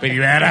it. But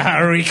you better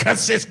hurry,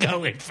 because it's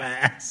going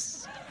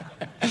fast.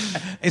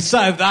 It's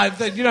so...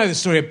 the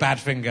story of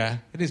Badfinger?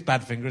 It is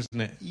Badfinger,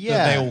 isn't it? Yeah.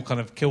 That they all kind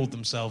of killed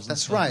themselves.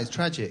 That's right, it's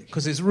tragic.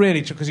 Because it's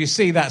really... Because you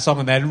see that song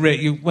and then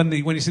when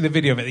you see the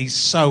video of it, he's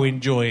so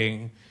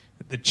enjoying...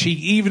 The cheek,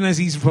 even as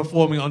he's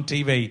performing on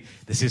TV,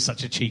 this is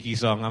such a cheeky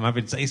song.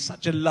 He's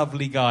such a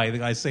lovely guy, the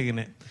guy singing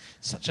it.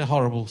 Such a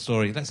horrible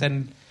story. Let's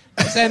end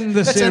the Let's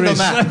series. End on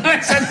that.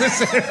 Let's end the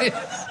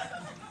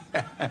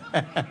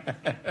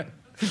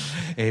series.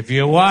 If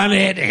you want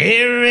it,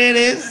 here it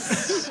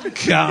is.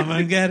 Come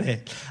and get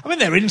it. I mean,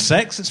 they're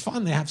insects. It's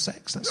fine. They have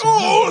sex. That's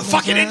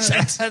Fucking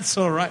insects. That's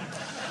all right.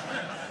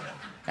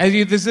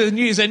 There's a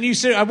new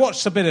series. I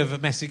watched a bit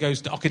of Messi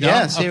Goes to Okida.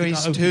 Yeah,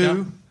 series Okida.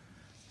 2.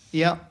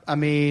 Yeah, I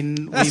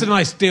mean... That's a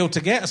nice deal to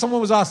get. Someone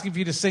was asking for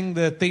you to sing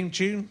the theme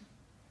tune.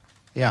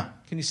 Yeah.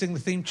 Can you sing the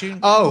theme tune?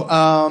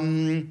 Oh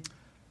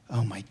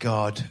my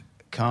God.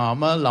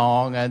 Come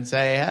along and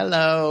say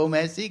hello.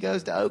 Messi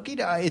Goes to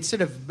Okida. It's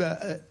sort of,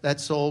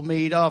 let's all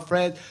meet our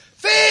friend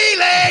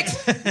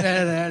Felix!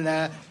 Na, na,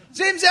 na.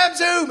 Zim, zam,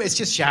 zoom! It's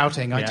just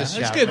shouting. I just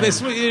shout.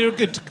 It's good. You're a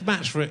good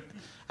match for it.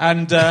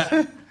 And...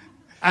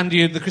 And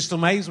the Crystal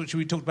Maze, which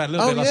we talked about a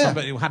little bit last time,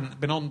 but it hadn't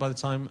been on by the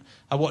time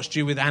I watched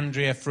you with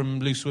Andrea from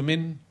Loose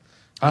Women.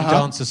 You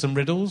answer some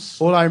riddles.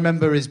 All I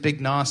remember is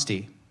Big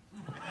Nasty.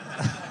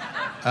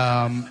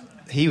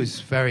 He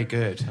was very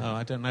good. Oh,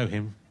 I don't know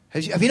him.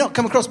 Have you not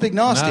come across Big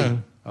Nasty?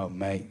 No. Oh,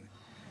 mate.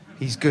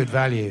 He's good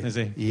value. Is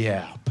he?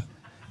 Yeah.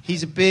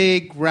 He's a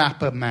big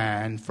rapper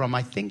man from,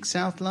 I think,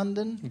 South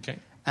London. Okay.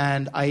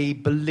 And I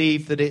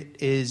believe that it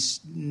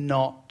is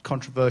not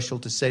controversial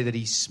to say that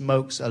he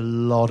smokes a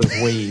lot of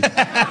weed.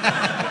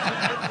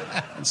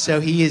 And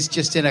so he is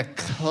just in a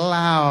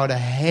cloud, a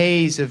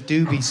haze of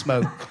doobie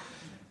smoke.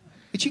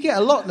 Which you get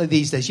a lot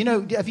these days. You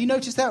know, have you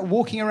noticed that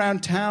walking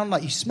around town?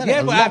 Like, you smell it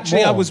a lot actually,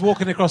 more. I was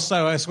walking across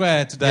Soho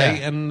Square today,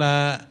 Yeah. and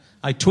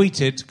I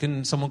tweeted,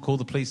 "Can someone call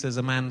the police? There's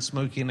a man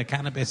smoking a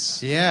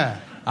cannabis." Yeah.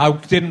 I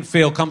didn't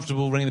feel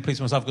comfortable ringing the police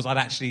myself because I'd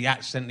actually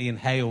accidentally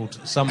inhaled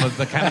some of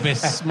the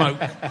cannabis smoke.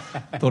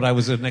 Thought I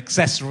was an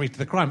accessory to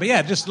the crime. But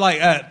yeah, just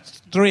like at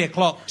 3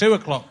 o'clock, 2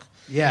 o'clock,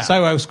 Yeah.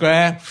 Soho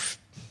Square.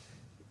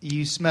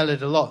 You smell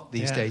it a lot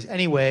these days.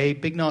 Anyway,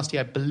 Big Nasty,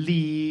 I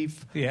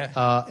believe,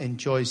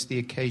 enjoys the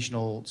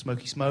occasional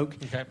smoky smoke.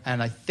 Okay.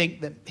 And I think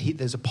that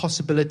there's a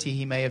possibility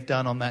he may have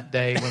done on that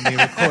day when we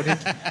recorded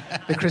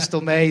The Crystal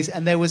Maze.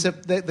 And there was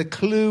the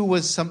clue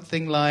was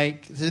something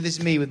like, so this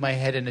is me with my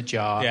head in a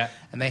jar. Yeah.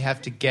 And they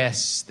have to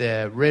guess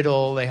the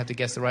riddle. They have to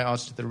guess the right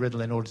answer to the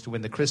riddle in order to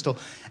win the crystal.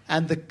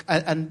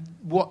 And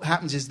what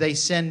happens is they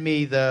send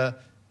me the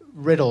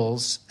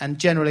riddles, and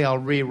generally I'll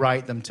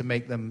rewrite them to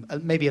make them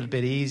maybe a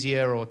bit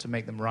easier or to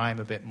make them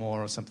rhyme a bit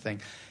more or something.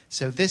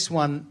 So this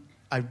one,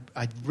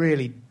 I'd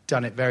really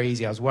done it very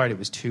easy. I was worried it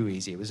was too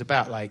easy. It was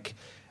about like,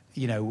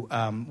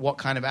 what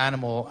kind of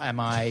animal am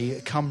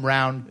I? Come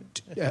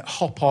round,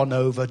 hop on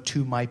over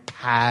to my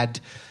pad,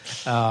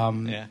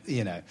 And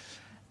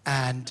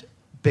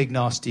Big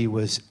Nasty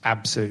was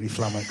absolutely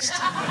flummoxed.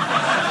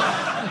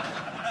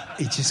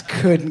 He just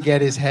couldn't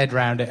get his head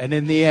round it. And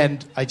in the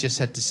end, I just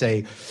had to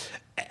say,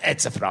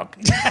 it's a frog.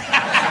 A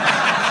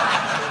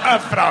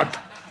frog.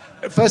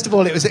 First of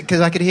all, it was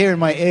because I could hear in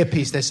my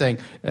earpiece they're saying,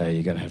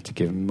 you're going to have to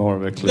give him more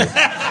of a clue.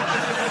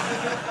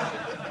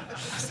 I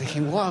was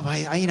thinking, what have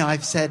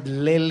I've said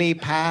lily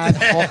pad,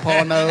 hop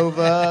on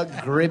over,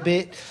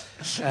 gribbit.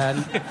 And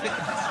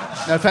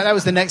no, in fact, that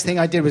was the next thing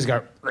I did was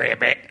go,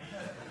 gribbit.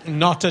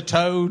 Not a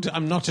toad.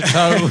 I'm not a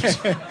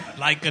toad.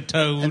 Like a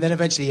toad. And then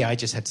eventually, I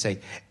just had to say,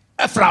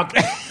 a frog.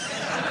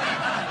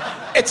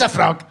 It's a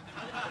frog.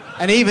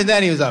 And even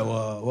then, he was like,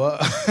 "Whoa,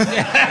 what?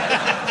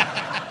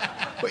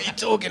 What are you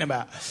talking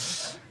about?"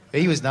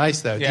 He was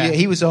nice, though. Yeah.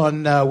 He was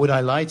on Would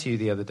I Lie to You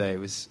the other day. He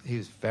was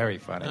very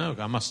funny. Oh,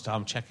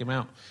 I'll check him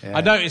out. Yeah.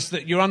 I noticed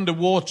that you're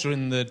underwater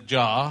in the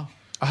jar,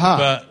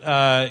 Uh-huh.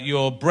 but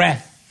your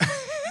breath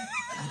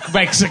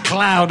makes a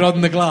cloud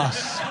on the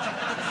glass.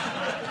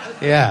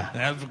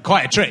 Yeah.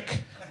 Quite a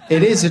trick.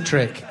 It is a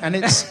trick. And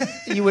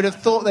you would have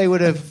thought they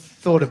would have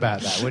thought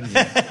about that, wouldn't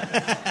you?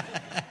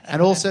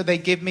 And also, they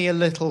give me a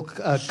little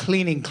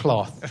cleaning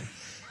cloth.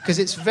 Because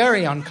it's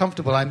very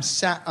uncomfortable. I'm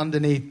sat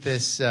underneath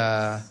this,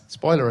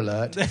 spoiler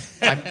alert,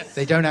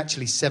 they don't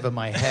actually sever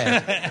my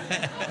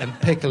head and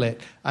pickle it.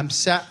 I'm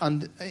sat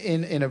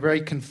in a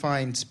very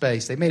confined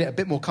space. They made it a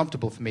bit more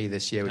comfortable for me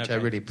this year, which I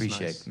really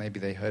appreciate. Nice. Maybe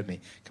they heard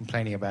me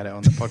complaining about it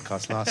on the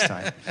podcast last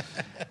time.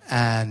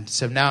 And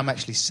so now I'm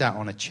actually sat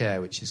on a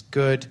chair, which is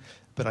good.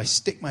 But I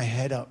stick my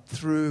head up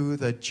through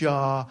the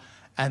jar,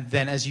 and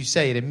then, as you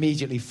say, it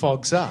immediately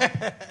fogs up.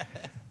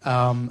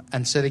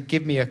 And so they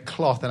give me a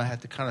cloth, and I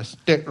had to kind of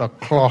stick the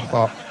cloth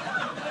up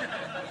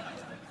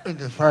in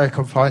this very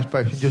confined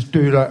space and just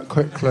do that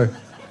quickly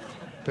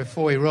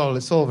before we roll.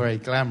 It's all very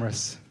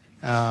glamorous.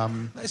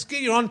 Let's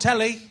get you on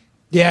telly.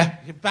 Yeah,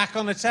 You're back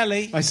on the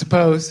telly. I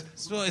suppose.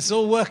 It's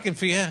all working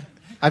for you.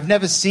 I've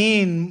never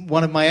seen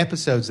one of my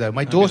episodes, though.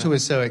 My daughter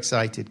was so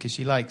excited because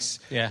she likes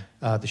the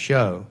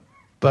show.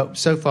 But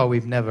so far,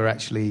 we've never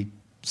actually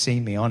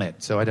seen me on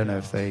it, so I don't know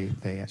if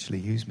they actually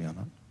use me or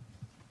not.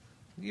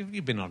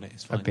 You've been on it.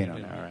 It's fine. I've been on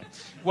it, all right.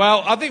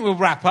 Well, I think we'll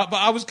wrap up, but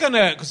I was going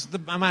to, because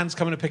my man's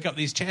coming to pick up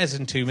these chairs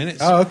in 2 minutes.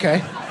 Oh,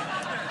 okay.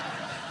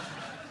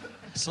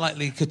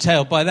 Slightly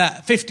curtailed by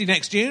that. 50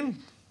 next June.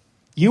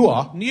 You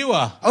are? You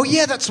are. Oh,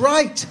 yeah, that's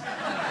right.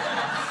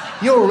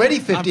 You're already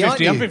 50, I'm 50, aren't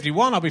you? I'm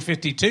 51. I'll be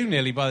 52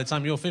 nearly by the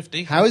time you're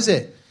 50. How is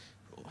it?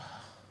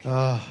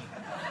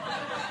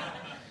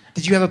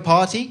 Did you have a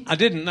party? I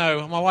didn't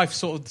know. My wife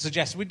sort of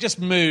suggested we just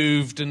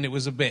moved, and it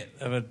was a bit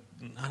of a.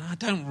 I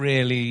don't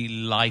really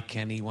like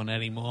anyone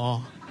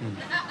anymore.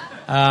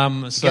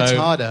 It gets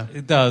harder.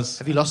 It does.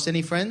 Have you lost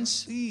any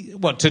friends?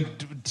 What to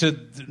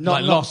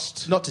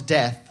lost? Not to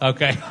death.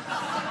 Okay.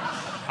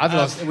 I've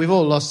lost. We've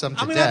all lost some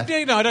to death.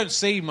 I don't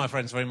see my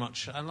friends very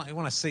much. And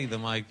when I see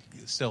them, I'm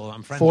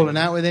friendly. Fallen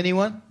out with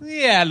anyone?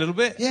 Yeah, a little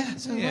bit. Yeah,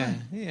 so yeah, right.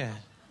 yeah.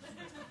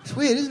 It's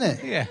weird, isn't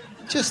it? Yeah.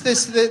 Just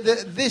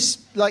this,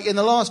 like in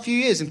the last few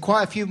years, and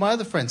quite a few of my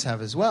other friends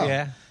have as well.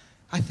 Yeah.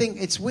 I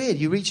think it's weird.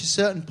 You reach a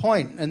certain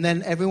point, and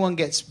then everyone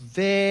gets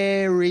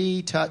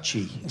very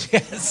touchy.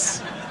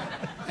 Yes.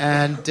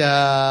 And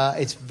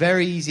it's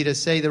very easy to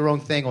say the wrong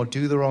thing or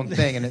do the wrong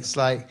thing, and it's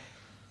like,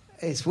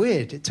 it's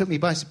weird. It took me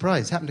by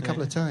surprise. It happened a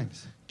couple of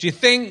times. Do you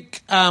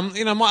think,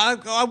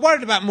 I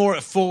worried about more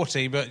at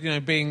 40, but,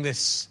 being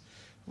this,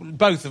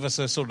 both of us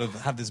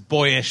have this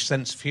boyish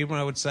sense of humour,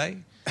 I would say.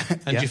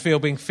 And do you feel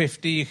being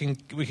 50,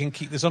 we can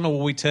keep this on, or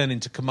will we turn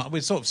into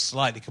we're sort of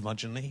slightly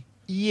curmudgeonly?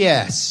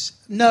 Yes.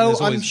 No,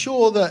 There's always-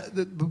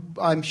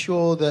 I'm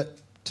sure that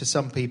to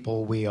some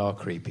people we are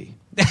creepy.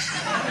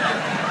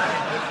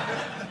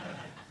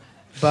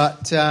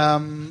 But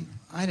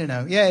I don't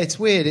know. Yeah, it's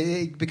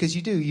weird because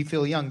you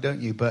feel young,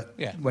 don't you? But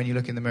when you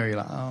look in the mirror, you're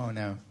like, oh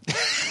no.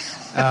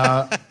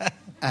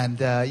 And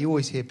you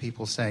always hear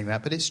people saying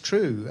that, but it's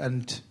true.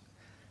 And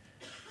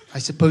I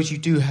suppose you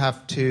do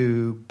have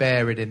to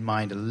bear it in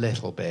mind a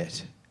little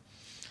bit.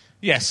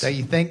 Yes. Don't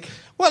you think?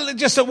 Well,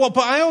 just at what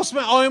point? I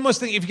almost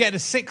think if you get to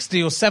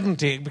 60 or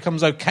 70, it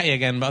becomes okay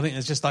again. But I think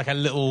there's just like a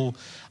little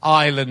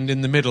island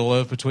in the middle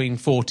of between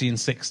 40 and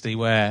 60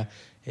 where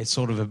it's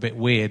sort of a bit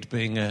weird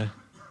being a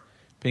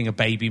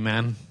baby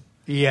man.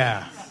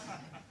 Yeah.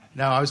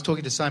 No, I was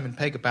talking to Simon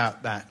Pegg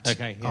about that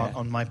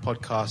on my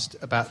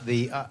podcast about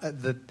the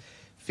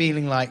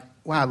feeling like,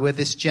 wow, we're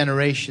this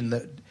generation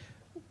that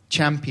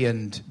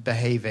championed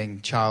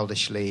behaving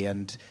childishly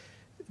and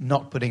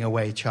not putting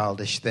away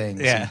childish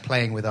things and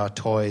playing with our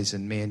toys,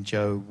 and me and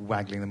Joe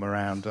waggling them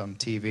around on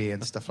TV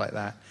and stuff like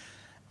that.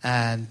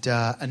 And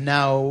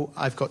now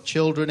I've got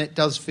children. It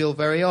does feel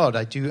very odd.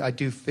 I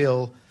do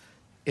feel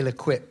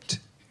ill-equipped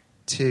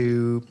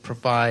to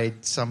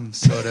provide some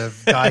sort of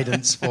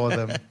guidance for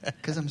them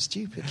because I'm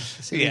stupid.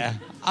 Yeah,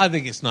 I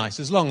think it's nice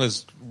as long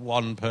as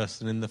one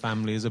person in the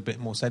family is a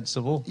bit more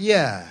sensible.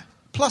 Yeah.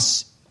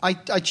 Plus, I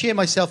cheer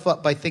myself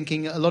up by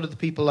thinking a lot of the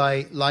people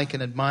I like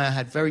and admire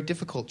had very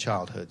difficult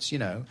childhoods,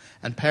 and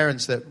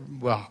parents that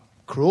were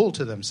cruel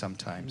to them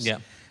sometimes. Yeah.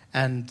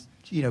 And,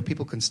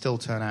 people can still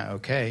turn out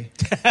okay.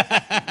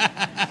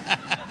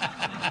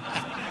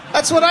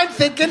 That's what I'm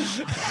thinking.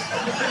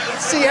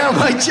 See how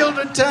my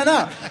children turn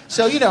out.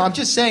 So, I'm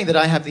just saying that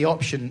I have the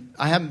option.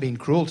 I haven't been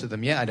cruel to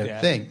them yet, I don't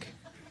think.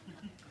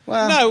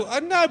 Well,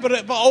 no,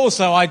 but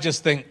also I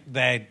just think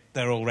they're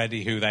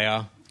already who they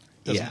are.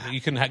 You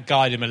can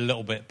guide them a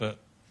little bit, but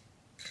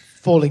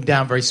falling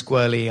down very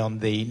squarely on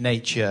the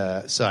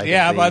nature side.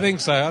 Yeah, but I think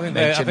so. I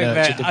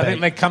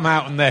think they come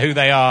out and they're who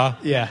they are.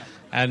 Yeah,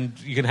 and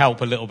you can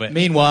help a little bit.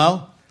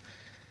 Meanwhile,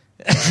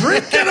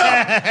 drink it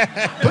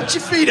up. Put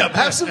your feet up.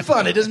 Have some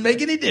fun. It doesn't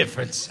make any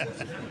difference.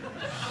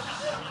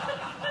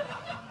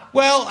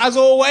 Well, as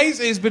always,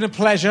 it's been a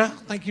pleasure.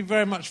 Thank you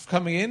very much for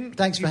coming in.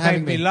 Thanks for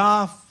having me. You've made me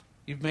laugh.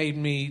 You've made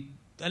me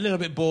a little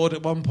bit bored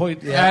at one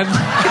point. Yeah.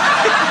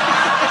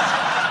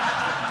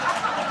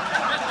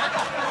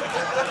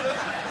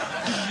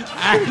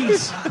 And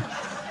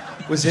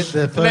was it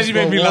the first then you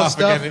made me laugh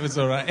stuff? again. It was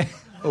all right.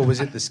 Or was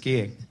it the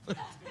skiing?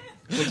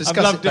 We'll discuss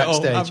I've loved it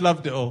backstage. I've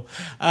loved it all.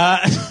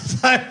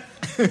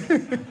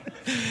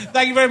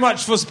 Thank you very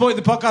much for supporting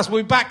the podcast.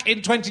 We'll be back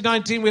in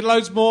 2019 with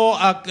loads more.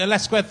 Leicester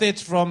Square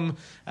Theatre from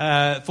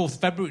 4th of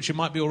February, which you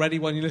might be already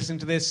when you're listening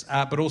to this.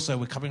 But also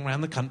we're coming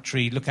around the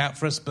country. Look out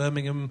for us,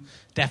 Birmingham,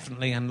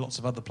 definitely, and lots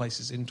of other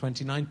places in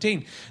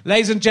 2019.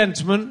 Ladies and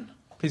gentlemen,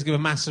 please give a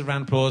massive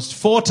round of applause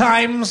 4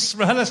 times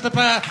Rahula Slipper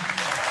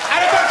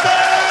and a Buckford!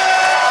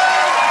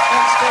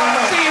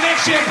 See you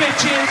next year,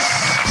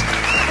 bitches!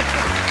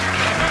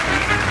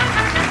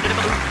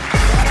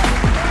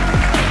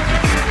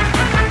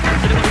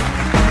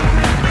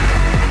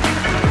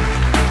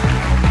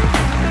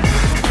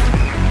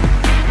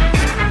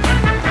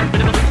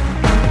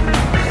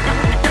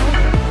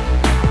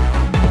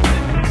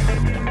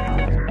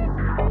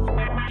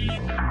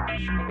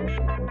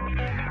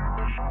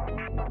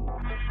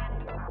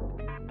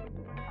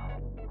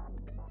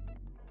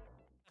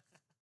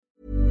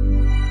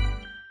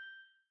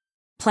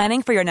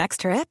 Planning for your next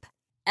trip?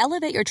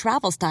 Elevate your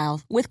travel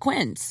style with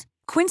Quince.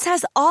 Quince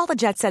has all the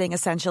jet-setting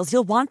essentials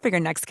you'll want for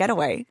your next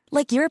getaway,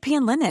 like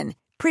European linen,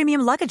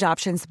 premium luggage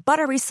options,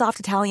 buttery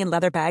soft Italian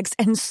leather bags,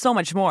 and so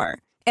much more.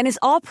 And is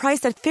all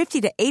priced at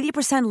 50 to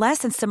 80% less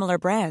than similar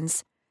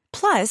brands.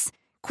 Plus,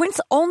 Quince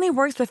only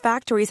works with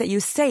factories that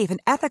use safe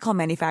and ethical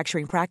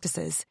manufacturing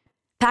practices.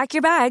 Pack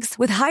your bags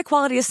with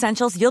high-quality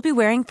essentials you'll be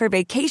wearing for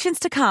vacations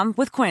to come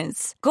with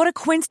Quince. Go to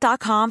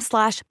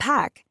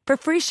quince.com/pack for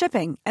free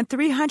shipping and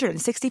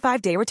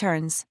 365-day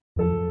returns.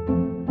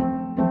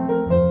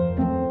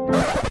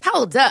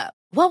 Hold up.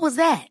 What was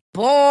that?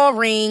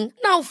 Boring.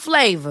 No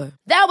flavor.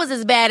 That was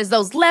as bad as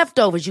those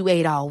leftovers you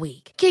ate all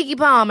week. Keke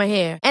Palmer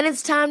here, and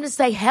it's time to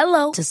say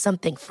hello to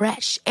something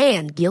fresh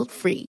and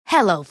guilt-free.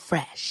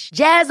 HelloFresh.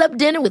 Jazz up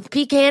dinner with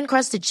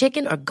pecan-crusted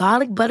chicken or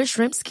garlic butter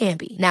shrimp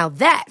scampi. Now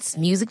that's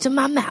music to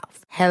my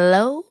mouth.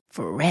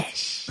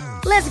 HelloFresh.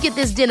 Let's get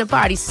this dinner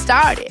party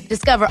started.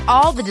 Discover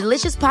all the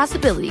delicious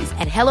possibilities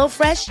at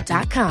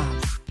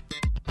HelloFresh.com.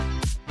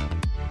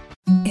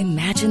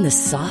 Imagine the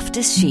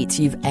softest sheets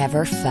you've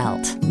ever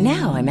felt.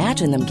 Now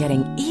imagine them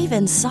getting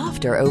even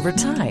softer over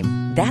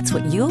time. That's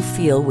what you'll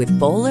feel with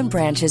Boll &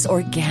 Branch's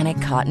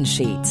organic cotton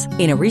sheets.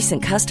 In a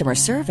recent customer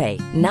survey,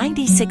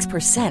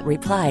 96%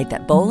 replied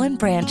that Boll &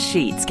 Branch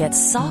sheets get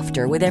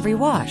softer with every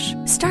wash.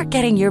 Start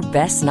getting your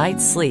best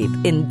night's sleep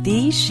in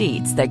these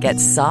sheets that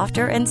get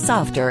softer and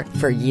softer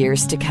for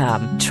years to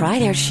come. Try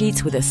their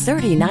sheets with a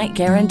 30-night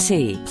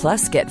guarantee.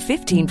 Plus, get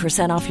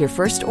 15% off your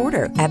first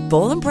order at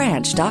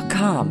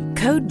bollandbranch.com.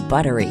 Code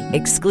BUTTERY.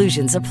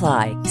 Exclusions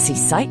apply. See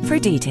site for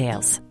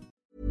details.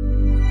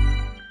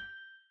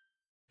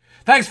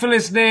 Thanks for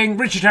listening.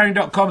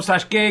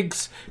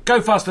 richardherring.com/gigs.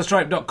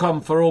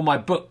 GoFasterStripe.com for all my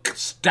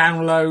books,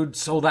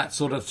 downloads, all that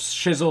sort of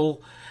shizzle.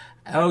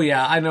 Oh,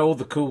 yeah, I know all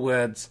the cool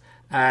words.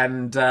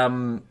 And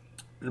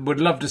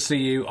would love to see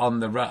you on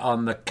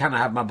the Can I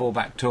Have My Ball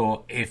Back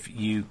tour if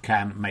you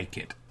can make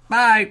it.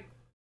 Bye.